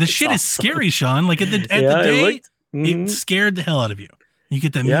 The shit is scary, Sean. Like at the day, it scared the hell out of you. You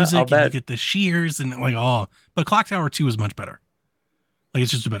get the music, and you get the shears, and like but Clock Tower 2 is much better. Like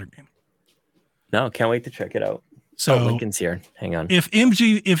it's just a better game. No, can't wait to check it out. So Lincoln's here. Hang on. If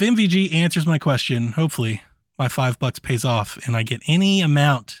MVG answers my question, hopefully my $5 pays off, and I get any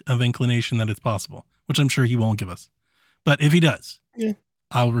amount of inclination that it's possible, which I'm sure he won't give us. But if he does,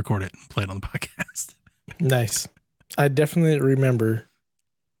 I'll record it and play it on the podcast. Nice. I definitely remember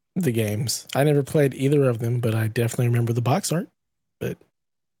the games. I never played either of them, but I definitely remember the box art. But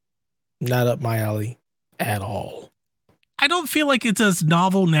not up my alley at all. I don't feel like it's as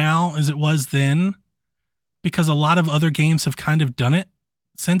novel now as it was then, because a lot of other games have kind of done it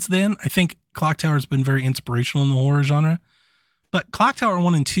since then. I think Clock Tower has been very inspirational in the horror genre. But Clock Tower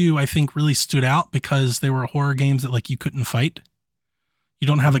 1 and 2, I think, really stood out because they were horror games that, like, you couldn't fight. You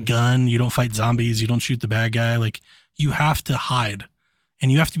don't have a gun. You don't fight zombies. You don't shoot the bad guy. Like, you have to hide.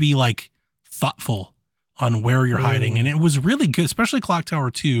 And you have to be, like, thoughtful on where you're hiding. And it was really good, especially Clock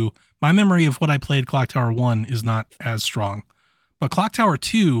Tower 2. My memory of what I played Clock Tower 1 is not as strong. But Clock Tower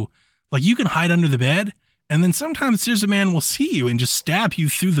 2, like, you can hide under the bed, and then sometimes Scissorman will see you and just stab you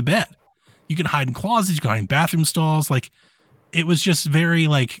through the bed. You can hide in closets. You can hide in bathroom stalls. Like, it was just very,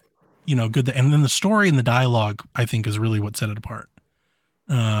 like, you know, good. And then the story and the dialogue, I think, is really what set it apart.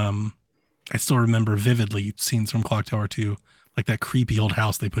 I still remember vividly scenes from Clock Tower 2, like that creepy old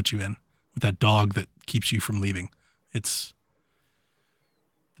house they put you in with that dog that keeps you from leaving. It's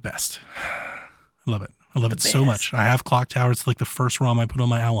the best. I love it. I love it so much. I have Clock Tower. It's like the first ROM I put on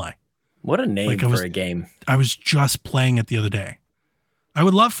my Ally. What a name for a game. I was just playing it the other day. I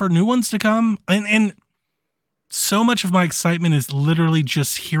would love for new ones to come. And so much of my excitement is literally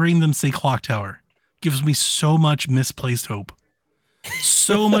just hearing them say Clock Tower. Gives me so much misplaced hope.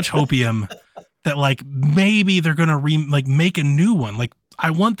 So much hopium that, like, maybe they're going to make a new one. Like,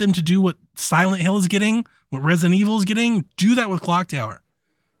 I want them to do what Silent Hill is getting, what Resident Evil is getting. Do that with Clock Tower.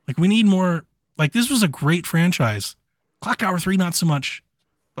 Like, we need more. Like, this was a great franchise. Clock Tower 3, not so much.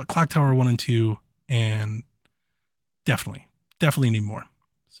 But Clock Tower 1 and 2, and definitely need more.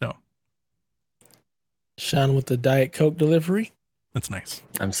 So, Sean with the Diet Coke delivery. That's nice.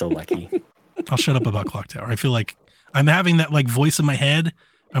 I'm so lucky. I'll shut up about Clock Tower. I feel like I'm having that, like, voice in my head.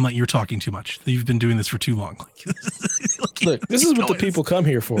 I'm like, you're talking too much. You've been doing this for too long. Look, this is what the people come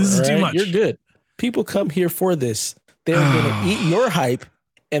here for. This is too much. You're good. People come here for this. They're going to eat your hype,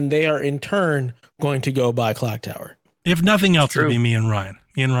 and they are in turn going to go buy Clock Tower. If nothing else, it'll be me and Ryan.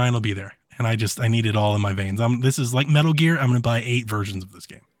 Me and Ryan will be there. And I need it all in my veins. This is like Metal Gear. I'm going to buy 8 versions of this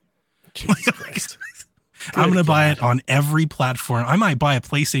game. Jesus Christ. I'm going to buy it on every platform. I might buy a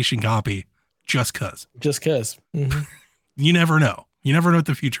PlayStation copy just because. Just because. Mm-hmm. You never know. You never know what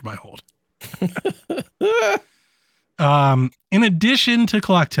the future might hold. In addition to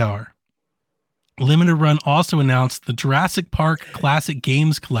Clock Tower, Limited Run also announced the Jurassic Park Classic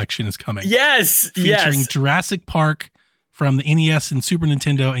Games Collection is coming. Yes. Featuring Jurassic Park from the NES and Super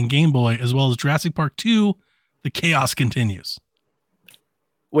Nintendo and Game Boy, as well as Jurassic Park 2, The Chaos Continues.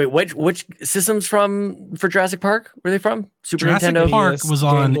 Wait, which systems for Jurassic Park were they from? Super Jurassic Nintendo? Park NES, was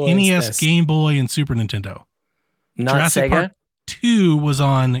on Game Boy, NES, Game Boy, and Super Nintendo. Not Jurassic Sega? Park 2 was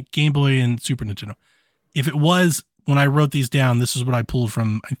on Game Boy and Super Nintendo. If it was, when I wrote these down, this is what I pulled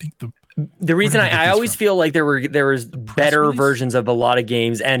from, I think, the reason I always feel like there was better release? versions of a lot of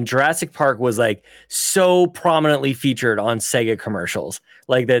games, and Jurassic Park was like so prominently featured on Sega commercials,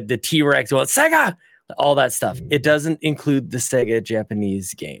 like the T-Rex, well, Sega, all that stuff. It doesn't include the Sega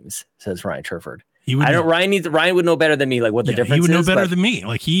Japanese games, says Ryan Turford. Ryan would know better than me, like what the difference is. He would know better than me.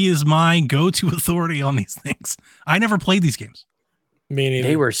 Like, he is my go-to authority on these things. I never played these games. Me neither.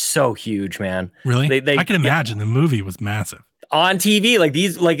 They were so huge, man. Really? I can imagine the movie was massive. On TV, like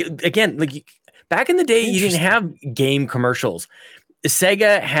these, like, again, like back in the day, you didn't have game commercials.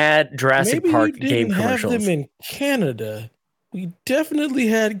 Sega had Jurassic Park game commercials. Have them in Canada. We definitely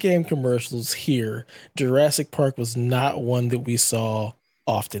had game commercials here. Jurassic Park was not one that we saw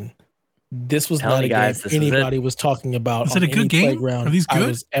often. This was not a game anybody was talking about. Is it a good game? Playground Are these good? I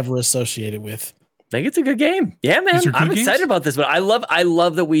was ever associated with. I think it's a good game. Yeah, man. I'm excited about this, but I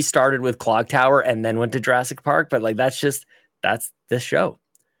love that we started with Clock Tower and then went to Jurassic Park, but like that's this show.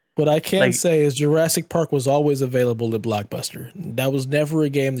 What I can say is Jurassic Park was always available at Blockbuster. That was never a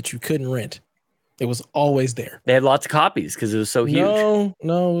game that you couldn't rent. It was always there. They had lots of copies because it was so huge.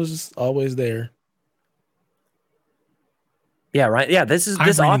 No, it was just always there. Yeah, right. Yeah, this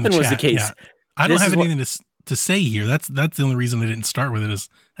often was the case. Yeah. I don't have anything to say here. That's the only reason I didn't start with it is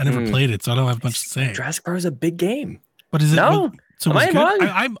I never played it, so I don't have much to say. Jurassic Park is a big game. But is it? No. So Am I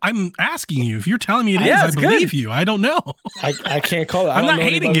wrong? I'm asking you. If you're telling me it is, I believe you. I don't know. I can't call it. I'm not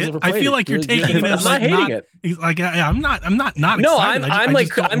hating it. I feel like you're taking it as like not hating it. Like I'm not No,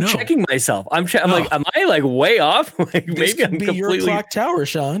 excited. I'm checking myself. I'm like, am I like way off? Like maybe I'm completely your Clock Tower,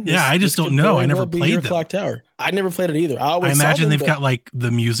 Sean. Yeah, I just don't know. I never played them. Clock Tower. I never played it either. I imagine they've got like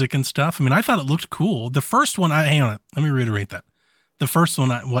the music and stuff. I mean, I thought it looked cool. The first one, hang on, let me reiterate that. The first one,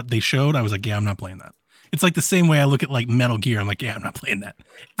 what they showed, I was like, yeah, I'm not playing that. It's like the same way I look at like Metal Gear. I'm like, yeah, I'm not playing that.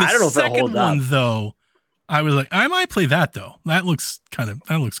 The I don't know if it'll hold second one, up. though, I was like, I might play that though. That looks kind of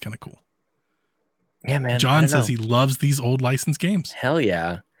cool. Yeah, man. John says he loves these old licensed games. Hell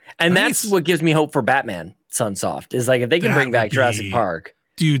yeah. And that's what gives me hope for Batman. Sunsoft. Is like if they can That bring back would Jurassic be- Park.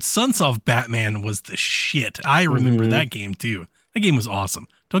 Dude, Sunsoft Batman was the shit. I remember that game too. That game was awesome.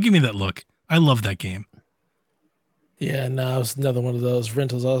 Don't give me that look. I love that game. Yeah, no, it was another one of those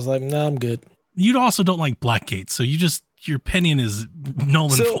rentals. I was like, nah, I'm good. You also don't like Blackgate, so your opinion is null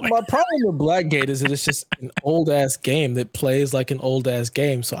and So void. my problem with Blackgate is that it's just an old ass game that plays like an old ass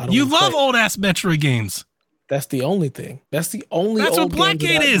game. So I don't. You wanna love play it. old ass Metroid games. That's the only thing. That's the only. That's old what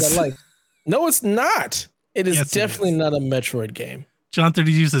game that Blackgate is. I like. No, it's not. It is Yes, it definitely is. not a Metroid game. John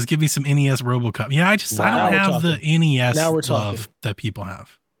 32 says, "Give me some NES RoboCop." Yeah, I Now don't we're have the NES Now we're love talking. that people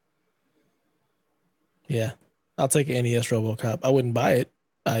have. Yeah, I'll take an NES RoboCop. I wouldn't buy it.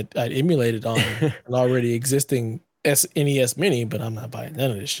 I'd emulate it on an already existing NES Mini, but I'm not buying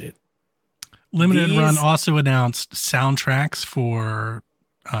none of this shit. Limited These- Run also announced soundtracks for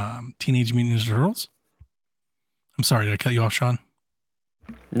Teenage Mutant Ninja Turtles. I'm sorry, did I cut you off, Sean?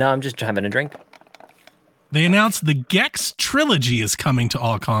 No, I'm just having a drink. They announced the Gex trilogy is coming to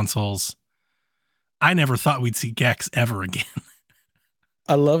all consoles. I never thought we'd see Gex ever again.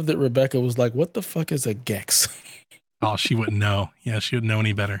 I love that Rebecca was like, "What the fuck is a Gex?" Oh, she wouldn't know. Yeah, she wouldn't know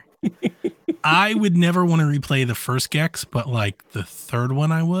any better. I would never want to replay the first Gex, but like the third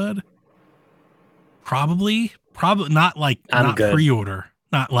one I would. Probably not like I'm not good. pre-order.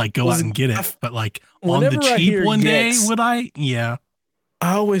 Not like go Was out it- and get I- it, but like on Whenever the I cheap hear one Gex, day, would I? Yeah.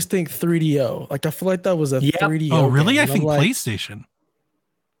 I always think 3DO. Like I feel like that was a Yep. 3DO. Oh, really? game, I and I'm think like, PlayStation.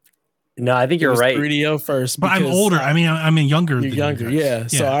 No, I think it you're was right. 3DO first, But I'm because older. I mean, I'm younger. You're than you younger, guys.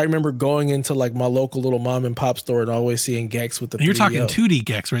 yeah. So I remember going into like my local little mom and pop store and always seeing Gex with the. And you're 3DO. talking 2D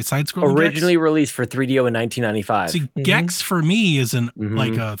Gex, right? Side scrolling. Originally released for 3DO in 1995. See, Gex for me is Mhm.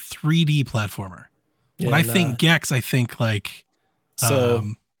 like a 3D platformer. Yeah, When I nah. think Gex, I think like So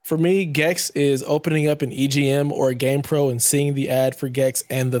for me, Gex is opening up an EGM or a Game Pro and seeing the ad for Gex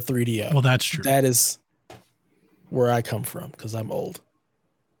and the 3DO. well, that's true. That is where I come from because I'm old.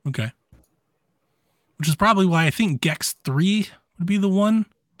 Okay. Which is probably why I think Gex 3 would be the one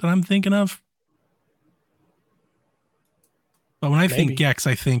that I'm thinking of. But when I Maybe. think Gex,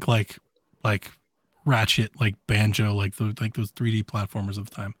 I think like Ratchet, like Banjo, like those 3D platformers of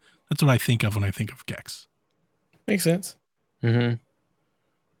the time. That's what I think of when I think of Gex. Makes sense. Mm-hmm.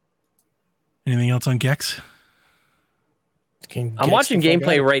 Anything else on Gex? Can I'm Gex watching the fuck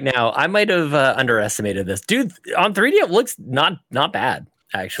gameplay out. right now. I might have underestimated this, dude. On 3D, it looks not bad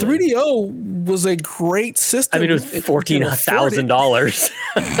actually. 3DO was a great system. I mean, it was if you can afford it. $14,000.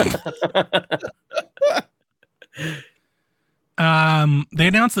 They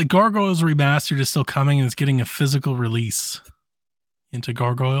announced that Gargoyles Remastered is still coming and it's getting a physical release into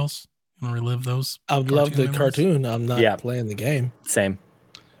Gargoyles. You want to relive those? I love the memories? cartoon. I'm not Yeah. playing the game. Same.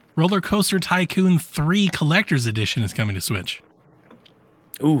 Roller Coaster Tycoon 3 Collector's Edition is coming to Switch.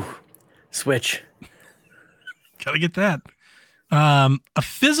 Ooh, Switch. Gotta get that. A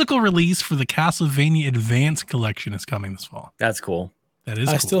physical release for the Castlevania Advance Collection is coming this fall. That's cool. That is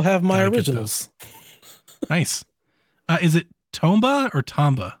I cool. still have my Gotta get originals. Nice. Is it Tomba or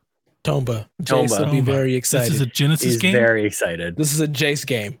Tomba? Tomba. Jace Tomba. will be Tomba. very This excited. is a Genesis He's game? very excited. This is a Jace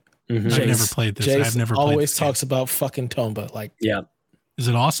game. Mhm. I've Jace. never played this. Jace I've never played always this game. talks about fucking Tomba. Like, Yeah. Is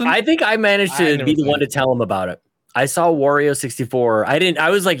it awesome? I think I managed I to never be the one to played. tell him about it. I saw Wario 64. I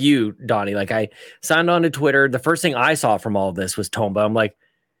was like you, Donnie. Like I signed on to Twitter. The first thing I saw from all of this was Tomba. I'm like,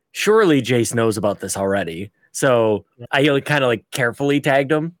 surely Jace knows about this already. So I kind of like carefully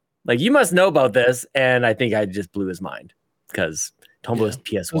tagged him. Like, you must know about this. And I think I just blew his mind because Tomba was it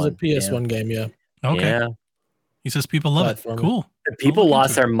PS1. was a PS1 game, yeah. okay. Yeah. He says people love it. Platformer. Cool. People look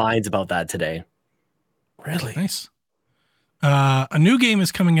lost into their minds about that today. Really? Nice. A new game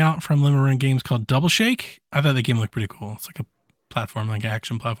is coming out from Limit Run Games called Double Shake. I thought the game looked pretty cool. It's like a platform, like an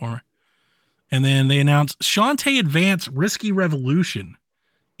action platformer. And then they announced Shantae Advance Risky Revolution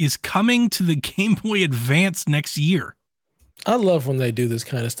is coming to the Game Boy Advance next year. I love when they do this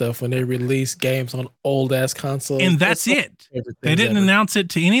kind of stuff, when they release games on old ass consoles. And that's one of it. my favorite They things didn't ever. announce it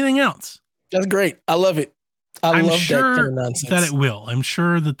to anything else. That's great. I love it. I I'm love sure that kind of nonsense. that it will. I'm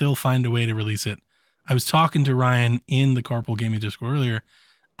sure that they'll find a way to release it. I was talking to Ryan in the Carpool Gaming Discord earlier.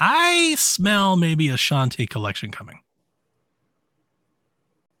 I smell maybe a Shantae collection coming.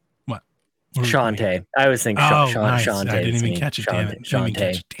 What? What are we playing? Shantae. I always think Oh, nice. Shantae. I didn't even is me. catch it. Damn it. Didn't even Shantae.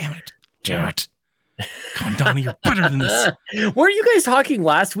 catch it. Damn it. Damn Yeah. it. Come on, Donnie, you're better than this. Weren't you guys talking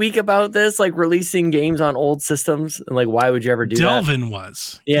last week about this, like releasing games on old systems, and like why would you ever do that? Delvin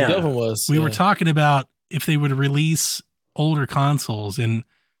was. Yeah, Delvin was. We yeah. were talking about if they would release older consoles, and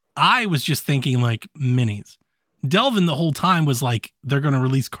I was just thinking like minis. Delvin the whole time was like, they're going to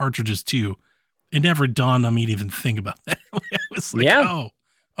release cartridges too. It never dawned on me to even think about that. I was like, Yeah.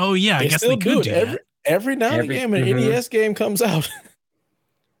 oh yeah, I They guess still they could do do it. that. every now and again, an NES game comes out.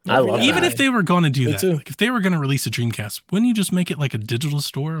 I love that. Even if they were going to do Me that, too. like if they were going to release a Dreamcast, wouldn't you just make it like a digital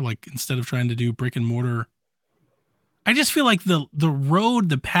store, like instead of trying to do brick and mortar? I just feel like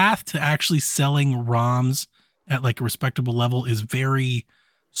the path to actually selling ROMs at like a respectable level is very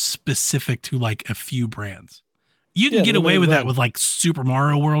specific to like a few brands. You can get away with that with like Super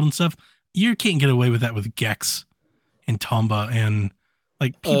Mario World and stuff. You can't get away with that with Gex and Tomba, and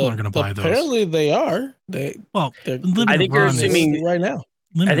like people aren't going to buy those. Apparently they are. I think you're assuming right now.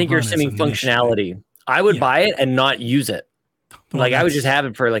 I think you're assuming functionality. I would buy it and not use it. Well, like I would just have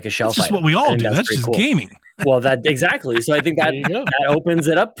it for like a shelf. That's just what we all do. That's just gaming. Well, that exactly. So I think that opens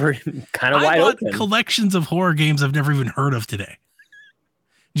it up for kind of wide open. Collections of horror games I've never even heard of today.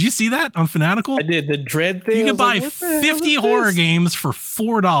 Did you see that on Fanatical? I did. The Dread thing. You could buy 50 horror games for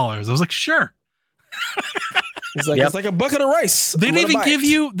 $4. I was like, sure. It's like a bucket of rice. They don't even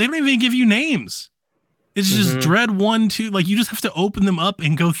give you names. It's just Dread 1, 2. Like you just have to open them up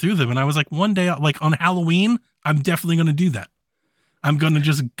and go through them. And I was like, one day, like on Halloween, I'm definitely going to do that. I'm going to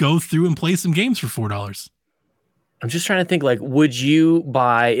just go through and play some games for $4. I'm just trying to think, like, would you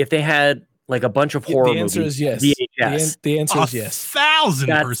buy if they had like a bunch of horror movies? The answer is yes. VHS. The answer is yes.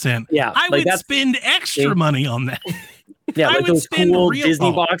 1,000%. Yeah, I would spend extra money on that. Yeah, like those cool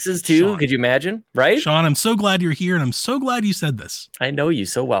Disney boxes too. Sean, could you imagine? Right, Sean? I'm so glad you're here, and I'm so glad you said this. I know you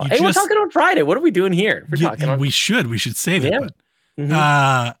so well. We're talking on Friday. What are we doing here? We're talking on. We should save it.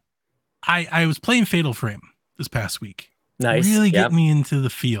 But, I was playing Fatal Frame this past week. Nice. Really get me into the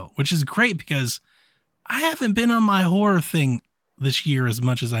feel, which is great because I haven't been on my horror thing this year as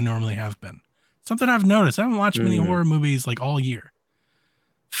much as I normally have been. Something I've noticed. I haven't watched many horror movies like all year.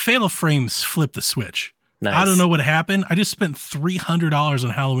 Fatal Frames flipped the switch. Nice. I don't know what happened. I just spent $300 on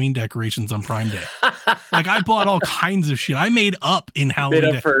Halloween decorations on Prime Day. Like I bought all kinds of shit. I made up in Halloween.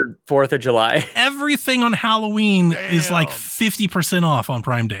 Made up for 4th of July. Everything on Halloween is like 50% off on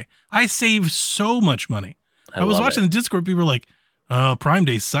Prime Day. I saved so much money. I was watching the Discord. People were like, Prime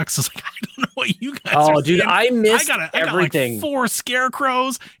Day sucks. I was like, I don't know what you guys are dude, saying. I missed I everything. got like 4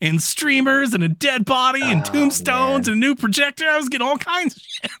 scarecrows and streamers and a dead body and tombstones and a new projector. I was getting all kinds of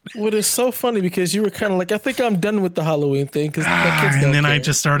shit. What is so funny because you were kind of like, I think I'm done with the Halloween thing. And then I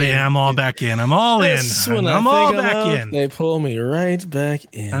just started, I'm all back in. I'm all in. I'm all back in. They pull me right back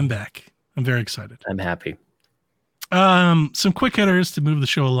in. I'm back. I'm very excited. I'm happy. Some quick hitters to move the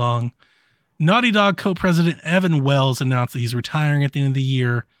show along. Naughty Dog co-president Evan Wells announced that he's retiring at the end of the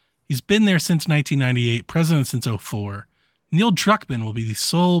year. He's been there since 1998, president since 2004. Neil Druckmann will be the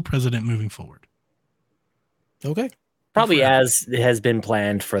sole president moving forward. Okay. Probably as has been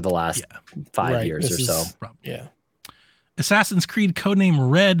planned for the last 5 years or so. Yeah. Assassin's Creed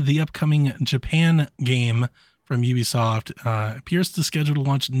codename Red, the upcoming Japan game from Ubisoft, appears to schedule to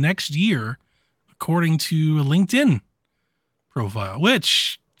launch next year, according to a LinkedIn profile,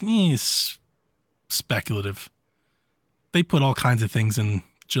 which is speculative. They put all kinds of things in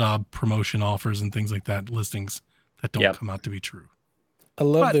job promotion offers and things like that, listings that don't come out to be true. I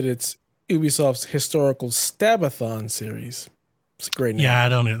love that it's Ubisoft's historical Stabathon series. It's a great name. Yeah, I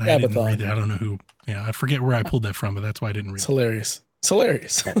didn't read that. I don't know who. Yeah, I forget where I pulled that from, but that's why I didn't read it. Hilarious. It's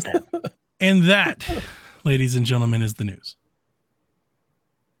hilarious. And that, ladies and gentlemen, is the news.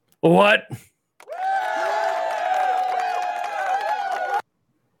 What?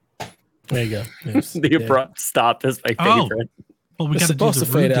 There you go. The abrupt stop is my favorite. Well, we got to do the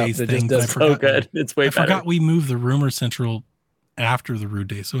Rude Days thing. But I forgot, so good. It's way better. I forgot we moved the Rumor Central after the Rude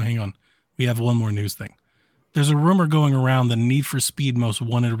Days. So hang on. We have one more news thing. There's a rumor going around the Need for Speed Most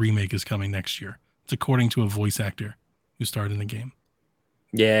Wanted remake is coming next year. It's according to a voice actor who starred in the game.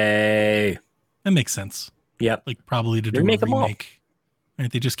 Yay. That makes sense. Yep. Like probably to do a remake.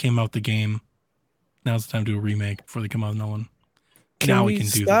 Right? They just came out the game. Now's the time to do a remake before they come out with no one. Now we can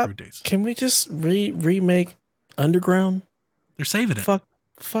do the Rude Days. Can we just remake Underground? They're saving it.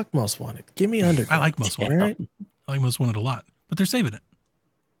 Fuck Most Wanted. Give me Underground. I like Most Wanted. Right? I like Most Wanted a lot, but they're saving it.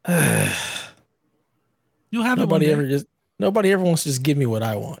 You'll have nobody ever wants to just give me what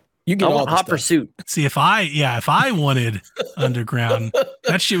I want. You get all the Hot Pursuit. See, if I wanted Underground,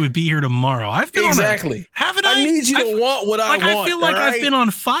 that shit would be here tomorrow. I've been exactly. I need you to want what I want. I feel like I've been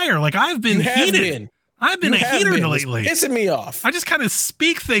on fire. Like I've been heated. I've been a heater lately. It's pissing me off. I just kind of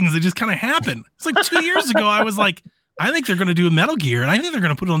speak things that just kind of happen. It's like 2 years ago, I was like, I think they're going to do a Metal Gear, and I think they're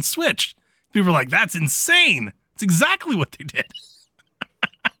going to put it on Switch. People were like, that's insane. It's exactly what they did.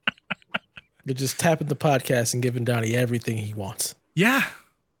 They're just tapping the podcast and giving Donnie everything he wants. Yeah.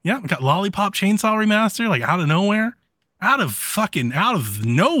 Yeah. We got Lollipop Chainsaw Remaster, like out of nowhere. out of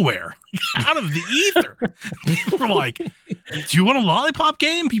nowhere, out of the ether. People were like, "Do you want a lollipop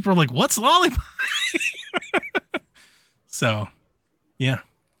game?" People are like, "What's lollipop?" So, yeah,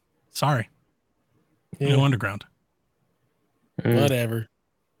 sorry, no underground. Whatever.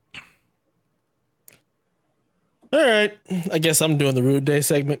 All right, I guess I'm doing the Rude Day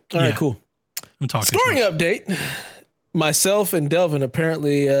segment. All right, cool. I'm talking scoring update. Myself and Delvin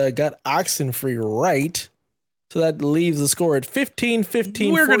apparently got Oxenfree right. So that leaves the score at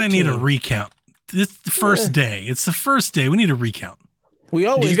 15-15. We're going to need a recount. It's the first day. It's the first day. We need a recount. We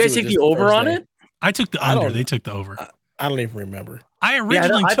always. Did you guys take the over on it? I took the under. They took the over. I don't even remember. I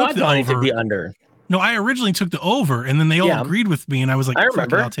originally took the over. Took the under. No, I originally took the over, and then they all agreed with me, and I was like,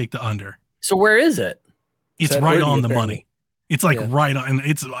 "Fuck it, I'll take the under." So where is it? It's right on the money. It's like right on.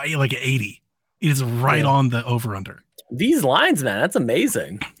 It's like 80. It is right on the over under. These lines, man, that's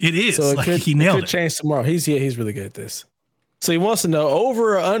amazing. It is. So he nailed it. Change tomorrow. He's really good at this. So he wants to know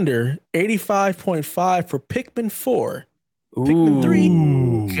over or under 85.5 for Pikmin 4. Pikmin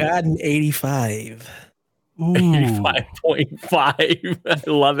 3 got an 85. 85.5. I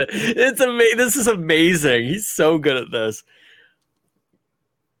love it. It's amazing. This is amazing. He's so good at this.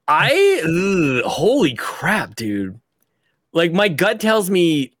 Holy crap, dude. Like my gut tells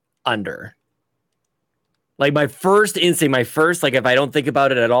me under. Like my first instinct, like if I don't think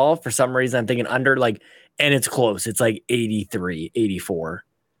about it at all, for some reason I'm thinking under, like, and it's close. It's like 83, 84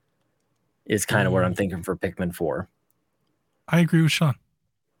 is kind of what I'm thinking for Pikmin 4. I agree with Sean.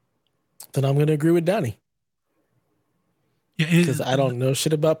 Then I'm going to agree with Donnie. Yeah, because I don't know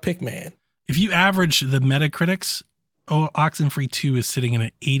shit about Pikmin. If you average the Metacritics, Oxenfree 2 is sitting in an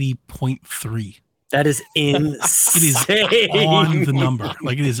 80.3. That is insane. It is on the number.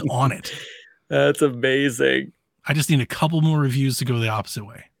 Like it is on it. That's amazing. I just need a couple more reviews to go the opposite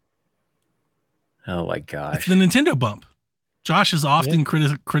way. Oh my gosh. It's the Nintendo bump. Josh has often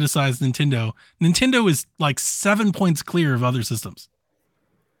criticized Nintendo. Nintendo is like 7 points clear of other systems.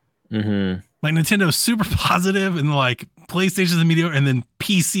 Mm-hmm. Like Nintendo's super positive and like PlayStation's the mediocre, and then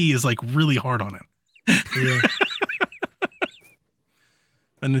PC is like really hard on it. Yeah.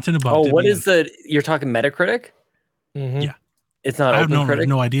 The Nintendo bump. Oh, what is you're talking Metacritic? Mm-hmm. Yeah. It's not. I have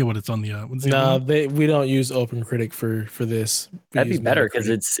no idea what it's on the. We don't use OpenCritic for this. That'd be better because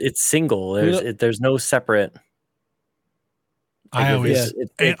it's single. There's no separate. I always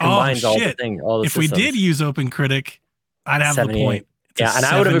it combines all the things. All the if systems. We did use OpenCritic, I'd have the point. Yeah, and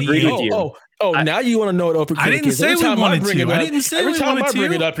I would have agreed with you. Now you want to know what OpenCritic is. I didn't say we wanted to. I didn't say we wanted to. Every time I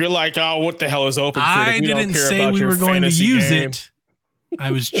bring it up, you're like, "Oh, what the hell is OpenCritic?" I didn't say we were going to use it.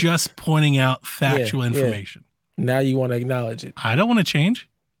 I was just pointing out factual information. Now you want to acknowledge it. I don't want to change.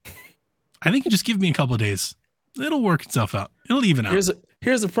 I think you just give me a couple of days. It'll work itself out. It'll even out.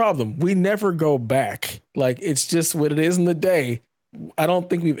 Here's the problem. We never go back. Like, it's just what it is in the day. I don't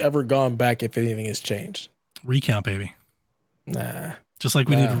think we've ever gone back if anything has changed. Recount, baby. Nah. Just like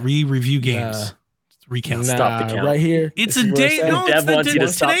we need to review games. Recount. Stop the count. Right here. It's a day. No, it's the day.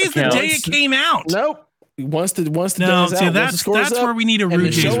 Today's the day it came out. Nope. Once the no, day is see, out, that's where we need a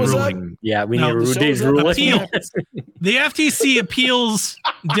Rude Days ruling. Yeah, we need a Rude Days ruling. Appeal. The FTC appeals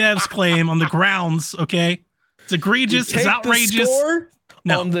Dev's claim on the grounds. Okay, it's egregious. It's outrageous.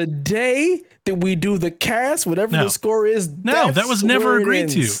 On the day that we do the cast, whatever the score is. No, that was never agreed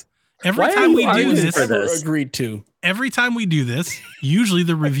to. Every time we do this, agreed to. Every time we do this, usually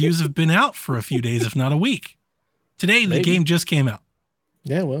the reviews have been out for a few days, if not a week. Today, the game just came out.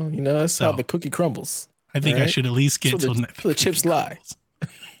 Yeah, well, that's how the cookie crumbles. I think I should at least get till the chips lie.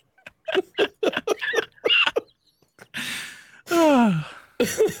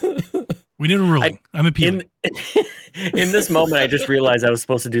 We did a ruling. I'm appealing. In this moment, I just realized I was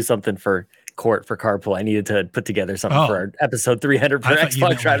supposed to do something for Carpool. I needed to put together something for our episode 300 for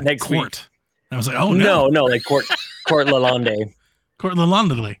Xbox Drive next week. I was like, oh no, like Court Lalonde. Court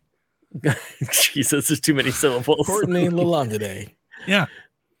Lalonde. Jesus, there's too many syllables. Courtney Lalonde. Yeah.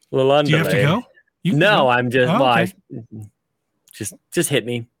 Lalonde. Do you have to go? I'm just just hit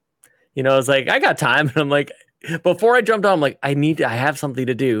me. I was like, I got time, and I'm like, before I jumped on, I'm like, I have something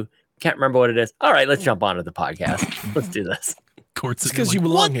to do. Can't remember what it is. All right, let's jump onto the podcast. Let's do this. Court's because like, you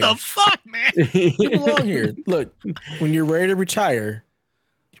belong here. What the fuck, man? You belong here. Look, when you're ready to retire,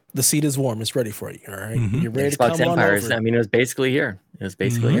 the seat is warm. It's ready for you. All right, you're ready Xbox to come Empires. on over. I mean, it was basically here.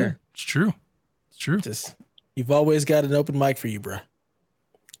 Here. It's true. You've always got an open mic for you, bro.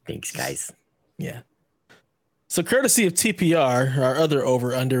 Thanks, guys. Yeah. So courtesy of TPR, our other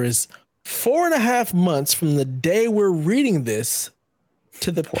over-under is 4.5 months from the day we're reading this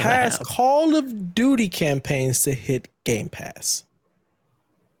to the past Call of Duty campaigns to hit Game Pass.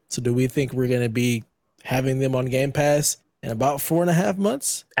 So do we think we're going to be having them on Game Pass in about 4.5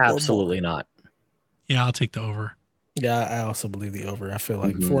 months? or more? Absolutely not. Yeah, I'll take the over. Yeah, I also believe the over. I feel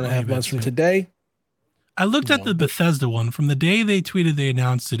like Mhm. 4.5 months from today. I looked at No. the Bethesda one. From the day they tweeted they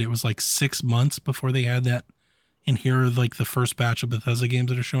announced it, it was like 6 months before they had that. And here are like the first batch of Bethesda games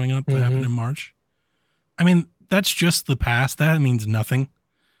that are showing up that happened in March. I mean, that's just the past. That means nothing.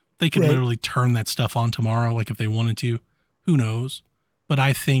 They could literally turn that stuff on tomorrow, like if they wanted to. Who knows? But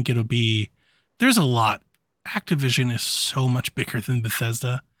I think it'll be, there's a lot. Activision is so much bigger than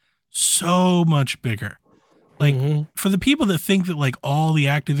Bethesda. So much bigger. Like, for the people that think that like all the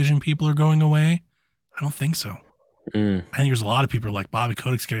Activision people are going away, I don't think so. I think there's a lot of people who are like, Bobby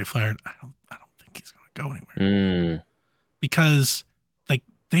Kotick's getting fired. I don't think he's going to go anywhere. Because like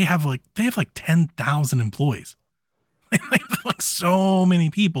they have like 10,000 employees. like so many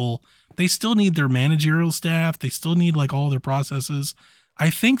people. They still need their managerial staff. They still need like all their processes. I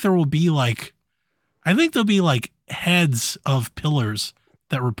think there'll be like heads of pillars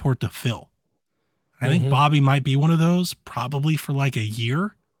that report to Phil. I think Bobby might be one of those, probably for like a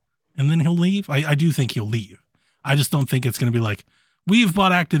year, and then he'll leave. I do think he'll leave. I just don't think it's going to be like, we've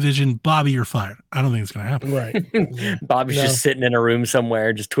bought Activision, Bobby, you're fired. I don't think it's going to happen. Right. Bobby's just sitting in a room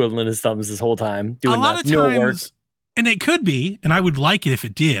somewhere, just twiddling his thumbs this whole time, doing a lot of no times, work. and it could be, and I would like it if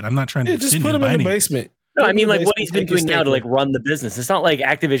it did. I'm not trying to just put him in the basement. No, I mean like what he's been doing now to like run the business. It's not like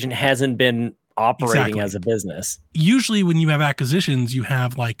Activision hasn't been operating as a business. Usually when you have acquisitions, you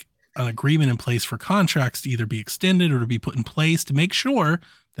have like an agreement in place for contracts to either be extended or to be put in place to make sure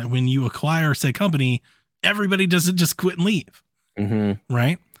that when you acquire said company, everybody doesn't just quit and leave.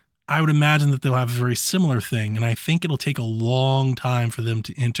 Right? I would imagine that they'll have a very similar thing. And I think it'll take a long time for them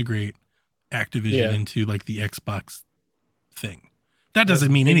to integrate Activision into like the Xbox thing. That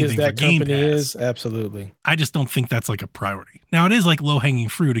doesn't mean anything for Game Pass. Absolutely. I just don't think that's like a priority. Now it is like low hanging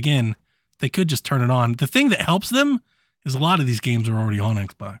fruit. Again, they could just turn it on. The thing that helps them is a lot of these games are already on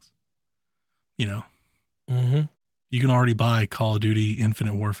Xbox. You know, you can already buy Call of Duty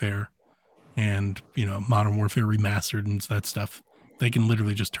Infinite Warfare and, you know, Modern Warfare Remastered and that stuff. They can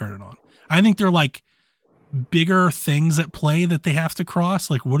literally just turn it on. I think they're like bigger things at play that they have to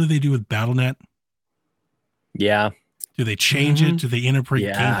cross. Like, what do they do with BattleNet? Yeah. Do they change it? Do they integrate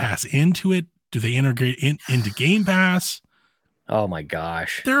Game Pass into it? Do they integrate into Game Pass? Oh my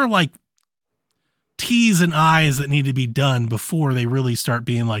gosh. There are like T's and I's that need to be done before they really start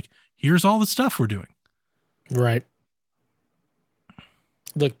being like, here's all the stuff we're doing. Right.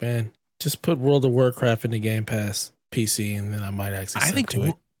 Look, man, just put World of Warcraft into Game Pass PC, and then I might actually. I think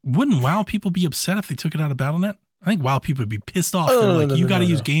wouldn't WoW people be upset if they took it out of BattleNet? I think WoW people would be pissed off. You got to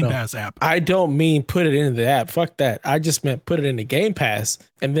use Game Pass app. I don't mean put it into the app. Fuck that. I just meant put it into Game Pass,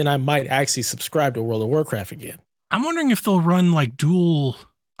 and then I might actually subscribe to World of Warcraft again. I'm wondering if they'll run like dual.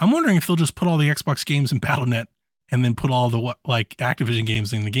 I'm wondering if they'll just put all the Xbox games in BattleNet and then put all the like Activision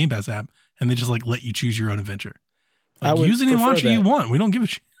games in the Game Pass app, and they just like let you choose your own adventure. Like, use any launcher you want. We don't give a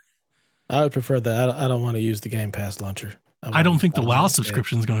shit. I would prefer that. I don't want to use the Game Pass launcher. I don't think the WoW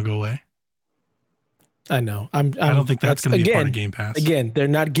subscription is going to go away. I know. I don't think that's going to be a part of Game Pass. Again, they're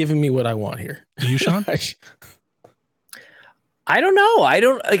not giving me what I want here. Do you, Sean? I don't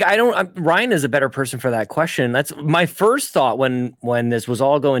know. Ryan is a better person for that question. That's my first thought when this was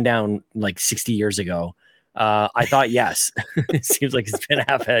all going down like 60 years ago. I thought yes. It seems like it's been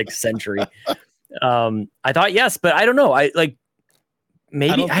half a century. I thought yes, but I don't know.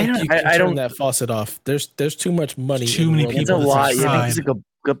 Maybe I don't turn that faucet off. There's too much money. Too many people. It's a lot. Yeah, it's a good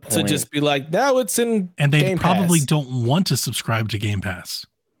point. To just be like, now it's in. And they Game probably Pass. don't want to subscribe to Game Pass,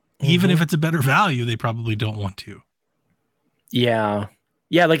 even if it's a better value. They probably don't want to. Yeah.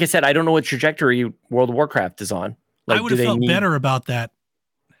 Like I said, I don't know what trajectory World of Warcraft is on. Like, I would have felt better about that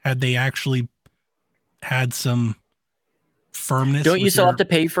had they actually had some firmness. Don't you still have to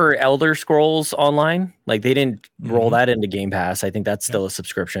pay for Elder Scrolls Online? Like they didn't roll that into Game Pass. I think that's still a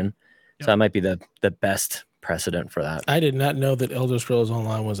subscription. So that might be the best precedent for that. I did not know that Elder Scrolls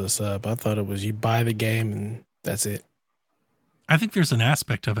Online was a sub. I thought it was you buy the game and that's it. I think there's an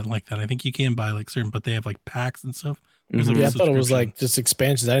aspect of it like that. I think you can buy like certain, but they have like packs and stuff. Like I thought it was like just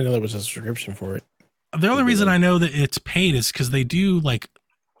expansions. I didn't know there was a subscription for it. The only reason I know that it's paid is because they do like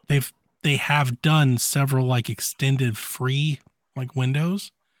they have done several like extended free like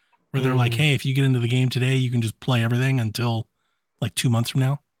windows where they're like, hey, if you get into the game today, you can just play everything until like 2 months from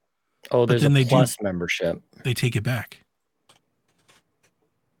now. Oh, there's a Plus membership. They take it back.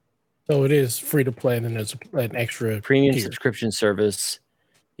 So it is free to play, and then there's an extra premium subscription service.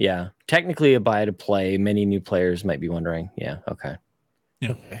 Yeah, technically a buy to play. Many new players might be wondering. Yeah, okay.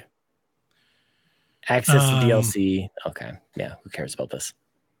 Yeah. Okay. Access to DLC. Okay, yeah. Who cares about this?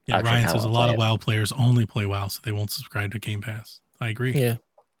 Yeah, actually Ryan kinda says a wanna lot play of it. WoW players only play WoW, so they won't subscribe to Game Pass. I agree. Yeah.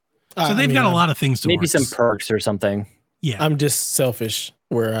 So they've got a lot of things to Maybe work. some perks or something. Yeah. I'm just selfish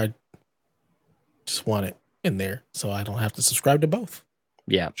where I just want it in there so I don't have to subscribe to both.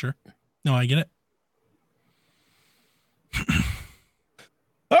 Yeah. Sure. No, I get it.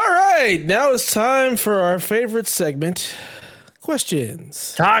 All right. Now it's time for our favorite segment,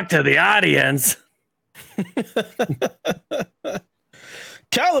 questions. Talk to the audience.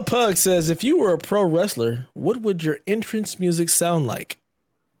 Calipug says, if you were a pro wrestler, what would your entrance music sound like?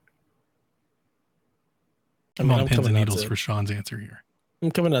 I'm on pins and needles for Sean's answer here.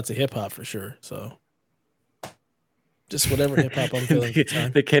 I'm coming out to hip hop for sure. So just whatever hip hop I'm feeling. At the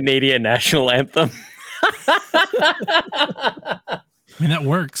time. The Canadian national anthem. I mean, that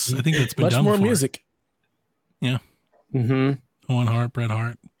works. I think that's been Much done more before. music. Yeah. Mm-hmm. Owen Hart, Bret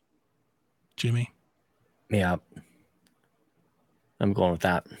Hart, Jimmy. Yeah. I'm going with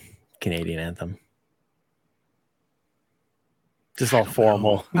that. Canadian anthem. Just all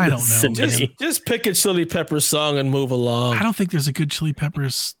formal. I don't know, Symphony. Just pick a Chili Peppers song and move along. I don't think there's a good Chili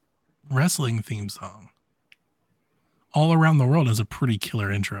Peppers wrestling theme song. All Around the World is a pretty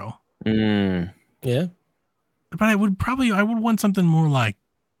killer intro. Mm. Yeah. But I would want something more like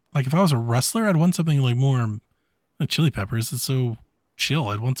if I was a wrestler, I'd want something like more like Chili Peppers. It's so chill.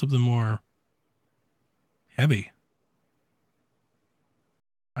 I'd want something more heavy.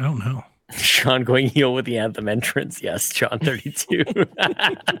 I don't know. Sean going heel with the anthem entrance. Yes, John 32.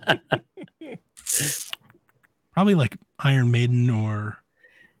 Probably like Iron Maiden or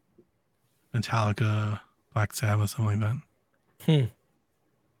Metallica, Black Sabbath, something like that.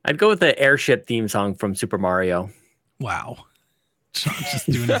 I'd go with the airship theme song from Super Mario. Wow. Sean's just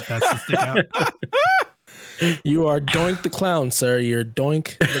doing his best to stick out. You are Doink the Clown, sir. You're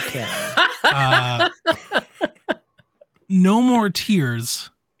Doink the Clown. No More Tears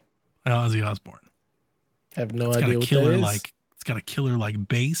by Ozzy Osbourne. Have no It's idea got a what killer that is. it's got a killer like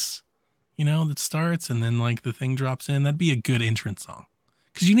bass, that starts and then like the thing drops in. That'd be a good entrance song.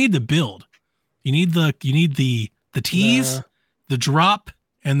 Because you need the build. You need the tease, Nah. the drop,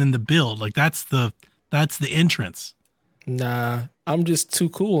 and then the build. Like that's the entrance. Nah, I'm just too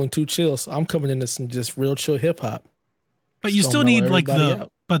cool and too chill. So I'm coming into some just real chill hip hop. But you Just still don't need know like everybody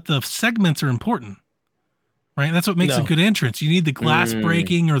out. but the segments are important. Right? That's what makes No. a good entrance. You need the glass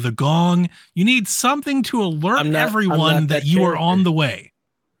breaking or the gong. You need something to alert I'm not everyone that that you are character. on the way.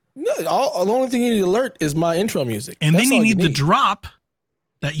 No, the only thing you need to alert is my intro music. And That's then you all need the drop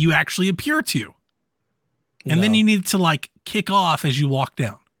that you actually appear to. And then No. you need to like kick off as you walk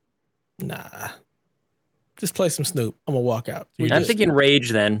down. Nah. Just play some Snoop. I'm gonna walk out. You're We I'm just- thinking Rage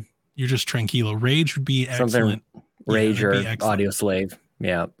then. You're just tranquilo. Rage would be Something excellent. Rage that'd or be excellent. Audio Slave.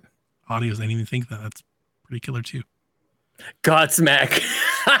 Yeah. Audios, I didn't even think that. That's pretty killer too. Godsmack.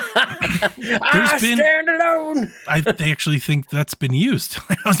 I been- stand alone. They actually think that's been used.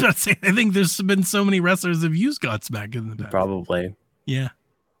 I was about to say, I think there's been so many wrestlers have used Godsmack in the past. Probably. Yeah.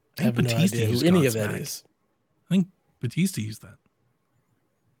 I have no idea who used any of that Godsmack. is. I think Batista used that.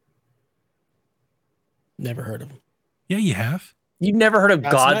 Never heard of him. Yeah, you have. You've never heard of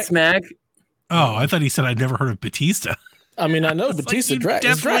Godsmack? Godsmack? Oh, I thought he said I'd never heard of Batista. I mean, I know It's like, Batista you Drax.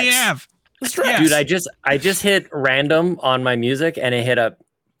 definitely have. It's Drax. Yes. Dude, I just hit random on my music and it hit up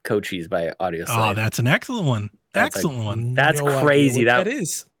Cochise by Audio Slave. Oh, that's an excellent one. That's Excellent one. That's No idea crazy. what That- that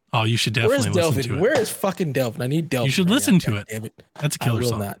is. Oh, you should Where's definitely listen Delvin? to it. Where is fucking Delvin? I need Delvin. You should right listen now. to God it. Damn it. That's a I killer will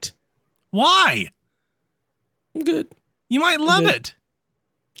song. not. Why? I'm good. You might love good. it.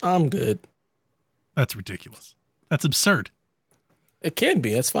 I'm good. That's ridiculous. That's absurd. It can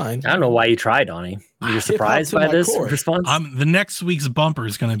be. That's fine. I don't know why you tried, Donnie. You're Hip-hop surprised to by my this core. response? The next week's bumper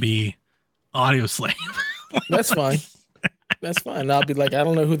is going to be Audio Slave. That's fine. That's fine. I'll be like, I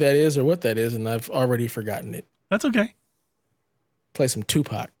don't know who that is or what that is, and I've already forgotten it. That's okay. Play some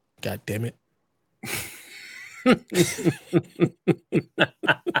Tupac. God damn it.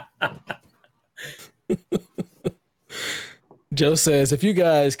 Joe says, if you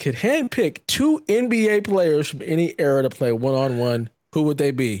guys could handpick 2 NBA players from any era to play one-on-one, who would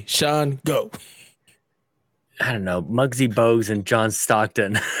they be? Sean, go. I don't know. Muggsy Bogues and John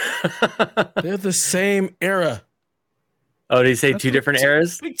Stockton. They're the same era. Oh, did he say That's two what- different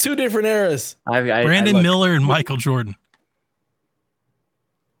eras? Pick 2 different eras. Brandon looked. Miller and Michael Jordan.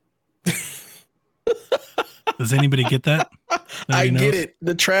 Does anybody get that? I Nobody get knows? it.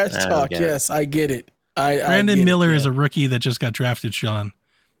 The trash I don't talk. get it. Yes, I get it. Brandon Miller is a rookie that just got drafted, Sean.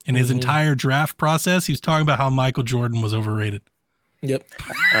 In his Mhm. entire draft process, he was talking about how Michael Jordan was overrated. Yep.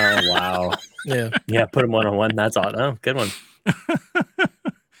 Oh, wow. Yeah. Yeah, put him one-on-one. That's all. Oh, good one.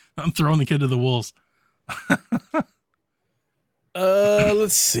 I'm throwing the kid to the wolves.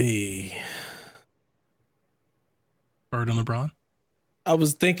 Let's see. Bird and LeBron. I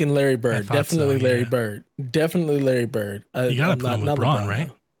was thinking Larry Bird. thought so, Definitely Larry yeah. Bird. Definitely Larry Bird. You gotta I'm put him with not LeBron, right?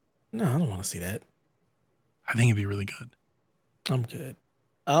 No, I don't want to see that. I think it'd be really good. I'm good.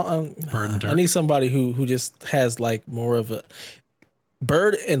 Bird and I Dirk. need somebody who just has like more of a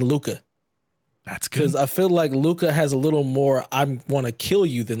Bird and Luca. That's good. Because I feel like Luca has a little more I want to kill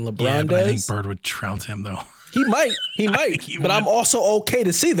you than LeBron Yeah, but does. I think Bird would trounce him though. He might. He I might. think he But would. I'm also okay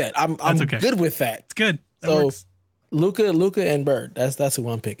to see that. I'm okay. good with that. It's good. That So works. Luca and Bird. That's who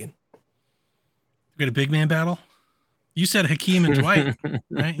I'm picking. We got a big man battle. You said Hakeem and Dwight,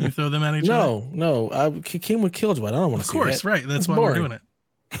 right? You throw them at each other. No. Hakeem would kill Dwight. I don't want to see that. Of course, right. That's why boring. we're doing it.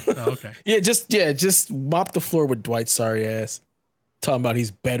 Oh, okay. just mop the floor with Dwight's sorry ass. Talking about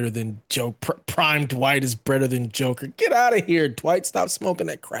he's better than Joker. Prime Dwight is better than Joker. Get out of here, Dwight. Stop smoking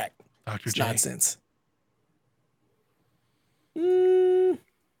that crack. Dr. It's J. nonsense.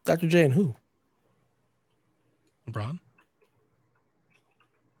 Dr. J and who? LeBron.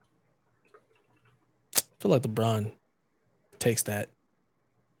 I feel like LeBron takes that.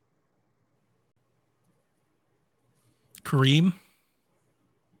 Kareem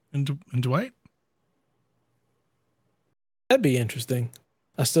and Dwight. That'd be interesting.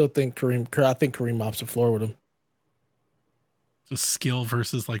 I still think Kareem mops the floor with him. So skill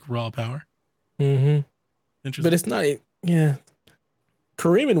versus like raw power. Mm-hmm. Interesting. But it's not. Yeah.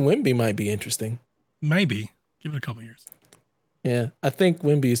 Kareem and Wemby might be interesting. Maybe. Give it a couple years. Yeah. I think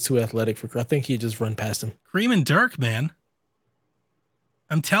Wemby is too athletic for. I think he'd just run past him. Kareem and Dirk, man.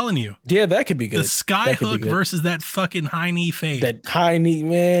 I'm telling you. Yeah, that could be good. The sky hook versus that fucking high knee fade. That high knee,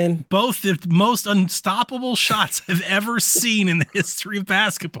 man. Both the most unstoppable shots I've ever seen in the history of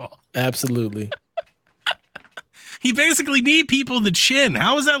basketball. Absolutely. He basically knee people in the chin.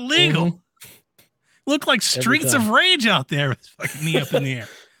 How is that legal? Mm-hmm. Look like streets of rage out there with fucking knee up in the air.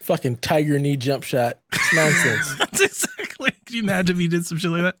 Fucking tiger knee jump shot. It's nonsense. That's exactly. Can you imagine if he did some shit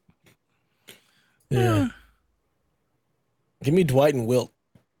like that? Yeah. Give me Dwight and Wilt.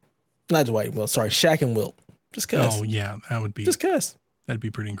 Not Dwight and Wilt. Sorry, Shaq and Wilt. Just cuz. Oh yeah, that would be. Just cuz. That'd be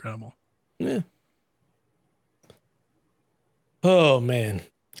pretty incredible. Yeah. Oh man.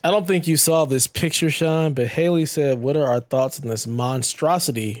 I don't think you saw this picture, Sean, but Haley said, "What are our thoughts on this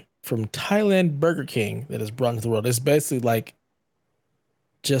monstrosity from Thailand Burger King that is brought into the world?" It's basically like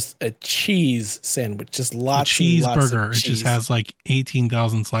just a cheese sandwich, just lots of cheeseburger. It cheese just has like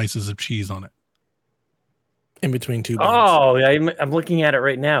 18,000 slices of cheese on it. in between two buns. Oh, I'm looking at it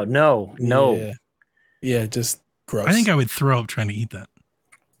right now. No. Yeah, just gross. I think I would throw up trying to eat that.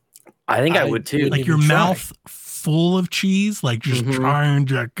 I think I would too. wouldn't Like your even try. mouth full of cheese, like just trying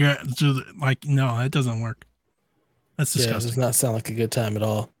to get to the, like, no, that doesn't work. That's Yeah, disgusting. does not sound like a good time at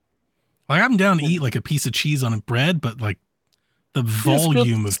all. Like I'm down to eat like a piece of cheese on a bread, but like the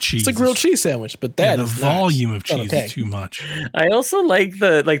volume of cheese. It's a grilled cheese sandwich, but that the is volume not, of cheese okay. is too much. I also like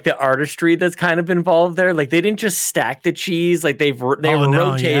the artistry that's kind of involved there. Like they didn't just stack the cheese; like they were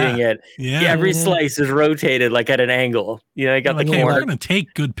rotating it. Yeah, Every slice is rotated like at an angle. You know, I got like, the hey, we're corner. gonna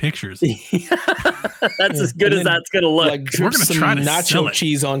take good pictures. That's as good as that's gonna look. Like We're drip gonna some try to sell nacho it.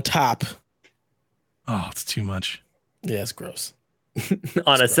 cheese on top. Oh, it's too much. Yeah, it's gross.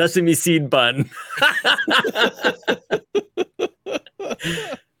 On a sesame seed bun.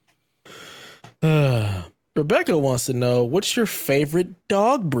 Rebecca wants to know, what's your favorite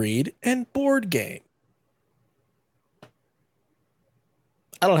dog breed and board game?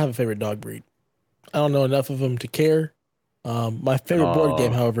 I don't have a favorite dog breed. I don't know enough of them to care. My favorite board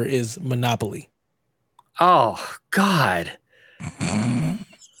game, however, is Monopoly. Oh God!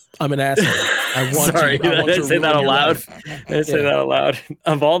 I'm an asshole. I want Sorry, to. I want I to didn't say that ruin out your loud. life. I didn't say that out loud.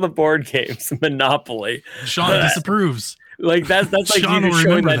 Of all the board games, Monopoly. Sean disapproves. Like that's like Sean you will just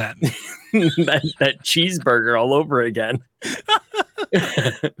showing remember that, that cheeseburger all over again.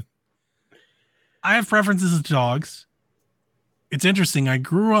 I have preferences of dogs. It's interesting. I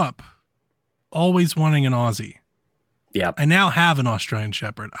grew up always wanting an Aussie. Yep. I now have an Australian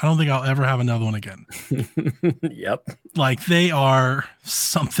Shepherd. I don't think I'll ever have another one again. Yep. Like they are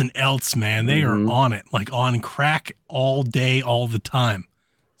something else, man. They are on it, like on crack all day, all the time.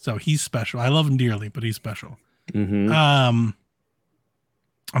 So he's special. I love him dearly, but he's special. I'm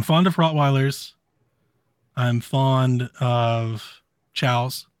fond of Rottweilers. I'm fond of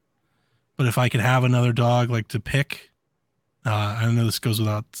Chows. But if I could have another dog like to pick, I know this goes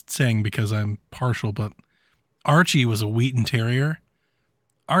without saying because I'm partial, but Archie was a Wheaton Terrier.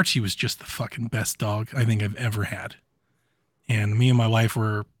 Archie was just the fucking best dog I think I've ever had. And me and my wife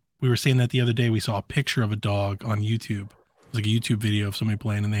we were saying that the other day. We saw a picture of a dog on YouTube. It was like a YouTube video of somebody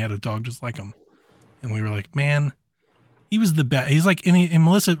playing and they had a dog just like him. And we were like, man, He was the best. He's like, and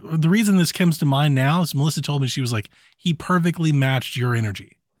Melissa, the reason this comes to mind now is Melissa told me, she was like, he perfectly matched your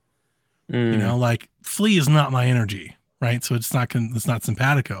energy. You know, like Flea is not my energy, right? So it's not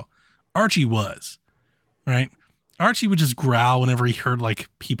simpatico. Archie was, right? Archie would just growl whenever he heard like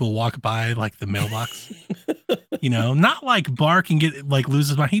people walk by like the mailbox, you know, not like bark and get like lose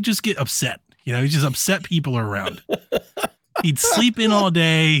his mind. He'd just get upset. You know, he just upset people around. He'd sleep in all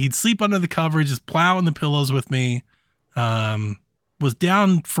day. He'd sleep under the covers, just plowing the pillows with me. Was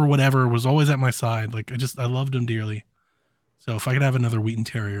down for whatever, was always at my side. Like I loved him dearly. So if I could have another Wheaton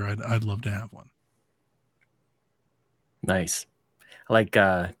Terrier, I'd love to have one. Nice. I like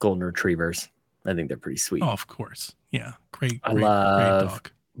golden retrievers. I think they're pretty sweet. Oh, of course. Yeah. Great great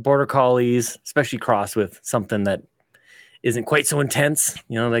dog. Border collies, especially crossed with something that isn't quite so intense.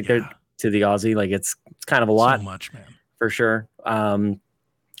 You know, like they're to the Aussie, like it's kind of a lot. So much, man. For sure.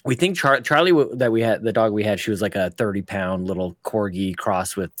 We think Charlie that we had, the dog we had, she was like a 30-pound little corgi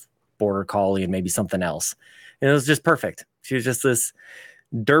crossed with border collie and maybe something else. And it was just perfect. She was just this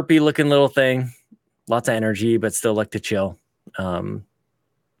derpy looking little thing, lots of energy, but still like to chill. But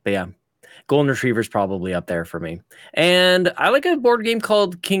yeah, golden retriever's probably up there for me. And I like a board game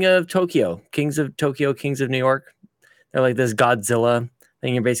called Kings of Tokyo, Kings of New York. They're like this Godzilla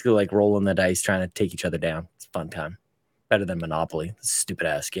thing. You're basically like rolling the dice, trying to take each other down. It's a fun time. Better than Monopoly. Stupid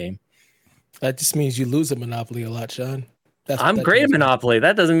ass game. That just means you lose at Monopoly a lot, Sean. I'm great at Monopoly.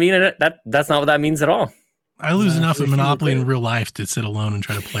 That doesn't mean it. That's not what that means at all. I lose enough at Monopoly in real life to sit alone and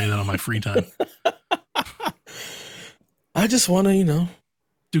try to play that on my free time. I just want to, you know,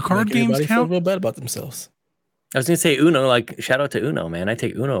 do card games count? Feel real bad about themselves. I was gonna say Uno. Like shout out to Uno, man. I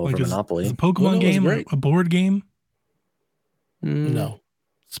take Uno over Monopoly. Is a Pokemon game a board game? No.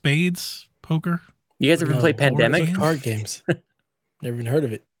 Spades, poker. You guys ever play Pandemic? Card games. Never even heard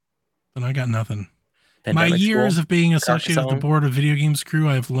of it. Then I got nothing. Pandemic my years school? of being associated with the board of video games crew,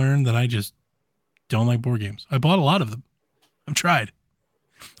 I've learned that I just don't like board games. I bought a lot of them. I've tried.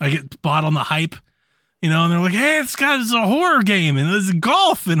 I get bought on the hype, you know, and they're like, hey, it's a horror game and it's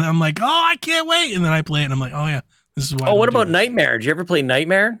golf. And I'm like, oh, I can't wait. And then I play it and I'm like, oh yeah, this is why. Oh, what about Nightmare? Did you ever play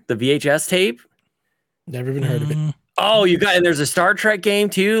Nightmare? The VHS tape? Never even heard of it. Oh, and there's a Star Trek game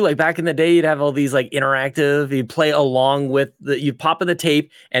too. Like back in the day, you'd have all these like interactive, you'd play along with you'd pop in the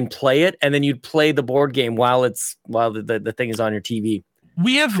tape and play it. And then you'd play the board game while the thing is on your TV.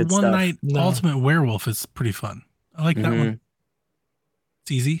 We have Good One stuff. Night Ultimate Werewolf. It's pretty fun. I like that one.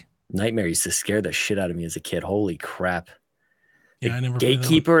 It's easy. Nightmare used to scare the shit out of me as a kid. Holy crap. Yeah, I never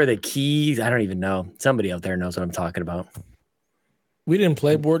Gatekeeper, the keys. I don't even know. Somebody out there knows what I'm talking about. We didn't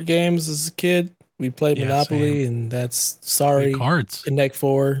play board games as a kid. We played Monopoly, and that's cards. Connect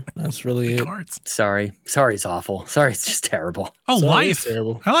 4. That's really it. Cards. Sorry, it's awful. Sorry, it's just terrible. Oh, Life.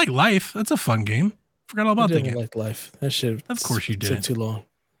 Terrible. I like Life. That's a fun game. Forgot all about that game. I like Life. That shit. Of course you did. Took too long.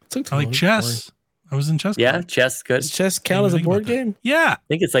 I like chess. I was in chess. Yeah, chess. Good. Does chess count as a board game? Yeah, I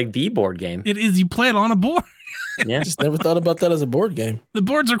think it's like the board game. It is. You play it on a board. Yeah, I just never thought about that as a board game. The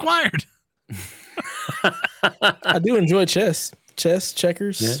board's required. I do enjoy chess,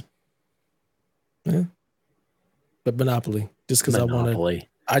 checkers. Yeah. But Monopoly, just because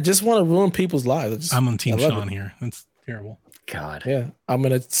I just want to ruin people's lives. I'm on Team Sean here. That's terrible. God. Yeah, I'm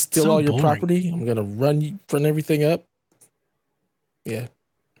gonna steal all your property. I'm gonna run everything up. Yeah.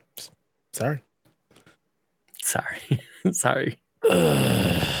 Sorry. Let's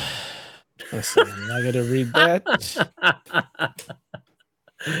see. I'm not gonna read that.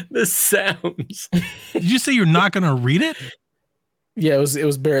 The sounds. Did you say you're not gonna read it? Yeah, it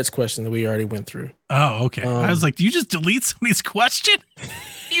was Barrett's question that we already went through. Oh, okay. I was like, do you just delete somebody's question?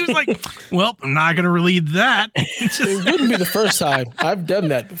 He was like, well, I'm not going to read that. It wouldn't be the first time. I've done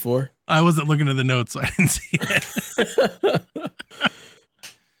that before. I wasn't looking at the notes, so I didn't see it.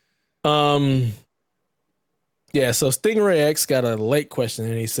 Yeah, so Stingray X got a late question,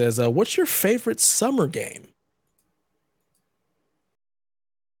 and he says, what's your favorite summer game?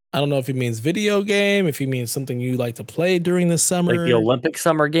 I don't know if he means video game, if he means something you like to play during the summer. Like the Olympic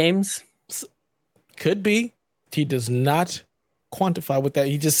Summer Games? Could be. He does not quantify what that.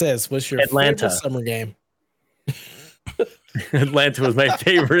 He just says, what's your favorite summer game? Atlanta was my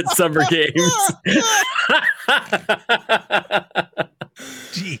favorite summer games.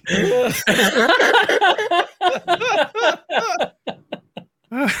 Gee.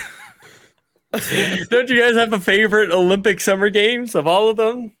 Don't you guys have a favorite Olympic Summer Games of all of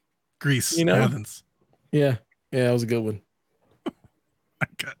them? Greece, Athens. Yeah, that was a good one.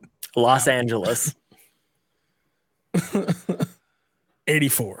 Los Angeles.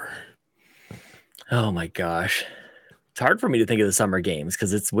 84. Oh my gosh. It's hard for me to think of the summer games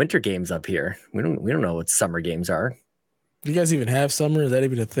because it's winter games up here. We don't know what summer games are. Do you guys even have summer? Is that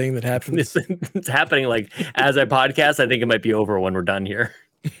even a thing that happens? It's happening like as I podcast. I think it might be over when we're done here.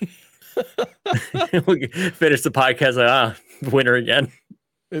 We finish the podcast. Winter again.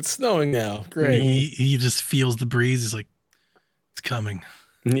 It's snowing now. Great. He just feels the breeze. He's like, it's coming.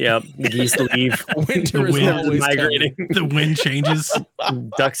 Yep. The geese leave. Winter is wind always migrating. coming. The wind changes.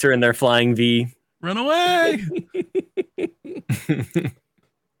 Ducks are in their flying V. Run away.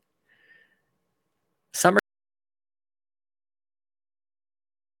 Summer.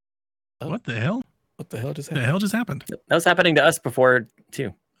 What the hell? What the hell just The happened? hell just happened? That was happening to us before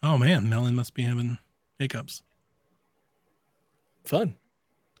too. Oh man, Melon must be having hiccups. Fun.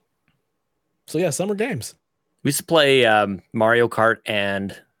 So yeah, summer games. We used to play Mario Kart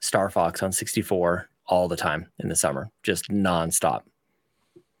and Star Fox on 64 all the time in the summer, just nonstop.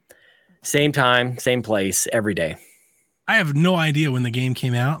 Same time, same place, every day. I have no idea when the game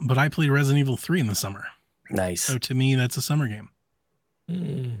came out, but I played Resident Evil 3 in the summer. Nice. So to me, that's a summer game.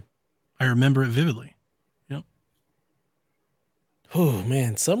 Mm. I remember it vividly. Yep. Oh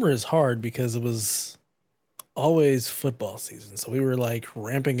man, summer is hard because it was always football season. So we were like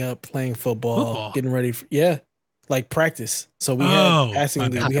ramping up, playing football. Getting ready for like practice. So we had passing. my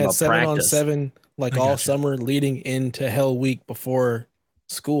bad. We had About 7-on-7 like I all gotcha. summer leading into Hell Week before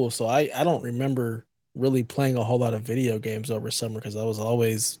school. So I don't remember really playing a whole lot of video games over summer because I was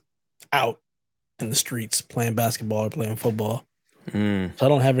always out in the streets playing basketball or playing football. Mm. So I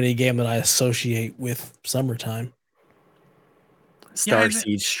don't have any game that I associate with summertime. Star Yeah,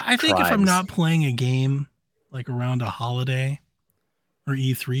 Siege. I think if I'm Tribes. not playing a game like around a holiday or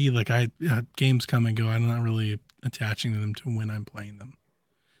E3, like games come and go. I'm not really attaching to them to when I'm playing them.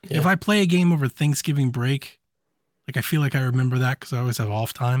 Yeah. If I play a game over Thanksgiving break, like I feel like I remember that because I always have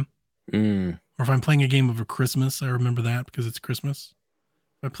off time. Mm. Or if I'm playing a game over Christmas, I remember that because it's Christmas.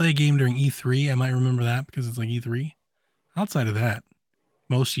 If I play a game during E3, I might remember that because it's like E3. Outside of that,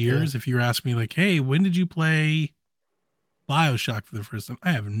 most years, if you ask me like, hey, when did you play BioShock for the first time?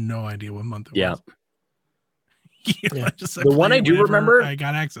 I have no idea what month it was. Yeah. I The one play I do whenever remember- I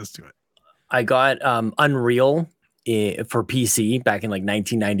got access to it. I got Unreal for PC back in like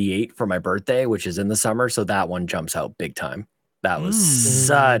 1998 for my birthday, which is in the summer. So that one jumps out big time. That was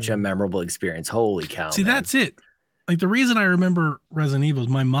such a memorable experience. Holy cow. See, man. that's it. Like the reason I remember Resident Evil is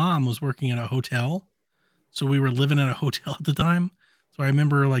my mom was working at a hotel. So we were living at a hotel at the time. So I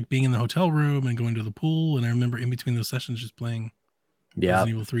remember like being in the hotel room and going to the pool. And I remember in between those sessions just playing Resident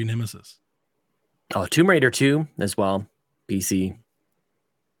Evil 3 Nemesis. Oh, Tomb Raider 2 as well. PC.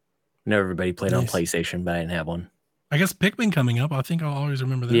 I know everybody played on Nice. PlayStation, but I didn't have one. I guess Pikmin coming up. I think I'll always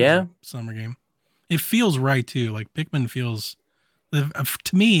remember that. Yeah. as a summer game. It feels right too. Like Pikmin feels,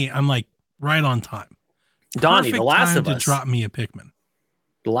 to me, I'm like right on time. Donnie, The Perfect Last time of to Us. drop me a Pikmin.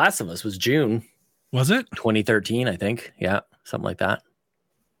 The Last of Us was June Was it? 2013, I think. Yeah, something like that.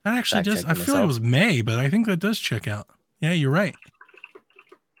 That actually Fact does. I checking feel like it myself. was May, but I think that does check out. Yeah, you're right.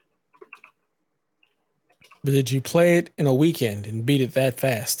 But did you play it in a weekend and beat it that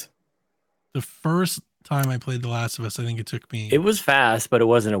fast? The first time I played The Last of Us, I think it took me. It was fast, but it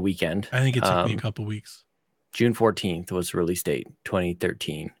wasn't a weekend. I think it took me a couple weeks. June 14th was release date,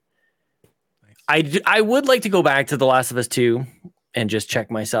 2013. Nice. I would like to go back to The Last of Us 2 and just check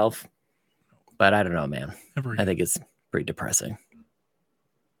myself, but I don't know, man. Never I again. think it's pretty depressing.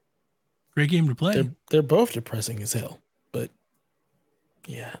 Great game to play. They're both depressing as hell. But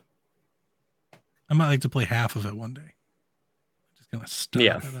yeah. I might like to play half of it one day. Just gonna start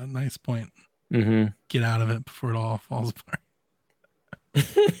Yeah. at a nice point. Mm-hmm. Get out of it before it all falls apart.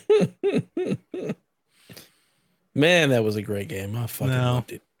 Man, that was a great game. I fucking No.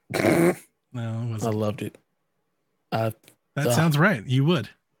 loved it. No, it I wasn't. loved it. That Ugh. sounds right. You would.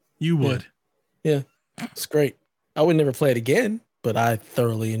 You would. It's great. I would never play it again, but I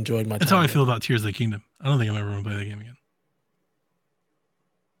thoroughly enjoyed my time. That's how I with feel it. about Tears of the Kingdom. I don't think I'm ever gonna play that game again.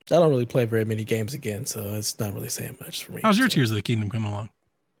 I don't really play very many games again, so it's not really saying much for me. How's your So- Tears of the Kingdom coming along?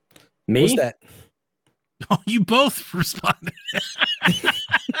 Me? What's that? Oh, you both responded.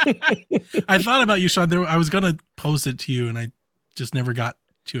 I thought about you, Sean. I was gonna post it to you, and I just never got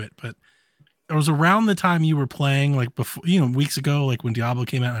to it. But it was around the time you were playing, like before, weeks ago, like when Diablo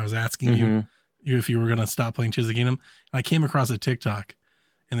came out. And I was asking you if you were gonna stop playing Tears of the Kingdom. And I came across a TikTok,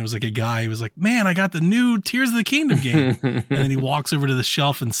 and there was like a guy who was like, "Man, I got the new Tears of the Kingdom game." And then he walks over to the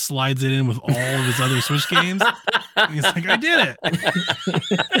shelf and slides it in with all of his other Switch games. And he's like, "I did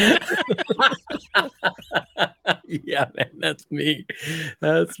it." Yeah, man, that's me.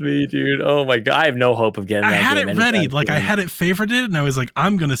 That's me, dude. Oh my god, I have no hope of getting. I that had game it ready, anytime like I soon. had it favorited, and I was like,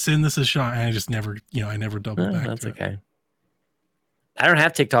 "I'm gonna send this a shot." And I just never, I never doubled back. That's to it. okay. I don't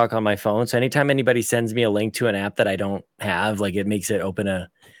have TikTok on my phone, so anytime anybody sends me a link to an app that I don't have, like it makes it open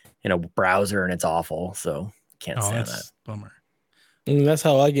in a browser, and it's awful. So can't stand that. That's a bummer. And that's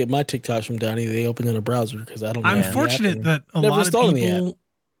how I get my TikToks from Donnie. They open in a browser because I don't. I'm fortunate that a lot of people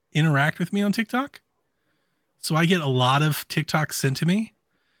interact with me on TikTok, so I get a lot of TikToks sent to me.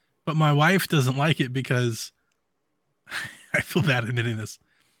 But my wife doesn't like it because I feel bad admitting this.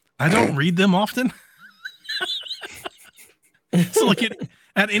 I don't read them often. So like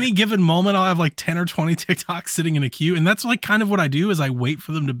at any given moment, I'll have like 10 or 20 TikToks sitting in a queue. And that's like kind of what I do is I wait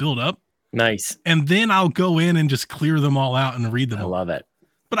for them to build up. Nice. And then I'll go in and just clear them all out and read them. I love it.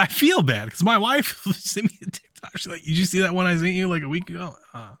 But I feel bad because my wife sent me a TikTok. She's like, did you see that one I sent you like a week ago?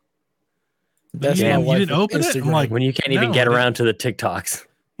 That's you didn't open Instagram. it? I'm like, when you can't even get around to the TikToks.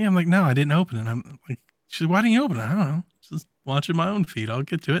 Yeah, I'm like, no, I didn't open it. I'm like, she said, why didn't you open it? I don't know. Just watching my own feed. I'll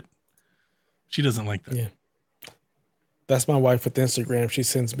get to it. She doesn't like that. Yeah. That's my wife with Instagram. She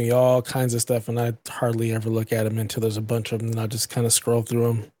sends me all kinds of stuff, and I hardly ever look at them until there's a bunch of them, and I just kind of scroll through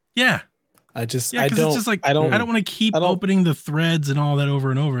them. Yeah. I don't. It's just like I don't want to keep opening the threads and all that over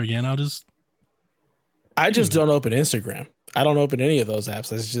and over again. I just don't open Instagram. I don't open any of those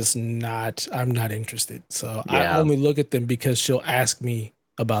apps. It's just not. I'm not interested. So I only look at them because she'll ask me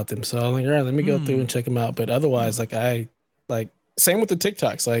about them. So I'm like, all right, let me go through and check them out. But otherwise, same with the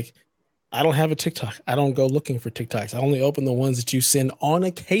TikToks. Like, I don't have a TikTok. I don't go looking for TikToks. I only open the ones that you send on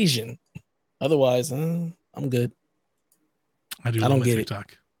occasion. Otherwise, I'm good. I don't get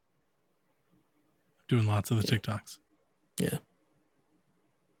TikTok. Doing lots of the TikToks. Yeah.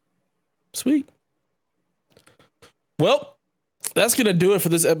 Sweet. Well, that's gonna do it for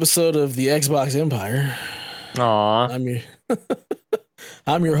this episode of the Xbox Empire. Aw.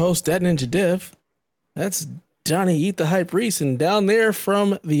 I'm your host, That Ninja Dev. That's Johnny Eat the Hype Reese, and down there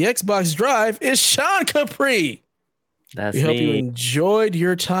from the Xbox Drive is Sean Capri. That's we hope you enjoyed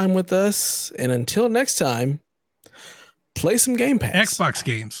your time with us, and until next time, play some Game Pass. Xbox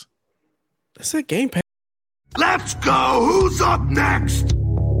games. I said Game Pass. Let's go! Who's up next?